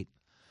state.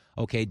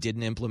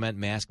 Didn't implement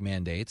mask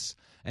mandates.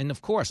 And,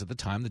 of course, at the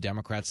time, the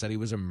Democrats said he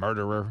was a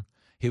murderer.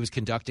 He was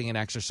conducting an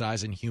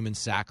exercise in human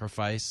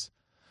sacrifice.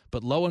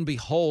 But lo and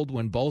behold,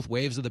 when both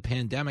waves of the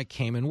pandemic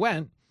came and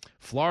went,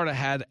 Florida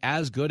had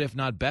as good, if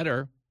not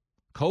better,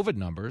 COVID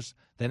numbers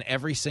than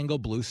every single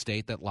blue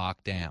state that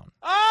locked down.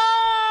 Wow!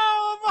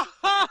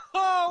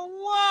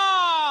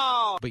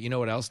 But you know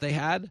what else they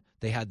had?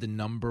 They had the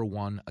number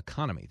one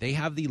economy. They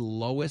have the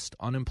lowest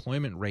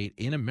unemployment rate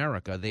in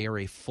America. They are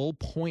a full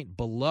point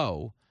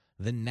below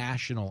the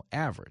national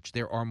average.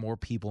 There are more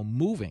people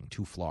moving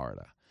to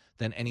Florida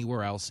than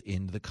anywhere else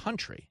in the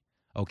country.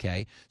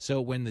 So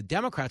when the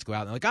Democrats go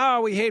out and they're like,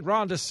 oh, we hate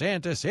Ron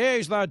DeSantis.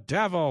 He's the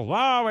devil.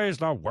 Oh, he's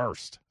the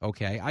worst.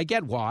 I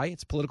get why.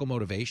 It's political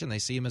motivation. They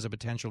see him as a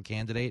potential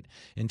candidate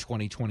in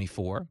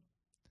 2024.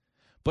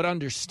 But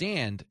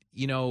understand,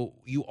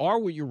 you are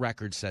what your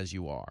record says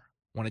you are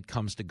when it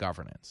comes to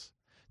governance.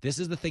 This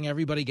is the thing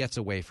everybody gets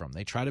away from.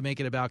 They try to make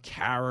it about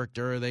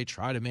character. They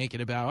try to make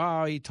it about,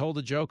 oh, he told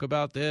a joke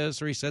about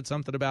this or he said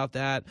something about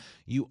that.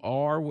 You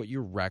are what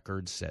your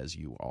record says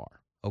you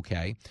are.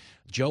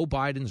 Joe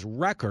Biden's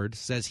record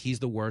says he's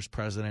the worst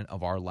president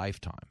of our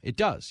lifetime. It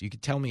does. You can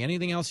tell me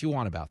anything else you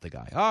want about the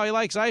guy. Oh, he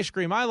likes ice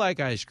cream. I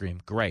like ice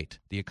cream. Great.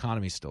 The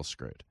economy's still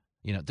screwed.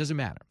 It doesn't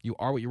matter. You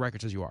are what your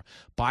record says you are.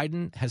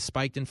 Biden has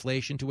spiked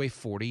inflation to a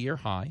 40-year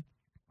high.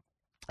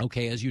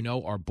 As you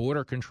know, our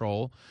border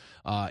control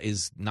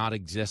is not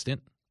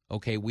existent.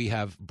 Okay, we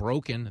have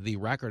broken the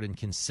record in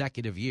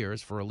consecutive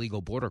years for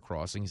illegal border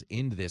crossings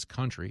in this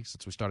country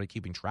since we started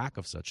keeping track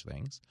of such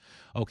things.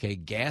 Okay,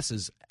 gas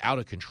is out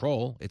of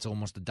control. It's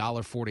almost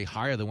 $1.40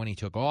 higher than when he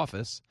took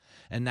office,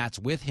 and that's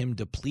with him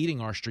depleting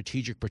our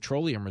strategic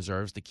petroleum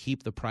reserves to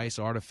keep the price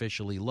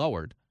artificially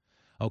lowered.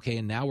 Okay,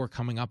 and now we're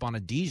coming up on a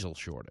diesel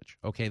shortage.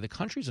 Okay, the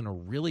country's in a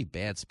really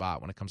bad spot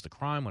when it comes to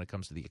crime, when it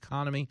comes to the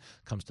economy,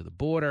 comes to the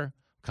border,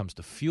 comes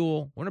to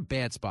fuel. We're in a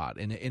bad spot.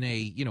 In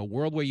a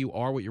world where you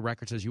are what your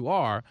record says you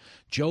are,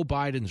 Joe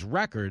Biden's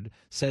record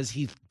says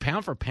he's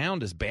pound for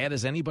pound as bad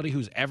as anybody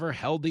who's ever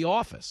held the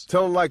office.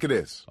 Tell him like it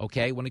is.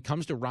 Okay, when it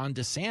comes to Ron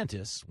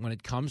DeSantis, when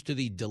it comes to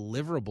the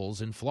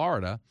deliverables in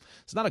Florida,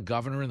 it's not a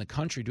governor in the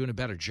country doing a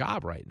better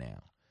job right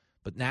now.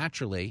 But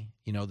naturally,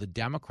 the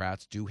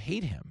Democrats do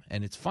hate him.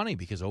 And it's funny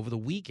because over the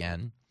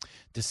weekend,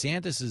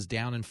 DeSantis is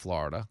down in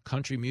Florida.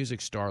 Country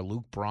music star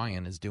Luke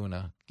Bryan is doing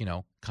a,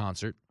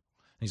 concert.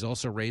 He's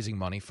also raising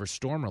money for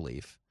storm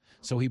relief.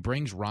 So he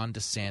brings Ron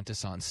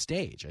DeSantis on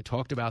stage. I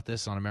talked about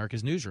this on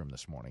America's Newsroom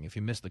this morning. If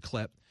you missed the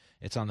clip,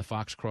 it's on the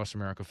Fox Cross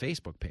America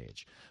Facebook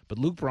page. But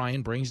Luke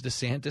Bryan brings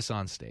DeSantis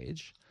on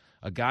stage,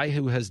 a guy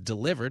who has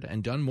delivered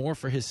and done more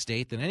for his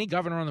state than any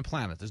governor on the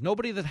planet. There's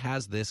nobody that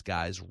has this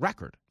guy's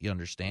record, you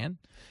understand?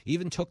 He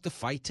even took the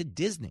fight to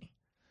Disney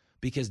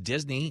because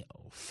Disney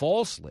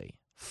falsely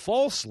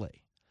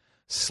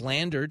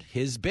slandered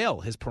his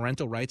bill, his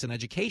parental rights and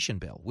education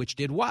bill, which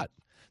did what?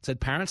 It said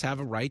parents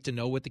have a right to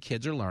know what the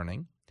kids are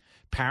learning.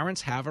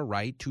 Parents have a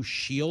right to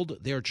shield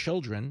their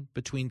children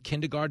between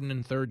kindergarten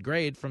and third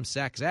grade from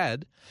sex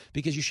ed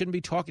because you shouldn't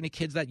be talking to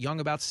kids that young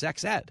about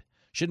sex ed.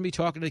 Shouldn't be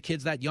talking to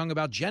kids that young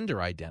about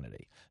gender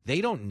identity.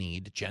 They don't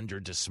need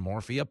gender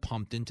dysmorphia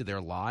pumped into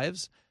their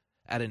lives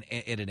at an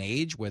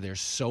age where they're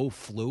so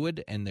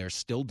fluid and they're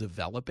still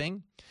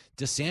developing.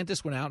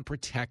 DeSantis went out and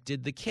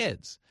protected the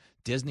kids.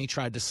 Disney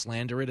tried to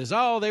slander it as,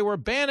 they were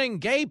banning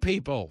gay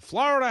people.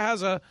 Florida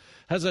has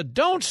a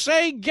don't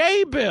say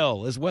gay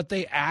bill, is what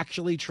they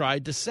actually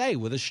tried to say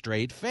with a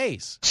straight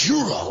face.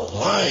 You're a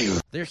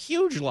liar. They're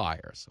huge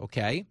liars,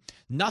 okay?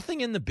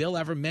 Nothing in the bill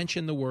ever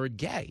mentioned the word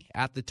gay.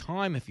 At the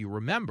time, if you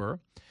remember,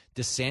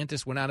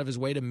 DeSantis went out of his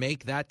way to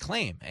make that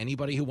claim.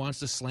 Anybody who wants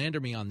to slander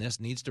me on this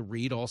needs to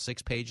read all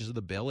 6 pages of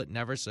the bill. It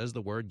never says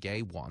the word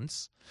gay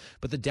once.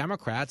 But the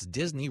Democrats,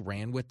 Disney,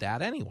 ran with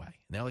that anyway.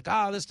 And they're like,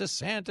 this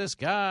DeSantis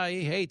guy,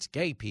 he hates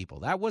gay people.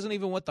 That wasn't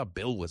even what the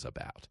bill was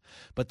about.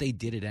 But they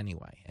did it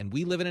anyway. And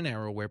we live in an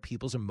era where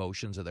people's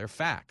emotions are their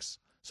facts.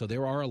 So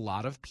there are a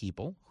lot of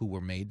people who were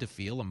made to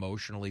feel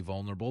emotionally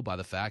vulnerable by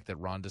the fact that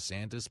Ron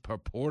DeSantis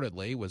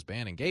purportedly was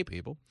banning gay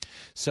people.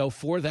 So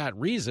for that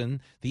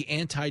reason, the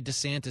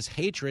anti-DeSantis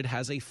hatred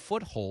has a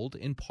foothold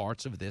in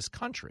parts of this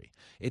country.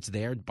 It's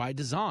there by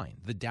design.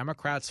 The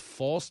Democrats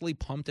falsely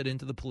pumped it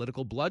into the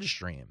political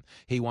bloodstream.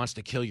 He wants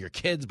to kill your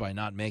kids by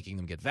not making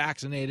them get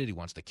vaccinated. He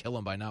wants to kill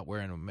them by not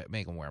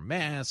make them wear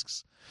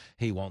masks.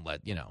 He won't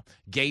let,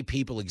 gay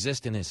people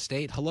exist in his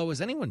state. Hello, has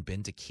anyone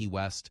been to Key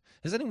West?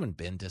 Has anyone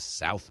been to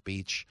South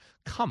Beach?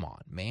 Come on,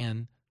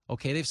 man.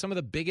 Okay, they have some of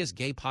the biggest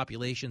gay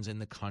populations in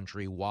the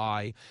country.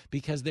 Why?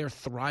 Because they're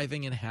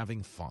thriving and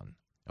having fun.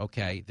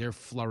 Okay, they're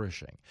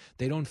flourishing.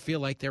 They don't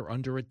feel like they're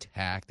under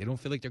attack. They don't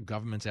feel like their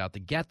government's out to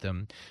get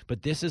them.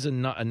 But this is a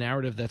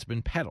narrative that's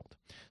been peddled.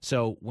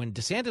 So when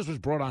DeSantis was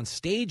brought on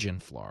stage in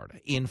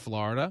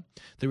Florida,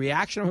 the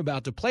reaction I'm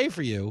about to play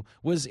for you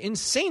was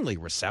insanely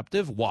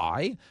receptive.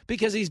 Why?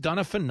 Because he's done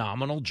a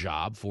phenomenal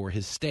job for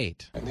his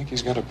state. I think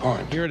he's got a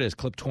point. Here it is,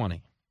 clip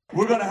 20.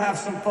 We're going to have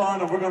some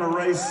fun, and we're going to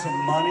raise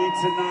some money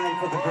tonight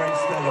for the great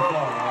state of Florida.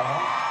 All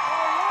right?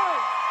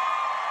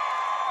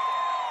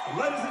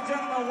 Ladies and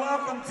gentlemen,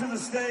 welcome to the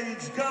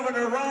stage,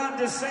 Governor Ron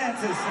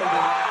DeSantis.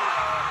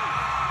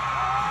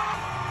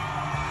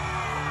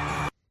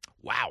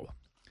 Wow.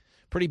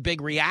 Pretty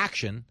big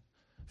reaction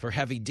for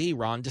Heavy D,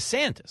 Ron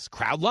DeSantis.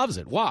 Crowd loves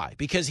it. Why?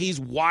 Because he's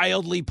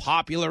wildly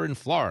popular in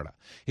Florida.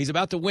 He's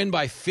about to win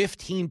by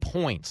 15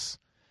 points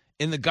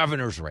in the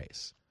governor's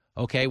race.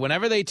 Okay,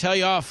 whenever they tell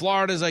you,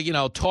 Florida's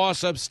a,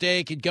 toss-up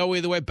stake, it'd go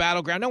either way,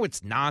 battleground. No,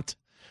 it's not.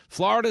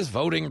 Florida's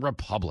voting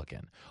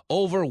Republican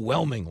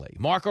overwhelmingly.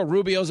 Marco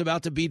Rubio's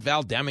about to beat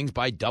Val Demings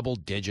by double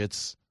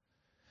digits.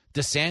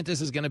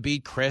 DeSantis is going to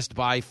beat Crist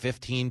by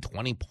 15,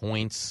 20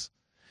 points.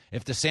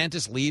 If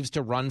DeSantis leaves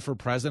to run for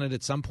president,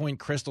 at some point,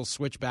 Crist will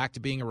switch back to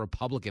being a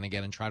Republican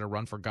again and try to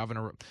run for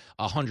governor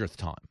 100th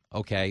time.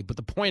 Okay, but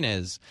the point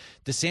is,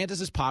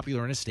 DeSantis is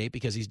popular in his state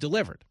because he's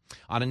delivered.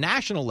 On a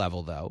national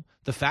level, though,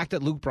 the fact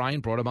that Luke Bryan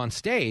brought him on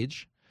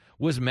stage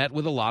was met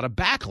with a lot of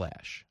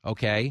backlash.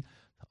 Okay,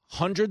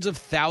 hundreds of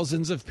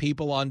thousands of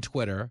people on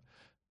Twitter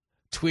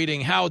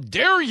tweeting, "How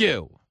dare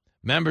you?"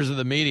 Members of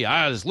the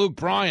media, this Luke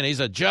Bryan,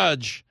 he's a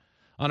judge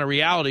on a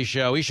reality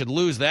show. He should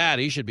lose that.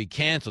 He should be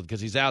canceled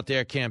because he's out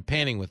there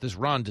campaigning with this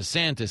Ron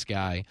DeSantis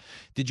guy.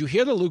 Did you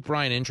hear the Luke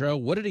Bryan intro?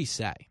 What did he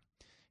say?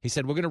 He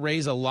said, we're going to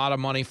raise a lot of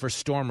money for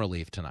storm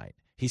relief tonight.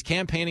 He's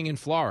campaigning in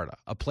Florida,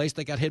 a place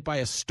that got hit by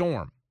a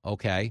storm,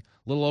 okay,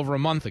 a little over a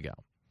month ago.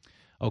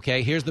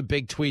 Okay, here's the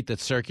big tweet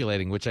that's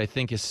circulating, which I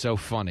think is so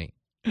funny.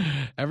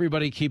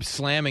 Everybody keeps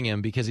slamming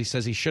him because he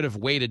says he should have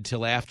waited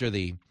until after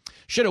the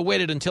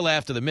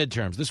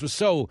midterms. This was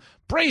so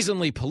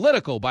brazenly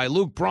political by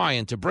Luke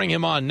Bryan to bring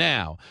him on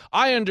now.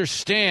 I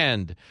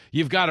understand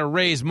you've got to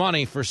raise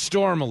money for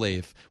storm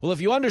relief. Well,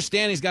 if you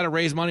understand he's got to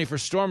raise money for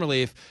storm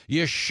relief,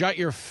 you shut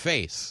your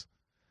face.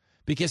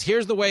 Because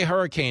here's the way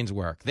hurricanes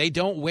work. They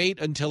don't wait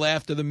until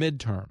after the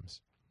midterms.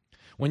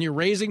 When you're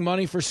raising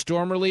money for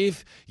storm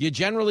relief, you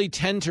generally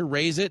tend to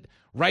raise it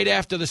right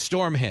after the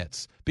storm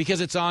hits because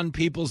it's on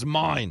people's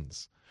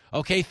minds.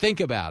 Okay, think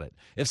about it.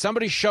 If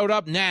somebody showed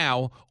up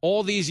now,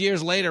 all these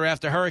years later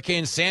after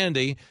Hurricane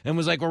Sandy, and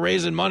was like, we're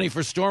raising money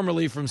for storm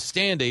relief from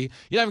Sandy,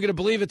 you're not even going to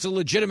believe it's a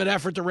legitimate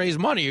effort to raise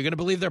money. You're going to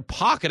believe they're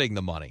pocketing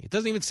the money. It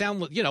doesn't even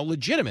sound,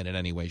 legitimate in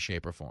any way,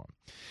 shape, or form.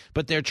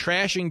 But they're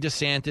trashing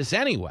DeSantis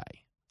anyway,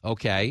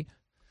 okay?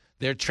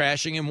 They're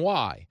trashing him.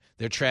 Why?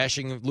 They're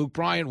trashing Luke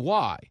Bryan.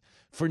 Why?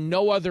 For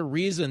no other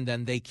reason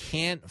than they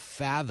can't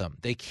fathom,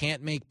 they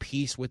can't make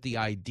peace with the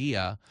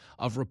idea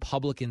of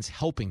Republicans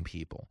helping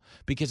people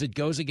because it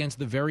goes against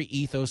the very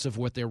ethos of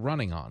what they're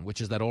running on,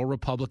 which is that all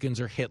Republicans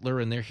are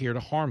Hitler and they're here to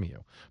harm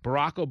you.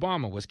 Barack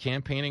Obama was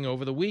campaigning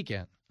over the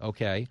weekend,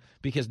 okay,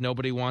 because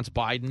nobody wants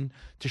Biden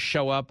to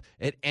show up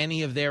at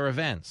any of their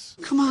events.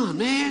 Come on,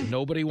 man.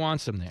 Nobody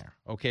wants him there,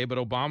 okay, but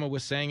Obama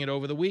was saying it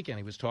over the weekend.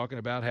 He was talking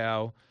about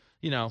how,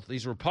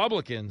 these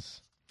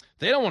Republicans,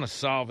 they don't want to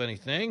solve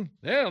anything.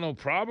 They have no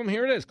problem.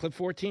 Here it is, clip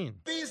 14.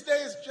 These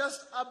days,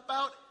 just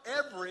about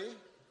every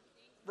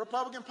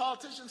Republican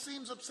politician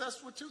seems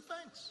obsessed with two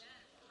things.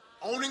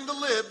 Owning the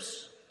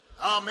libs.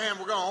 Oh, man,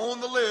 we're going to own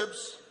the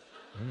libs.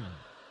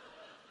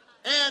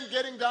 And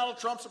getting Donald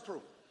Trump's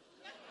approval.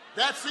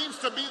 That seems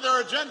to be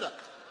their agenda.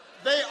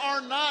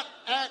 They're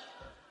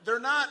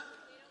not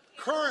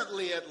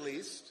currently at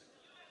least,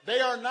 they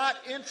are not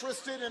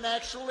interested in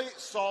actually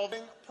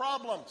solving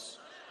problems.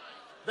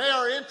 They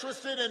are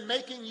interested in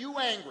making you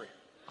angry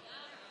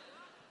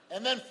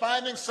and then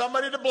finding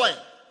somebody to blame.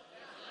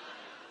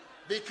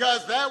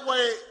 Because that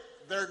way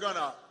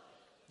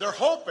they're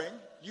hoping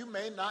you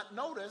may not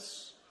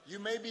notice, you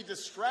may be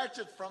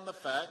distracted from the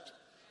fact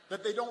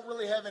that they don't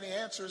really have any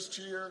answers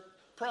to your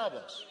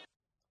problems.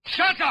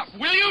 Shut up!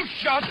 Will you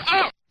shut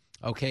up?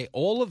 Okay,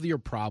 all of your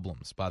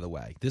problems, by the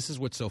way, this is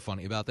what's so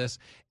funny about this.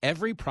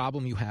 Every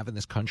problem you have in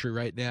this country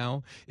right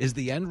now is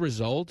the end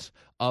result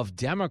of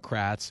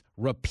Democrats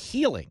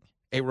repealing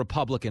a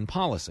Republican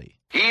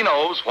policy. He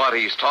knows what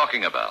he's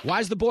talking about.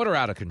 Why is the border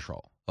out of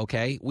control?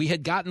 Okay, we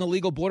had gotten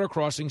illegal border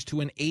crossings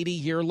to an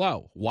 80-year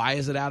low. Why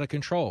is it out of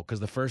control?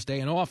 Because the first day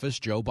in office,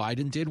 Joe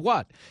Biden did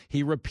what?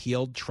 He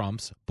repealed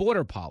Trump's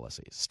border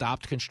policies,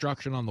 stopped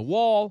construction on the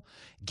wall,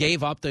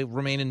 gave up the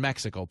Remain in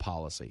Mexico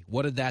policy.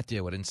 What did that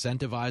do? It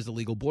incentivized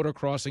illegal border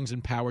crossings,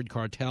 empowered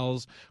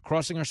cartels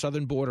crossing our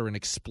southern border and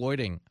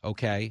exploiting,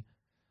 okay,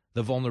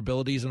 the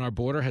vulnerabilities in our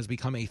border has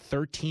become a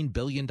 $13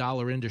 billion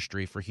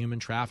industry for human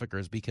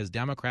traffickers because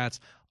Democrats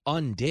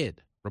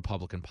undid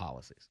Republican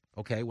policies.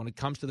 Okay, when it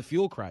comes to the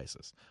fuel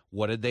crisis,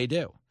 what did they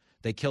do?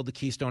 They killed the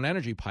Keystone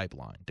Energy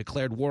Pipeline,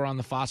 declared war on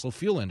the fossil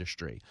fuel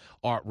industry.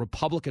 Our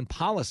Republican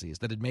policies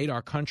that had made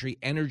our country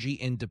energy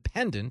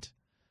independent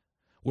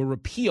were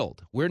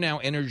repealed. We're now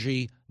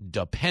energy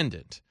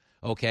dependent.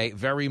 Okay,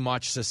 very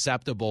much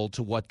susceptible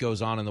to what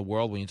goes on in the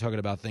world when you're talking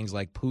about things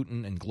like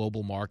Putin and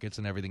global markets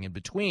and everything in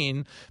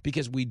between,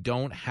 because we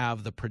don't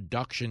have the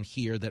production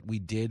here that we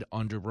did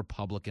under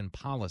Republican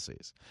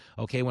policies.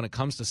 Okay, when it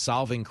comes to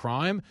solving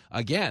crime,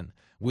 again,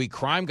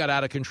 crime got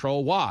out of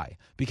control. Why?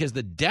 Because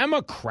the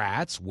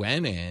Democrats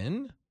went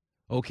in,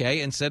 okay,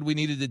 and said we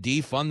needed to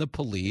defund the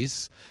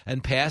police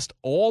and passed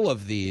all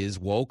of these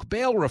woke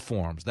bail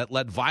reforms that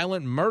let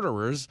violent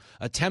murderers,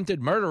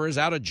 attempted murderers,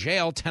 out of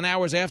jail 10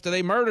 hours after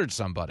they murdered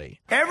somebody.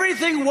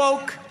 Everything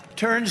woke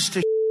turns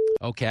to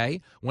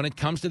okay, when it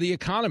comes to the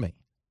economy,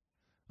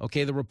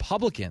 okay, the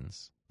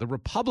Republicans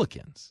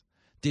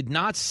did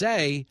not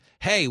say,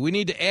 hey, we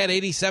need to add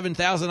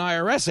 87,000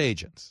 IRS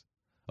agents.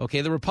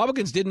 Okay, the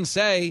Republicans didn't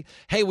say,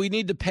 hey, we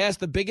need to pass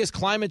the biggest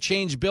climate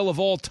change bill of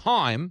all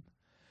time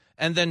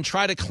and then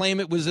try to claim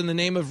it was in the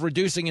name of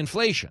reducing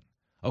inflation.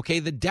 Okay,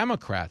 the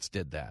Democrats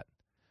did that.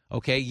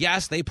 Okay,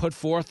 yes, they put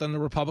forth on the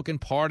Republican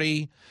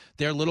Party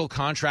their little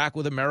contract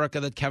with America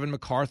that Kevin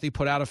McCarthy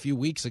put out a few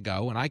weeks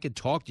ago, and I could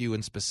talk to you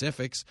in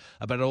specifics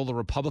about all the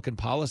Republican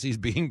policies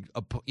being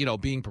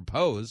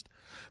proposed.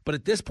 But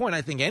at this point,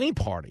 I think any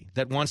party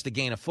that wants to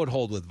gain a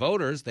foothold with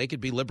voters, they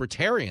could be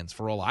libertarians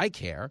for all I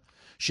care,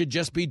 should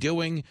just be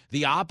doing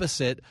the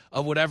opposite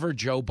of whatever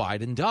Joe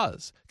Biden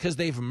does, because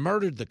they've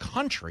murdered the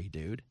country,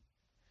 dude.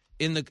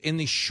 In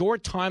the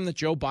short time that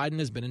Joe Biden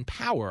has been in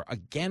power,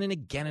 again and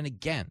again and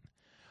again,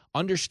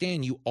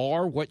 understand you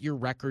are what your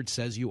record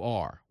says you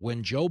are.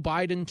 When Joe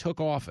Biden took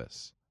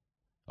office,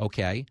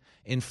 okay,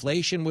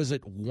 inflation was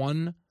at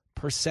 1%.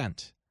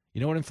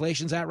 You know what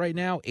inflation's at right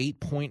now?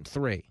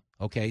 8.3.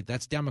 Okay,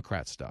 that's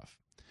Democrat stuff.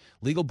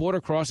 Legal border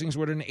crossings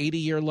were at an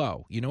 80-year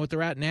low. You know what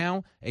they're at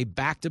now? A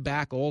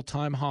back-to-back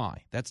all-time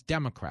high. That's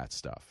Democrat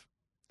stuff.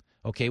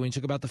 Okay, when you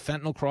talk about the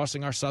fentanyl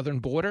crossing our southern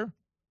border,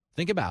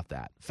 Think about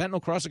that.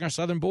 Fentanyl crossing our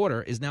southern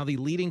border is now the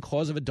leading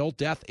cause of adult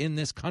death in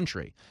this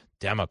country.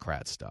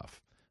 Democrat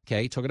stuff.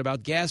 Okay, talking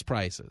about gas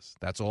prices.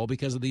 That's all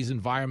because of these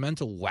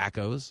environmental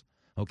wackos.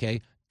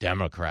 Okay,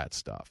 Democrat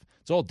stuff.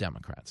 It's all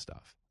Democrat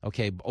stuff.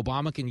 Okay,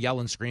 Obama can yell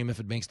and scream if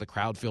it makes the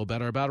crowd feel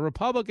better about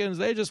Republicans.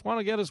 They just want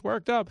to get us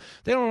worked up.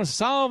 They don't want to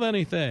solve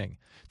anything.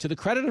 To the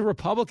credit of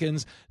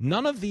Republicans,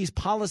 none of these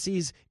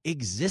policies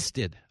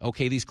existed.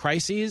 Okay, these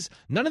crises,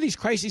 none of these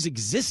crises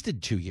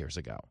existed 2 years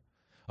ago.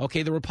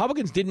 Okay, the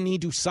Republicans didn't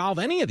need to solve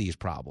any of these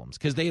problems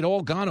because they had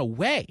all gone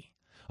away.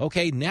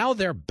 Okay, now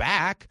they're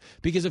back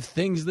because of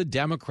things the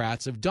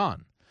Democrats have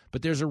done.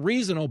 But there's a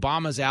reason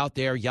Obama's out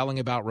there yelling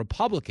about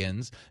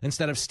Republicans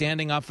instead of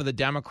standing up for the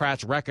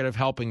Democrats' record of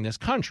helping this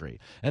country.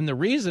 And the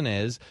reason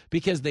is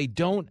because they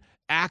don't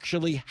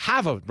actually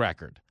have a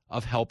record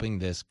of helping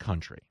this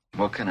country.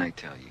 What can I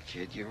tell you,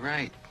 kid? You're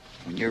right.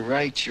 When you're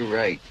right, you're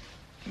right.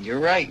 And you're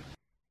right.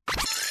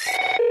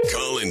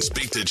 Call and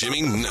speak to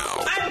Jimmy now.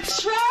 I'm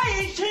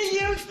trying to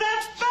use the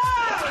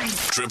phone!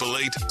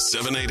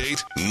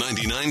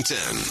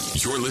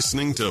 888-788-9910. You're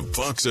listening to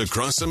Fox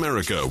Across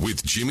America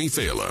with Jimmy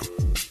Fallon.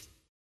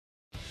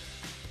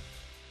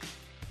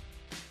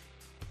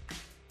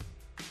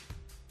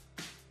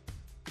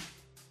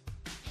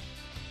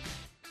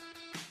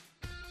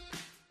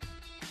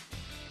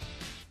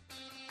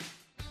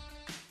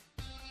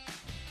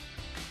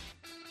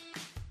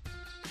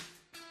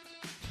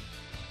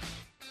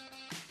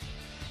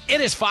 It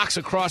is Fox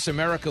Across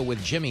America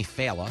with Jimmy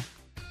Fallon.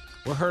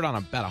 We're heard on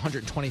about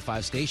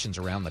 125 stations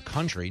around the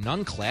country,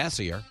 none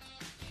classier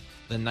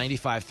than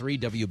 95.3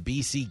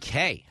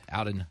 WBCK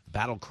out in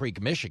Battle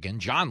Creek, Michigan.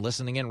 John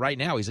listening in right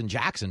now. He's in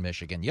Jackson,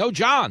 Michigan. Yo,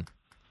 John.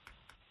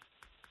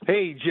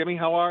 Hey, Jimmy,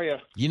 how are you?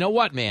 You know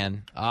what,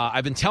 man?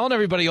 I've been telling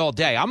everybody all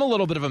day. I'm a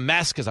little bit of a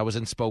mess because I was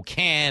in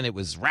Spokane. It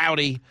was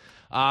rowdy.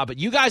 But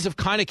you guys have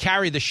kind of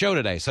carried the show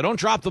today, so don't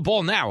drop the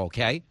ball now,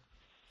 okay?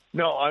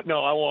 No, I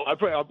won't. I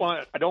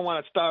don't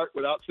want to start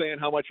without saying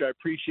how much I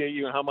appreciate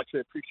you and how much I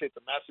appreciate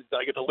the message that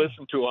I get to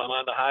listen to. I'm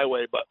on the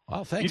highway, but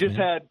thanks, you just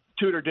had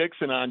Tudor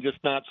Dixon on just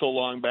not so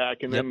long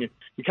back, and Yep. then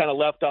you kind of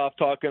left off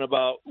talking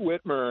about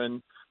Whitmer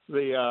and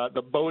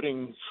the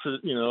boating,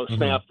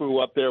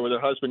 snafu up there with her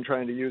husband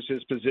trying to use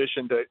his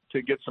position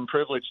to get some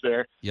privilege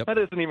there. Yep. That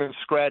doesn't even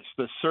scratch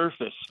the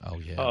surface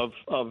of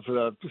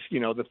the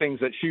things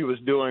that she was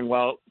doing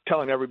while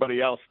telling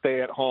everybody else,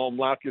 stay at home,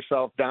 lock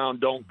yourself down,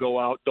 don't go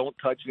out, don't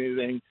touch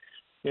anything.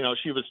 You know,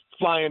 she was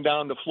flying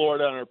down to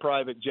Florida on her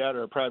private jet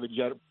afforded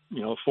to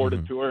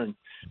her, and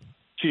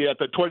she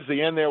towards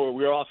the end there where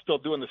we were all still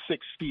doing the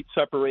 6 feet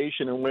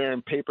separation and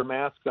wearing paper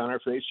masks on her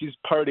face, she's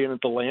partying at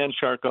the Land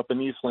Shark up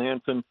in East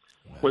Lansing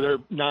with her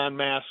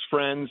non-mask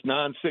friends,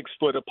 6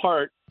 foot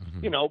apart,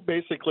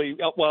 basically,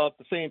 while at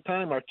the same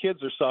time our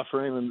kids are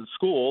suffering in the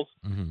schools.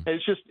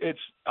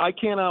 I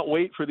cannot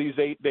wait for these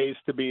 8 days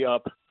to be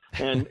up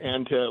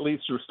and to at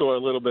least restore a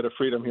little bit of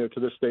freedom here to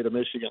this state of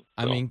Michigan. So.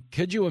 I mean,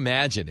 could you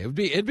imagine?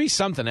 It'd be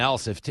something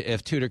else if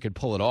Tudor could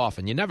pull it off,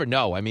 and you never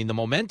know. I mean, the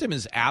momentum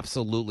is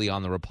absolutely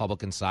on the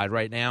Republican side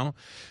right now.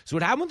 So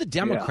what happened with the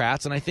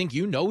Democrats, and I think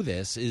you know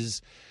this,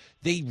 is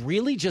they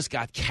really just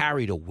got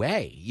carried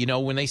away. You know,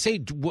 when they say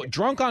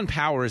drunk on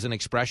power is an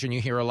expression you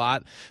hear a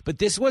lot, but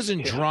this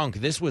wasn't drunk.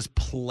 This was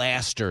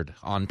plastered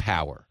on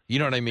power. You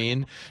know what I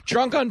mean?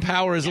 Drunk on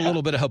power is a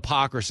little bit of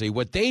hypocrisy.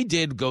 What they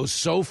did goes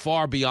so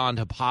far beyond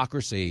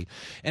hypocrisy,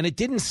 and it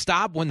didn't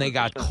stop when they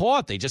got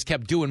caught. They just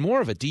kept doing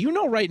more of it. Do you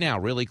know right now,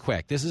 really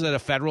quick, this is at a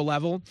federal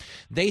level,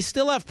 they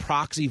still have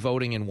proxy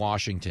voting in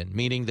Washington,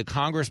 meaning the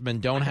congressmen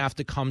don't have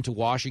to come to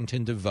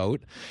Washington to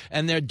vote,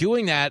 and they're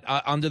doing that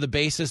under the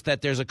basis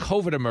that there's a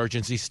COVID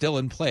emergency still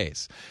in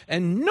place.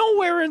 And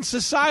nowhere in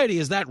society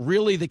is that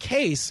really the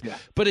case,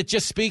 but it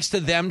just speaks to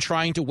them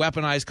trying to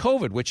weaponize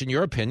COVID, which in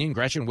your opinion,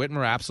 Gretchen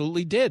Whitmer absolutely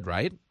did,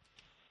 right?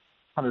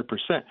 100%.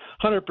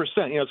 100%.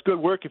 You know, it's good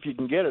work if you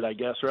can get it, I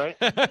guess, right?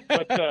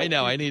 But, I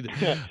know. I need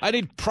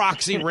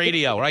proxy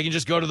radio where I can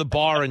just go to the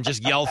bar and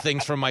just yell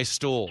things from my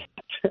stool.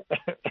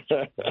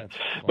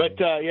 But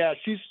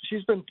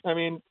she's been. I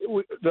mean,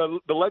 the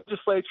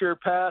legislature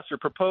passed or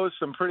proposed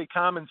some pretty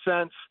common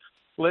sense.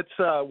 Let's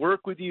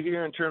work with you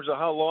here in terms of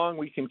how long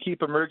we can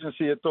keep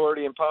emergency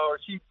authority and power.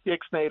 She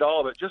ixnayed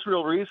all of it. Just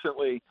real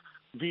recently,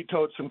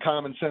 vetoed some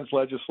common sense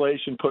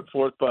legislation put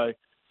forth by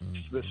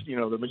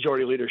the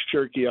majority leader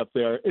Shirky up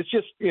there. It's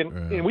just,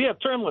 and we have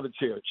term limits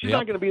here. She's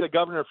not going to be the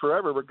governor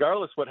forever,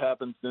 regardless what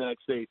happens the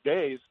next 8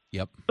 days.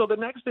 Yep. So the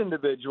next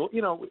individual,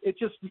 it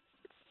just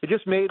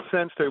made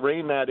sense to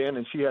rein that in,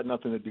 and she had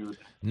nothing to do with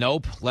it.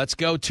 Nope. Let's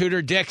go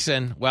Tudor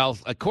Dixon. Well,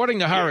 according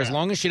to her, as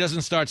long as she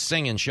doesn't start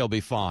singing, she'll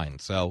be fine.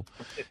 So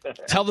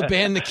tell the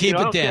band to keep it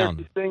down. I don't care if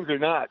she sings or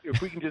not.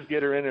 If we can just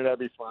get her in it, that'd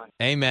be fine.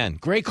 Amen.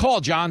 Great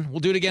call, John. We'll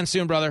do it again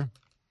soon, brother.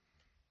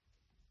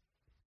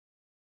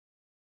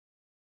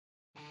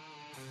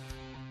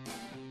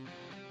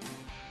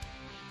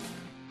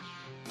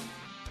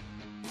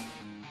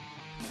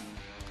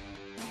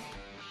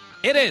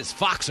 It is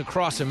Fox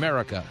Across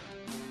America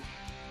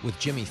with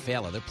Jimmy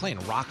Fallon. They're playing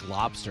Rock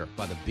Lobster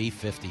by the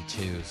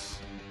B-52s.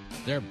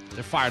 they're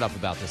fired up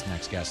about this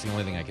next guest. The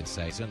only thing I can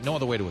say. So no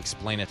other way to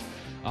explain it.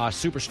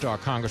 Superstar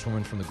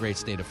Congresswoman from the great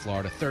state of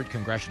Florida, 3rd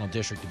Congressional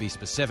District to be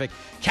specific.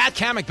 Kat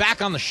Kamick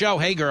back on the show.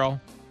 Hey,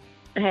 girl.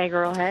 Hey,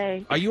 girl.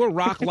 Hey. Are you a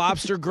Rock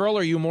Lobster girl,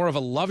 or are you more of a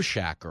Love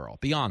Shack girl?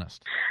 Be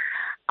honest.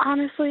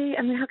 Honestly,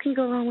 I mean, how can you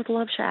go wrong with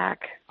Love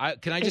Shack?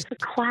 It's a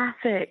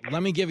classic.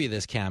 Let me give you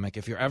this, Kamick.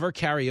 If you're ever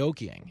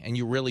karaokeing and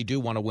you really do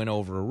want to win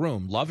over a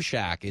room, Love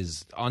Shack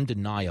is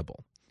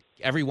undeniable.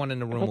 Everyone in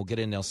the room will get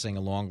in, they'll sing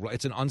along.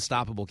 It's an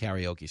unstoppable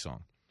karaoke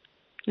song.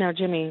 Now,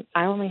 Jimmy,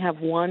 I only have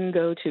one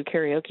go-to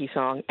karaoke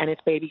song, and it's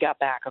Baby Got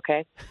Back,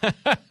 okay? You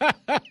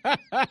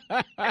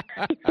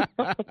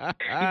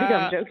think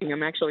I'm joking.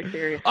 I'm actually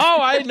serious. Oh,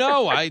 I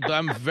know.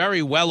 I'm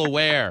very well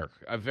aware.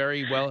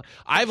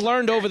 I've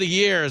learned over the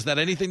years that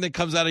anything that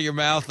comes out of your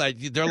mouth,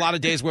 there are a lot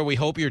of days where we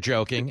hope you're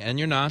joking, and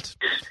you're not.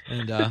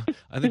 And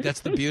I think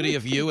that's the beauty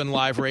of you and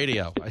live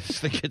radio. I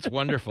just think it's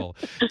wonderful.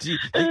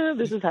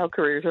 This is how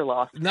careers are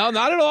lost. No,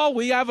 not at all.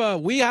 We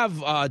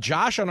have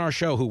Josh on our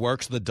show who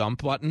works the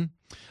dump button.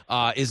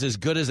 Is as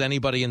good as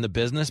anybody in the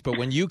business, but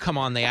when you come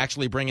on, they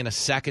actually bring in a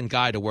second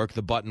guy to work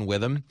the button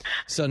with him.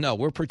 So, no,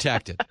 we're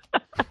protected.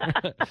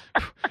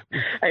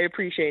 I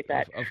appreciate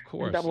that. Of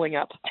course. Doubling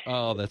up.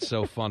 Oh, that's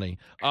so funny.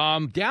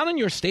 Down in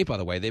your state, by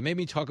the way, they made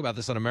me talk about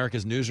this on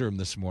America's Newsroom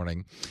this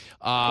morning.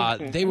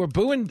 They were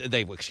booing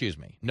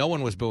no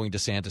one was booing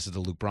DeSantis at the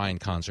Luke Bryan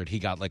concert. He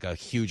got like a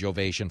huge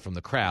ovation from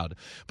the crowd.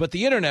 But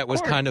the internet was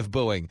kind of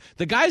booing.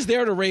 The guy's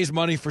there to raise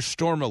money for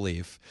storm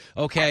relief,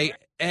 okay?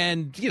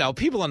 And,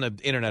 people on the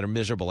internet are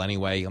miserable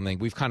anyway. I mean,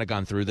 we've kind of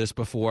gone through this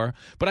before.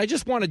 But I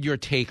just wanted your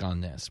take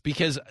on this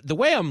because the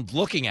way I'm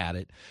looking at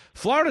it,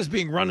 Florida's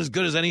being run as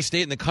good as any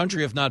state in the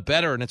country, if not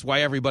better, and it's why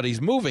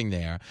everybody's moving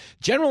there.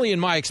 Generally, in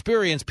my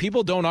experience,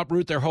 people don't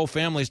uproot their whole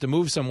families to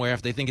move somewhere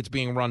if they think it's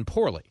being run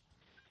poorly.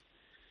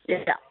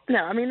 Yeah. No,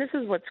 I mean, this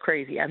is what's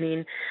crazy. I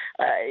mean,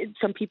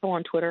 some people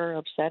on Twitter are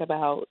upset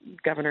about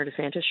Governor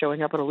DeSantis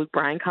showing up at a Luke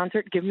Bryan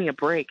concert. Give me a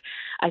break.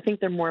 I think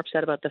they're more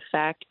upset about the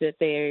fact that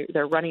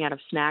they're running out of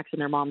snacks in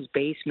their mom's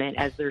basement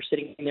as they're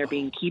sitting there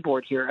being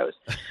keyboard heroes.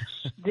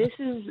 This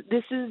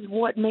is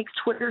what makes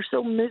Twitter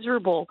so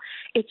miserable.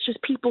 It's just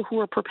people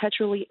who are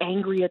perpetually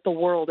angry at the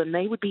world, and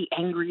they would be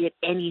angry at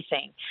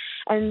anything.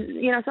 And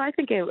so I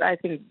think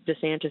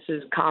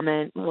DeSantis's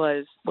comment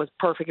was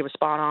perfect. It was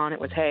spot on. It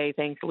was, hey,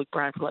 thanks Luke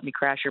Bryan for letting me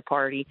crash your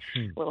party.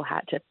 Little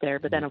hat tip there.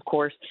 But then, of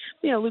course,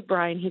 Luke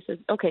Bryan, he says,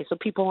 okay, so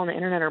people on the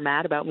internet are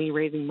mad about me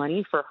raising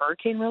money for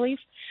hurricane relief.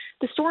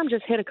 The storm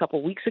just hit a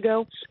couple weeks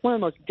ago, one of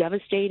the most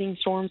devastating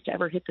storms to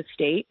ever hit the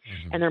state,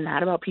 and they're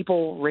mad about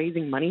people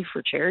raising money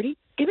for charity?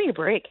 Give me a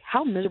break.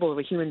 How miserable of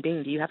a human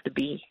being do you have to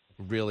be?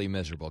 Really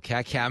miserable.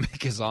 Kat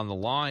Kamick is on the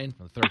line,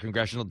 the 3rd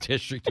Congressional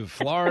District of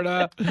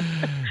Florida.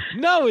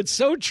 No, it's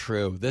so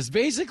true. There's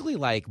basically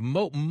like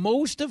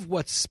most of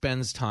what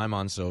spends time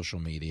on social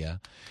media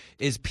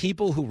is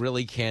people who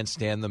really can't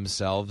stand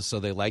themselves, so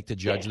they like to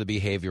judge the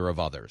behavior of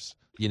others.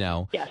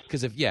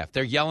 Because if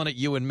they're yelling at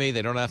you and me,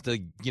 they don't have to,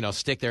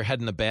 stick their head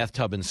in the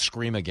bathtub and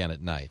scream again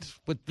at night.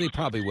 But they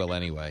probably will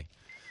anyway.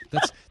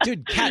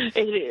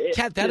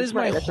 Kat, that is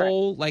my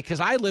whole,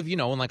 because I live, in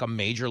like a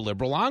major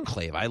liberal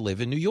enclave. I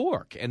live in New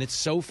York, and it's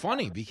so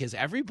funny because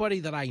everybody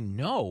that I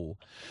know,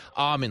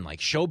 in like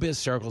showbiz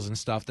circles and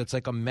stuff, that's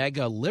like a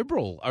mega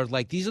liberal, are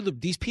like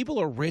these people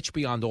are rich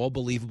beyond all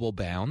believable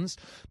bounds,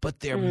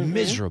 but they're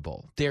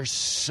miserable. They're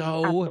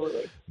so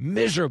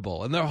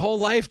miserable, and their whole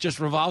life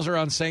just revolves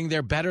around saying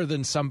they're better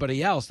than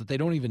somebody else that they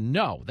don't even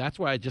know. That's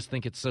why I just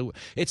think it's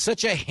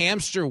such a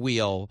hamster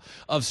wheel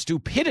of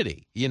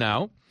stupidity,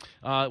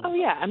 Oh,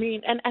 yeah. I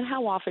mean, and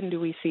how often do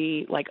we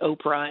see like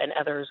Oprah and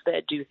others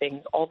that do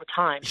things all the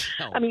time?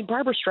 I mean,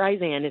 Barbara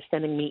Streisand is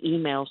sending me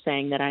emails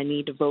saying that I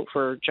need to vote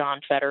for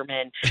John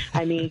Fetterman.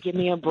 I mean, give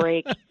me a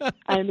break.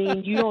 I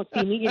mean, you don't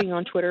see me getting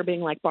on Twitter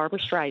being like, Barbara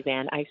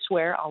Streisand, I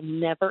swear I'll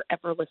never,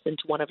 ever listen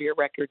to one of your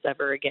records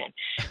ever again.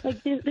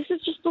 Like, this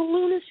is just the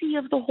lunacy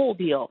of the whole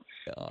deal.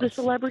 The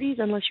celebrities,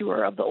 unless you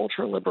are of the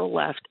ultra-liberal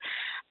left,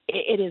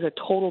 it is a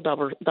total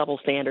double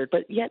standard,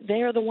 but yet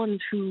they are the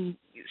ones who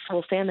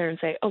will stand there and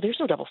say, oh, there's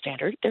no double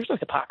standard. There's no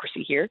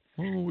hypocrisy here.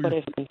 But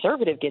if a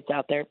conservative gets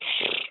out there,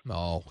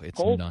 it's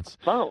nuts.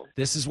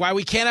 This is why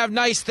we can't have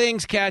nice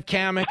things, Kat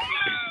Kamick.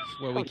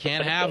 Where we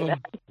can't have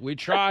them. We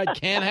tried,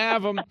 can't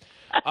have them.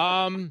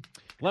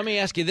 Let me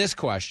ask you this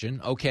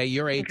question. Okay,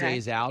 you're 8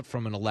 days out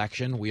from an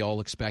election. We all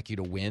expect you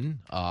to win.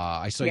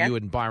 I saw you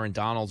and Byron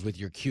Donalds with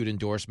your cute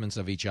endorsements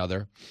of each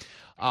other.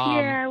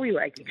 Yeah, we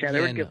like each other.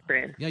 We're good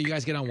friends. Yeah, you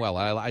guys get on well.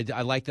 I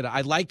like that.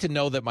 I like to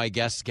know that my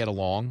guests get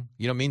along.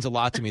 It means a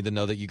lot to me to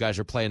know that you guys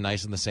are playing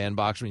nice in the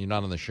sandbox when you're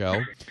not on the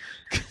show.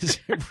 Because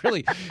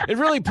it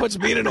really puts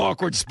me in an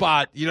awkward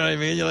spot. You know what I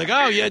mean? You're like,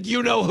 oh, yeah,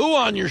 you know who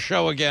on your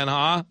show again,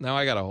 huh? Now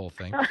I got a whole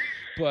thing.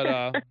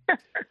 But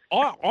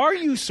are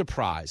you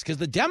surprised? Because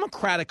the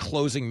Democratic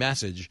closing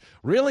message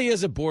really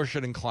is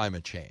abortion and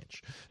climate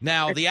change.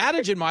 Now, the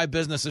adage in my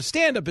business of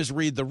stand-up is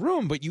read the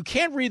room, but you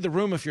can't read the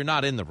room if you're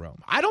not in the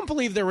room. I don't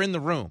believe they're in the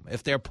room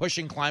if they're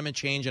pushing climate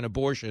change and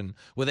abortion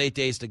with 8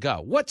 days to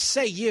go. What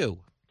say you?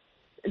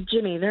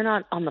 Jimmy, they're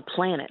not on the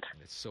planet.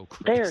 It's so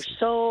crazy. They are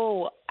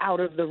so out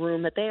of the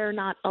room that they are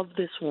not of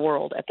this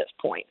world at this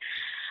point.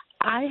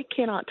 I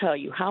cannot tell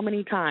you how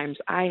many times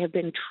I have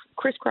been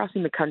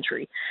crisscrossing the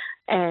country,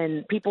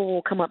 and people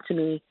will come up to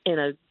me in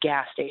a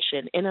gas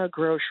station, in a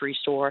grocery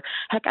store.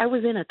 Heck, I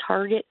was in a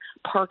Target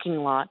parking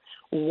lot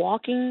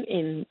walking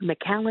in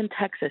McAllen,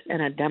 Texas,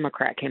 and a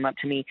Democrat came up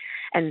to me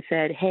and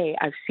said, "Hey,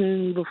 I've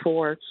seen you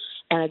before,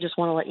 and I just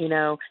want to let you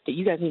know that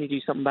you guys need to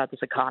do something about this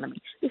economy."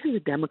 This is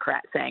a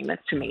Democrat saying this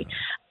to me.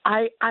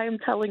 I am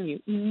telling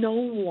you, no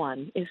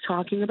one is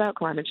talking about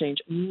climate change.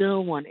 No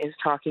one is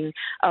talking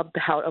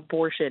about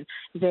abortion.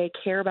 They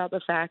care about the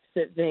fact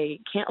that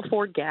they can't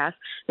afford gas,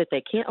 that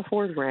they can't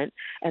afford rent,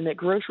 and that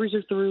groceries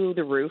are through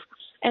the roof,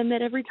 and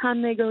that every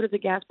time they go to the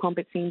gas pump,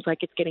 it seems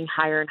like it's getting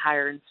higher and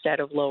higher instead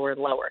of lower and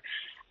lower.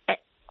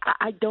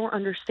 I don't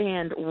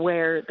understand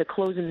where the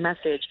closing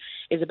message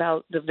is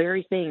about the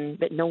very thing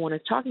that no one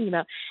is talking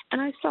about.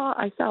 And I saw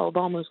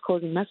Obama's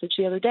closing message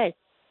the other day,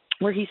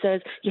 where he says,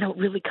 it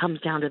really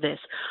comes down to this.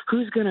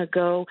 Who's going to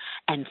go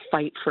and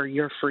fight for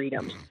your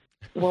freedoms?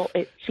 Well,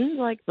 it seems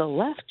like the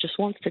left just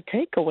wants to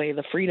take away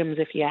the freedoms,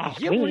 if you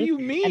ask me. What do you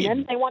mean? And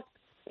then they want –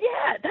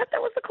 yeah, that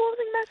was the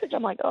closing message.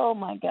 I'm like, oh,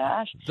 my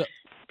gosh.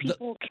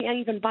 People can't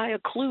even buy a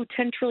clue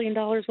 $10 trillion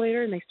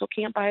later, and they still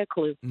can't buy a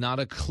clue. Not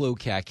a clue,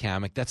 Kat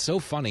Kamek. That's so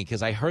funny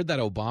because I heard that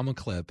Obama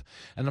clip,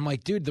 and I'm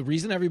like, dude, the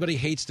reason everybody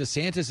hates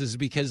DeSantis is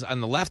because,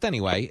 on the left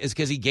anyway, is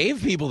because he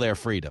gave people their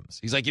freedoms.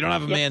 He's like, you don't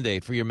have a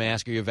mandate for your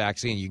mask or your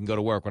vaccine. You can go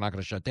to work. We're not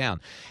going to shut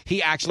down.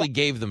 He actually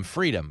gave them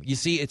freedom. You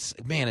see, it's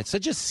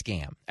such a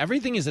scam.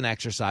 Everything is an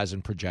exercise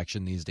in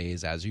projection these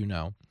days, as you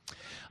know.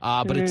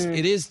 But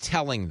it is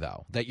telling,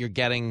 though, that you're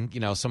getting,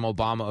 some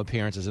Obama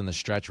appearances in the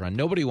stretch run.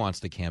 Nobody wants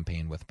to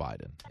campaign with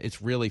Biden.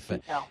 It's really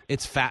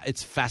it's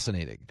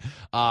fascinating.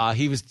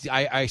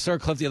 I saw a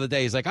clip the other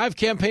day. He's like, I've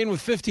campaigned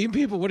with 15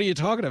 people. What are you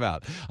talking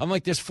about? I'm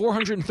like, there's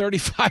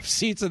 435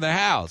 seats in the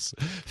House.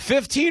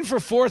 15 for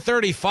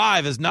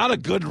 435 is not a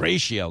good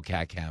ratio,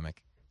 Kat Kamek.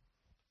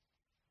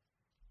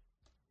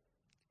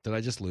 Did I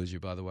just lose you,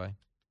 by the way?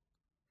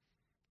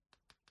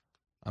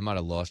 I might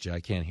have lost you. I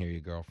can't hear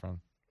you, girlfriend.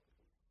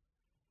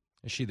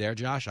 Is she there,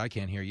 Josh? I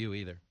can't hear you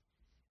either.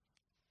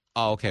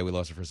 Oh, okay. We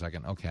lost her for a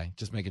second. Okay.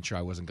 Just making sure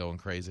I wasn't going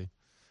crazy.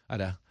 I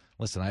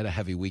had a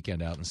heavy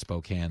weekend out in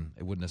Spokane.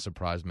 It wouldn't have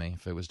surprised me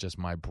if it was just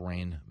my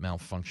brain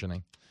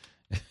malfunctioning.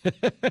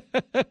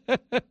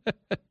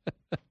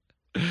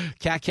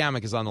 Kat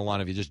Kamek is on the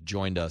line if you just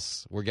joined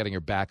us. We're getting her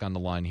back on the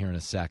line here in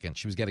a second.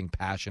 She was getting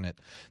passionate.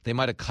 They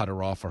might have cut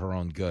her off for her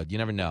own good. You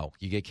never know.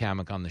 You get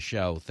Kamek on the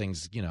show,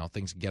 things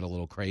get a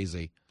little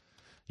crazy.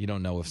 You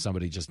don't know if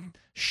somebody just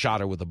shot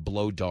her with a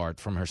blow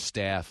dart from her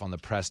staff on the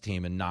press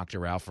team and knocked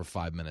her out for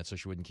 5 minutes so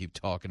she wouldn't keep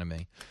talking to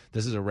me.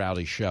 This is a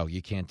rowdy show. You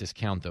can't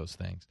discount those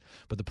things.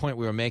 But the point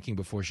we were making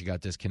before she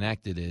got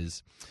disconnected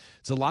is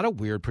it's a lot of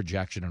weird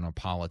projection in our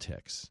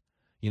politics.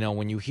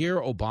 When you hear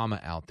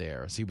Obama out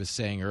there, as he was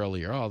saying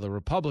earlier, the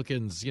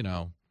Republicans, they're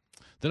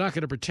not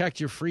going to protect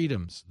your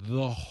freedoms.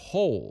 The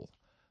whole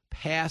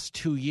past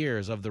 2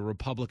 years of the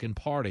Republican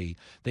Party,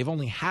 they've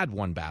only had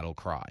one battle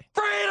cry.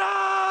 Freedom!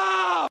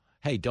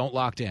 Hey, don't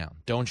lock down.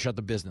 Don't shut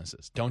the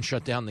businesses. Don't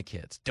shut down the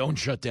kids. Don't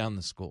shut down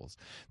the schools.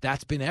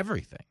 That's been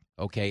everything,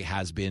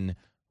 has been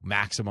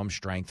maximum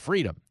strength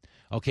freedom.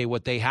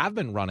 What they have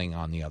been running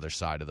on the other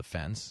side of the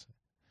fence,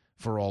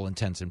 for all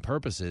intents and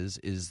purposes,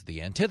 is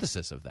the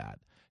antithesis of that.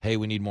 Hey,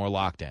 we need more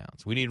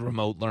lockdowns. We need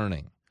remote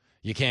learning.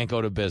 You can't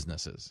go to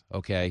businesses,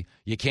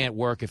 You can't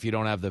work if you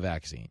don't have the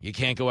vaccine. You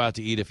can't go out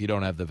to eat if you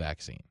don't have the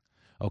vaccine,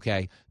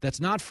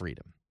 That's not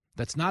freedom.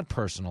 That's not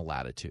personal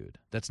latitude.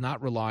 That's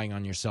not relying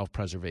on your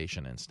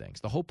self-preservation instincts.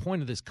 The whole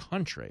point of this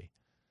country,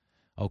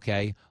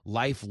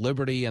 life,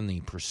 liberty, and the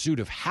pursuit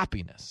of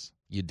happiness,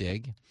 you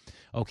dig?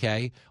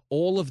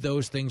 All of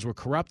those things were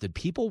corrupted.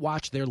 People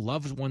watch their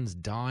loved ones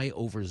die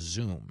over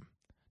Zoom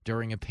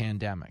during a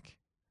pandemic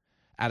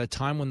at a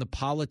time when the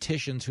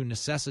politicians who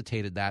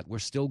necessitated that were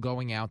still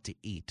going out to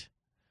eat.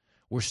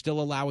 We're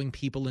still allowing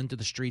people into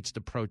the streets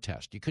to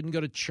protest. You couldn't go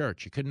to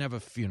church. You couldn't have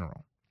a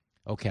funeral.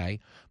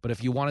 But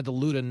if you wanted to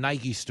loot a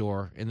Nike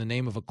store in the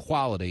name of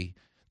equality,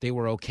 they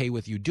were okay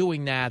with you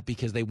doing that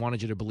because they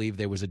wanted you to believe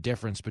there was a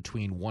difference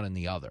between one and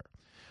the other.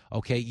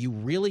 You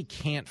really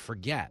can't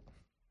forget.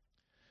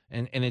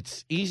 And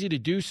it's easy to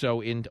do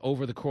so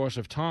over the course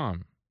of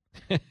time.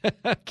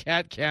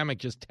 Kat Kamek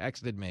just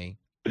texted me.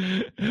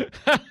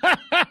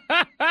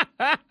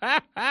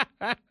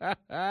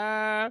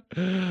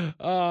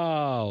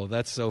 Oh,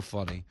 that's so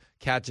funny.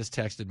 Kat just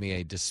texted me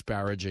a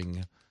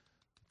disparaging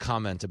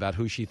comment about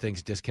who she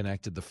thinks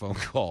disconnected the phone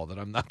call that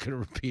I'm not going to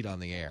repeat on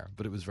the air,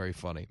 but it was very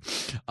funny.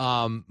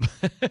 But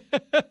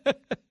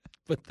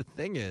the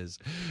thing is,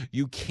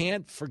 you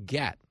can't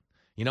forget.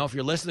 If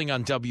you're listening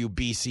on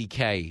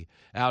WBCK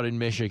out in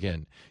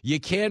Michigan,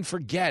 you can't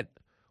forget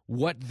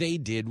what they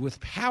did with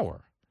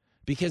power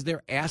because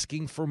they're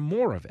asking for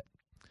more of it.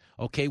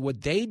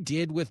 What they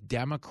did with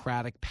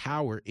Democratic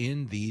power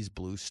in these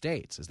blue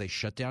states is they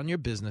shut down your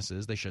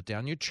businesses, they shut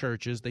down your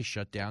churches, they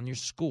shut down your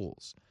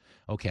schools.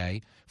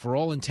 Okay, for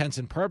all intents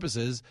and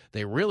purposes,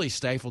 they really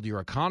stifled your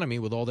economy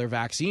with all their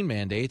vaccine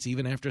mandates,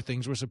 even after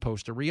things were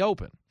supposed to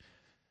reopen.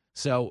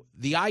 So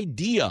the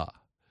idea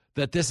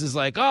that this is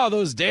like, oh,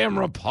 those damn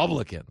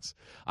Republicans.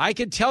 I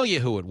could tell you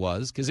who it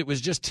was because it was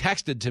just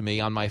texted to me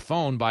on my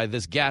phone by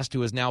this guest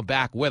who is now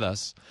back with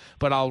us.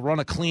 But I'll run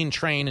a clean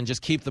train and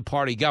just keep the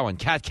party going.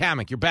 Kat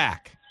Kamek, you're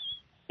back.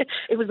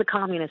 It was the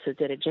communists that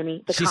did it,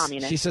 Jimmy.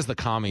 Communists. She says the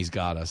commies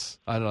got us.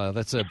 I don't know.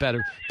 That's a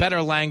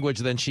better language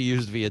than she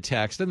used via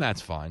text, and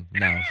that's fine.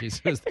 No, she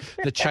says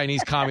the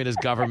Chinese Communist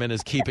government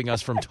is keeping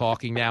us from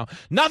talking now.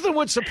 Nothing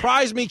would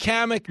surprise me,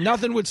 Kamek.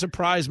 Nothing would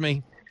surprise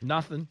me.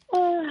 Nothing.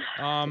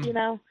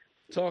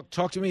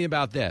 Talk to me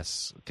about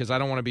this, because I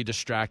don't want to be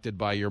distracted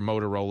by your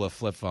Motorola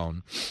flip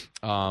phone.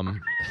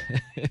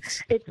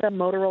 It's a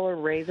Motorola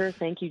Razr.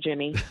 Thank you,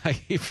 Jimmy. I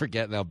keep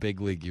forgetting how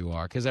big league you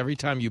are, because every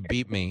time you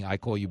beat me, I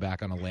call you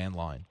back on a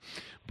landline.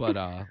 But,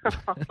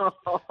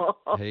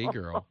 hey,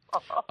 girl.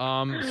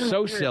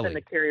 So silly. Send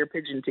the carrier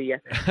pigeon to you.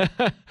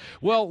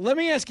 Well, let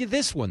me ask you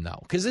this one, though,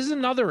 because this is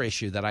another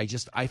issue that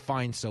I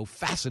find so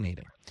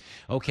fascinating.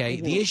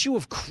 Okay, the issue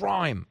of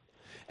crime.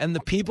 And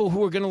the people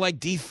who are going to, like,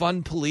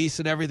 defund police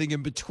and everything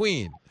in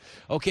between.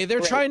 Okay, they're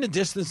trying to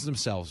distance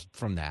themselves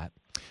from that.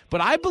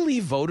 But I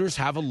believe voters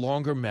have a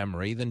longer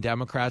memory than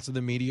Democrats and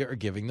the media are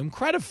giving them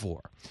credit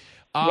for.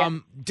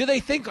 Do they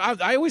think –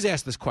 I always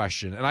ask this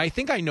question, and I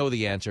think I know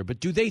the answer,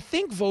 but do they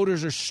think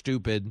voters are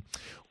stupid,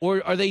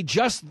 or are they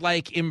just,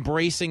 like,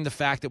 embracing the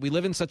fact that we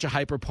live in such a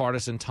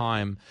hyper-partisan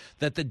time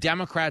that the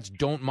Democrats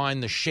don't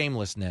mind the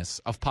shamelessness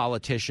of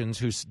politicians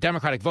whose –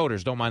 Democratic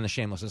voters don't mind the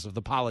shamelessness of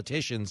the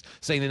politicians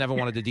saying they never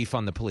wanted to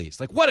defund the police?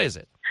 Like, what is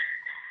it?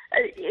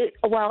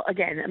 Well,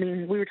 again, I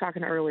mean, we were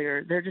talking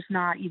earlier. They're just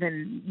not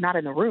in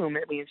the room.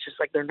 I mean, it's just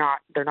like they're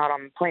not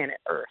on planet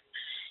Earth.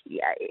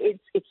 Yeah,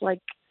 it's like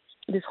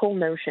this whole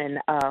notion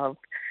of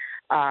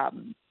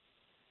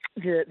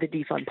the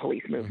defund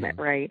police movement,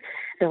 right?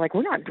 They're like,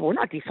 we're not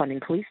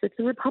defunding police. It's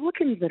the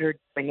Republicans that are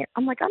doing it.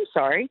 I'm like, I'm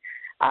sorry.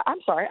 I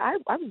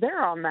was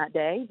there on that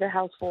day, the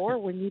House floor,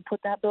 when you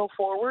put that bill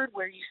forward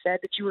where you said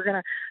that you were going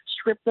to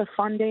strip the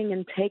funding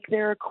and take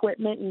their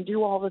equipment and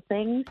do all the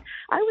things.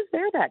 I was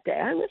there that day.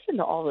 I listened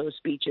to all those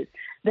speeches.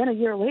 Then a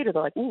year later,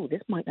 they're like, ooh,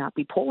 this might not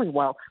be polling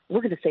well.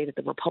 We're going to say that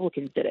the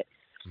Republicans did it.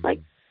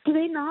 Like, do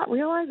they not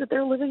realize that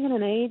they're living in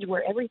an age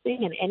where everything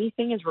and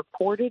anything is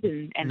reported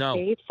and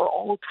saved for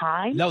all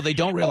time? No, they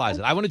don't realize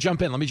it. I want to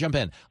jump in. Let me jump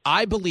in.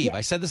 I believe,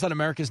 I said this on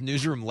America's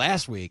Newsroom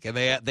last week, and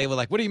they were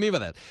like, what do you mean by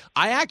that?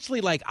 I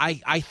actually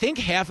I think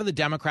half of the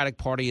Democratic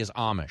Party is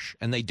Amish,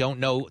 and they don't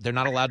know, they're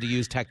not allowed to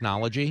use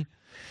technology.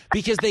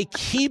 Because they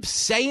keep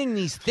saying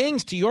these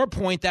things, to your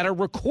point, that are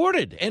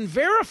recorded and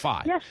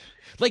verified. Yes.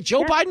 Like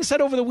Joe Biden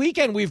said over the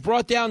weekend, we've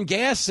brought down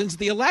gas since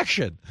the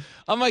election.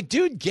 I'm like,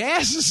 dude,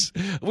 gas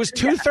was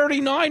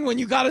 $2.39 when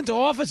you got into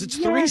office. It's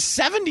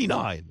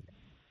 $3.79.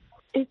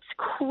 It's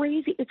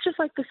crazy. It's just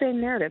like the same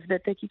narrative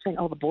that they keep saying,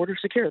 oh, the border's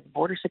secure, the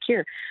border's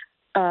secure.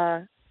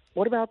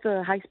 What about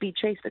the high-speed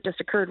chase that just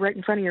occurred right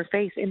in front of your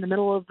face in the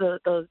middle of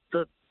the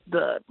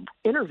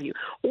interview?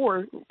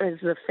 Or as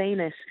the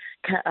famous,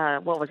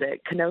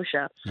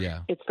 Kenosha. Yeah.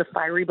 It's the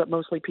fiery but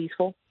mostly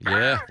peaceful.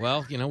 Yeah,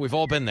 well, we've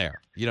all been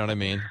there. You know what I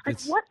mean? Like,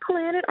 what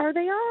planet are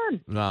they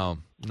on? No,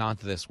 not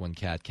this one,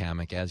 Kat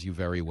Kamek, as you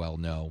very well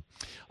know.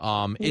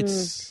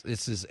 It's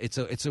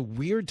a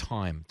weird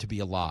time to be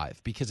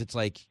alive, because it's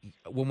like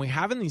when we're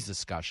having these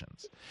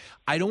discussions,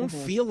 I don't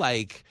feel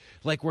like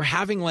we're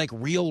having like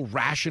real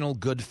rational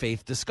good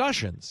faith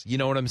discussions. You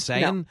know what I'm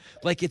saying? No.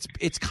 Like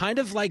it's kind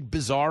of like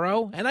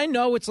bizarro, and I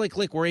know it's like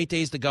we're 8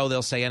 days to go.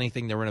 They'll say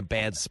anything. They're in a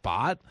bad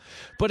spot,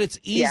 but it's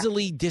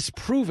easily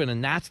disproven,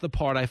 and that's the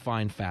part I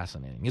find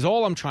fascinating. Is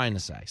all I'm trying to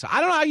say. So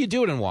I don't know how you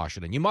do it in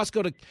Washington. You must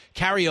go to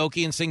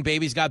karaoke and sing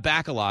 "Baby's Got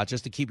Back" a lot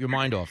just to keep your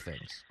mind off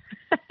things.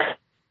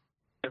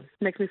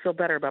 Makes me feel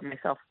better about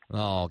myself.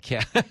 Oh,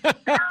 Kat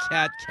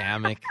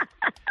Kamek.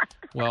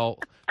 Well,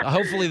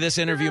 hopefully this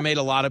interview made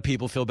a lot of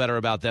people feel better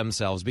about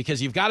themselves,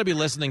 because you've got to be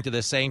listening to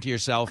this saying to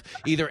yourself,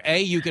 either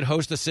A, you could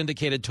host a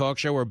syndicated talk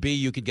show, or B,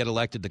 you could get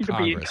elected to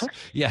Congress.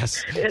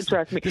 Yes.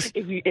 Trust me.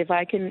 If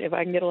I can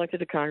get elected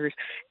to Congress,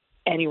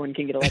 anyone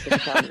can get elected to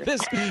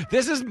Congress.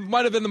 This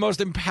might have been the most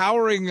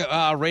empowering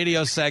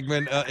radio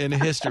segment in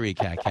history,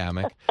 Kat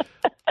Kamek.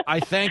 I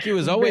thank you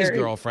as always,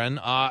 girlfriend.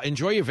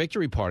 Enjoy your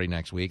victory party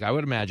next week. I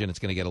would imagine it's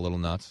going to get a little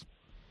nuts.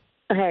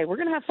 Hey, we're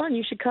going to have fun.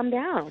 You should come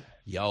down.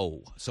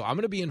 Yo, so I'm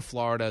going to be in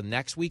Florida.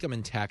 Next week I'm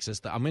in Texas.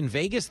 I'm in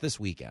Vegas this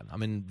weekend.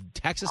 I'm in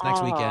Texas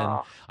next weekend.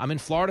 I'm in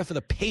Florida for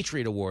the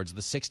Patriot Awards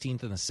the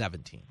 16th and the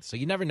 17th. So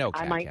you never know,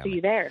 Kat. I might see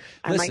you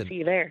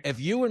there.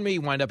 If you and me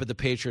wind up at the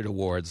Patriot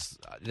Awards,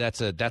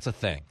 that's a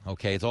thing,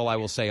 okay? It's all I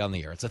will say on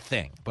the air. It's a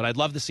thing. But I'd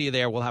love to see you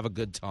there. We'll have a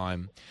good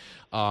time.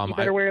 You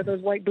better wear those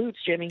white boots,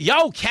 Jimmy.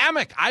 Yo,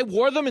 Kamek, I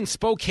wore them in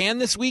Spokane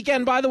this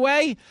weekend, by the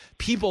way.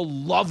 People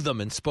love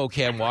them in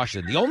Spokane,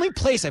 Washington. The only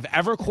place I've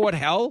ever caught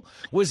hell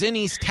was in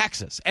East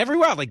Texas.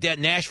 Everywhere, like that,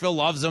 Nashville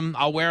loves them.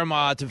 I'll wear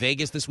them to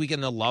Vegas this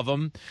weekend. They'll love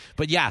them.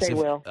 But yes, they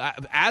will.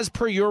 As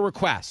per your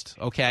request,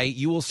 okay,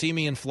 you will see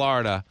me in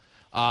Florida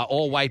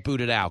all white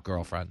booted out,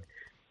 girlfriend.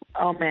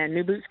 Oh, man,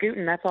 new boot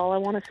scooting, that's all I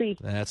want to see.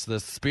 That's the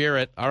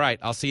spirit. All right,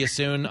 I'll see you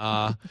soon.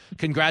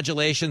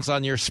 Congratulations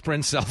on your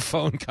Sprint cell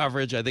phone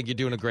coverage. I think you're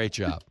doing a great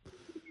job.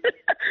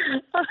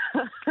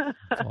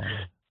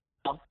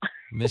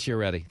 Miss you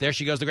already. There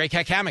she goes, the great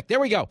Kat Hammock. There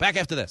we go. Back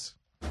after this.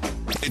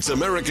 It's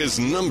America's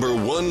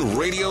 #1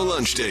 radio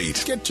lunch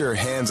date. Get your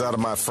hands out of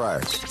my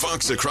fries.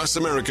 Fox Across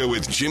America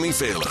with Jimmy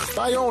Fallon.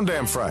 Buy your own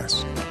damn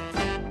fries.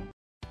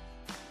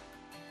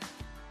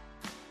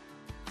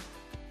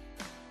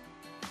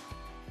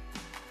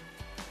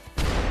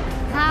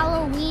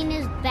 Halloween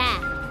is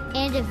back,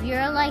 and if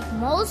you're like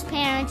most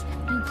parents,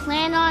 you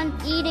plan on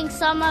eating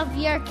some of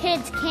your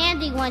kids'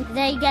 candy when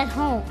they get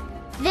home.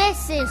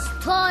 This is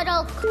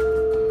total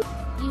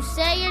You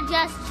say you're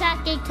just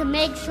checking to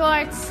make sure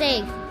it's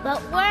safe,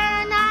 but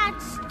we're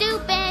not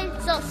stupid,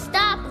 so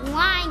stop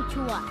lying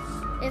to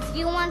us. If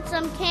you want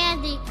some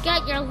candy,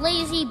 get your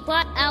lazy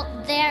butt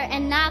out there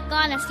and knock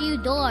on a few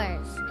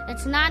doors.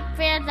 It's not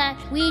fair that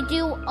we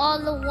do all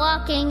the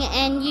walking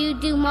and you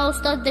do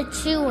most of the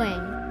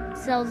chewing.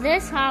 So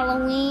this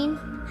Halloween,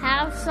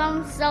 have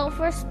some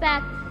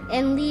self-respect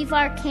and leave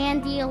our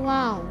candy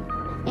alone.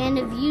 And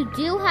if you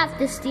do have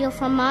to steal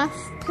from us,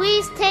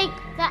 please take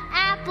the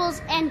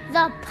apples and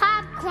the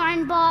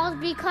popcorn balls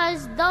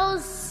because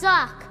those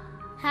suck.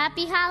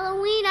 Happy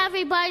Halloween,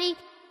 everybody,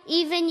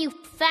 even you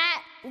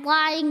fat,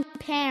 lying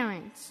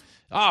parents.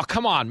 Oh,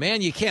 come on,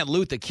 man. You can't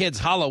loot the kids'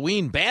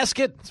 Halloween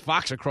basket. It's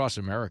Fox Across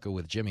America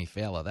with Jimmy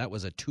Fallon. That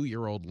was a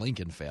 2-year-old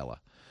Lincoln Fallon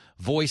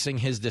voicing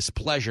his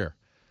displeasure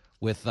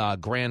with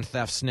Grand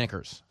Theft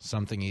Snickers,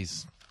 something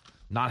he's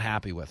not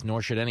happy with,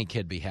 nor should any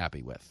kid be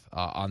happy with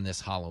on this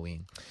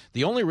Halloween.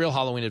 The only real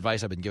Halloween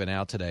advice I've been giving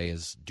out today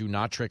is do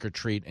not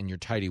trick-or-treat in your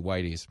tighty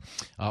whities,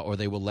 or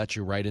they will let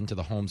you right into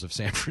the homes of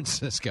San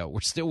Francisco.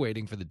 We're still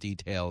waiting for the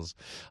details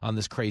on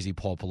this crazy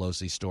Paul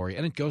Pelosi story,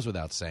 and it goes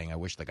without saying I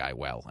wish the guy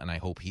well, and I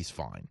hope he's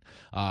fine.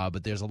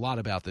 But there's a lot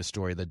about this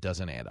story that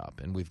doesn't add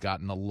up, and we've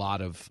gotten a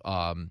lot of,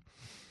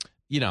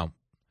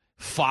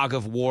 fog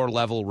of war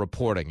level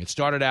reporting. It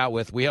started out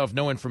with, we have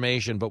no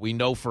information, but we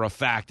know for a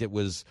fact it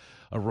was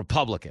a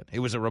Republican. It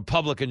was a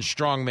Republican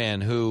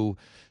strongman who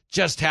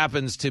just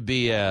happens to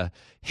be a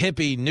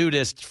hippie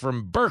nudist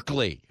from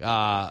Berkeley,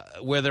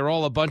 where they're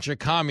all a bunch of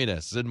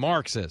communists and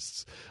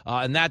Marxists,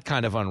 and that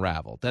kind of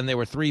unraveled. Then there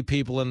were 3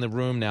 people in the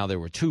room. Now there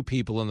were 2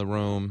 people in the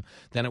room.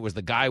 Then it was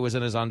the guy was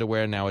in his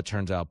underwear. Now it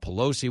turns out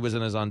Pelosi was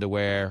in his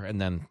underwear. And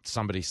then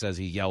somebody says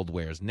he yelled,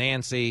 "Where's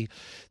Nancy?"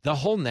 The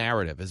whole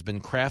narrative has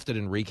been crafted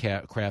and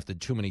recrafted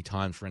too many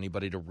times for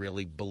anybody to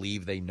really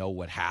believe they know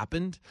what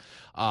happened.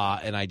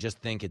 And I just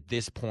think at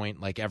this point,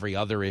 like every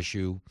other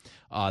issue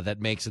that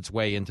makes its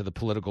way into the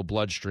political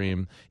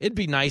bloodstream, it'd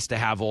be nice to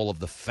have all of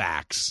the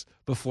facts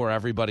before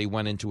everybody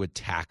went into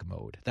attack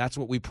mode. That's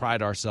what we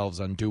pride ourselves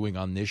on doing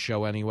on this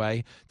show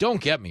anyway. Don't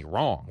get me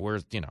wrong.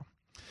 We're,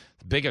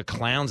 big of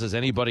clowns as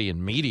anybody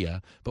in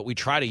media, but we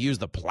try to use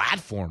the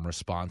platform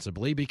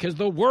responsibly because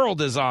the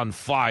world is on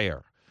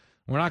fire.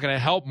 We're not going to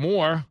help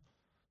more,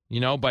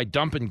 by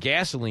dumping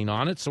gasoline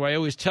on it. So I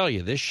always tell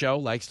you, this show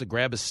likes to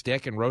grab a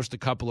stick and roast a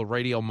couple of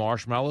radio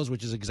marshmallows,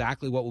 which is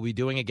exactly what we'll be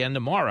doing again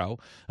tomorrow.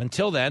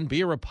 Until then,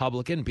 be a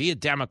Republican, be a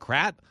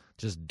Democrat.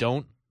 Just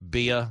don't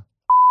be a...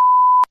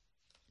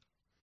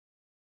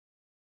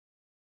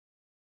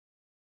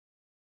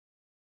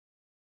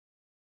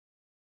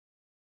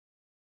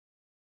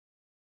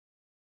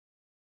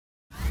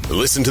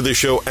 Listen to the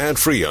show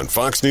ad-free on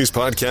Fox News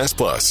Podcast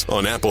Plus,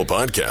 on Apple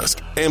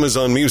Podcast,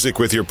 Amazon Music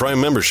with your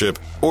Prime membership,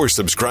 or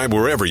subscribe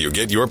wherever you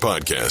get your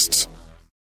podcasts.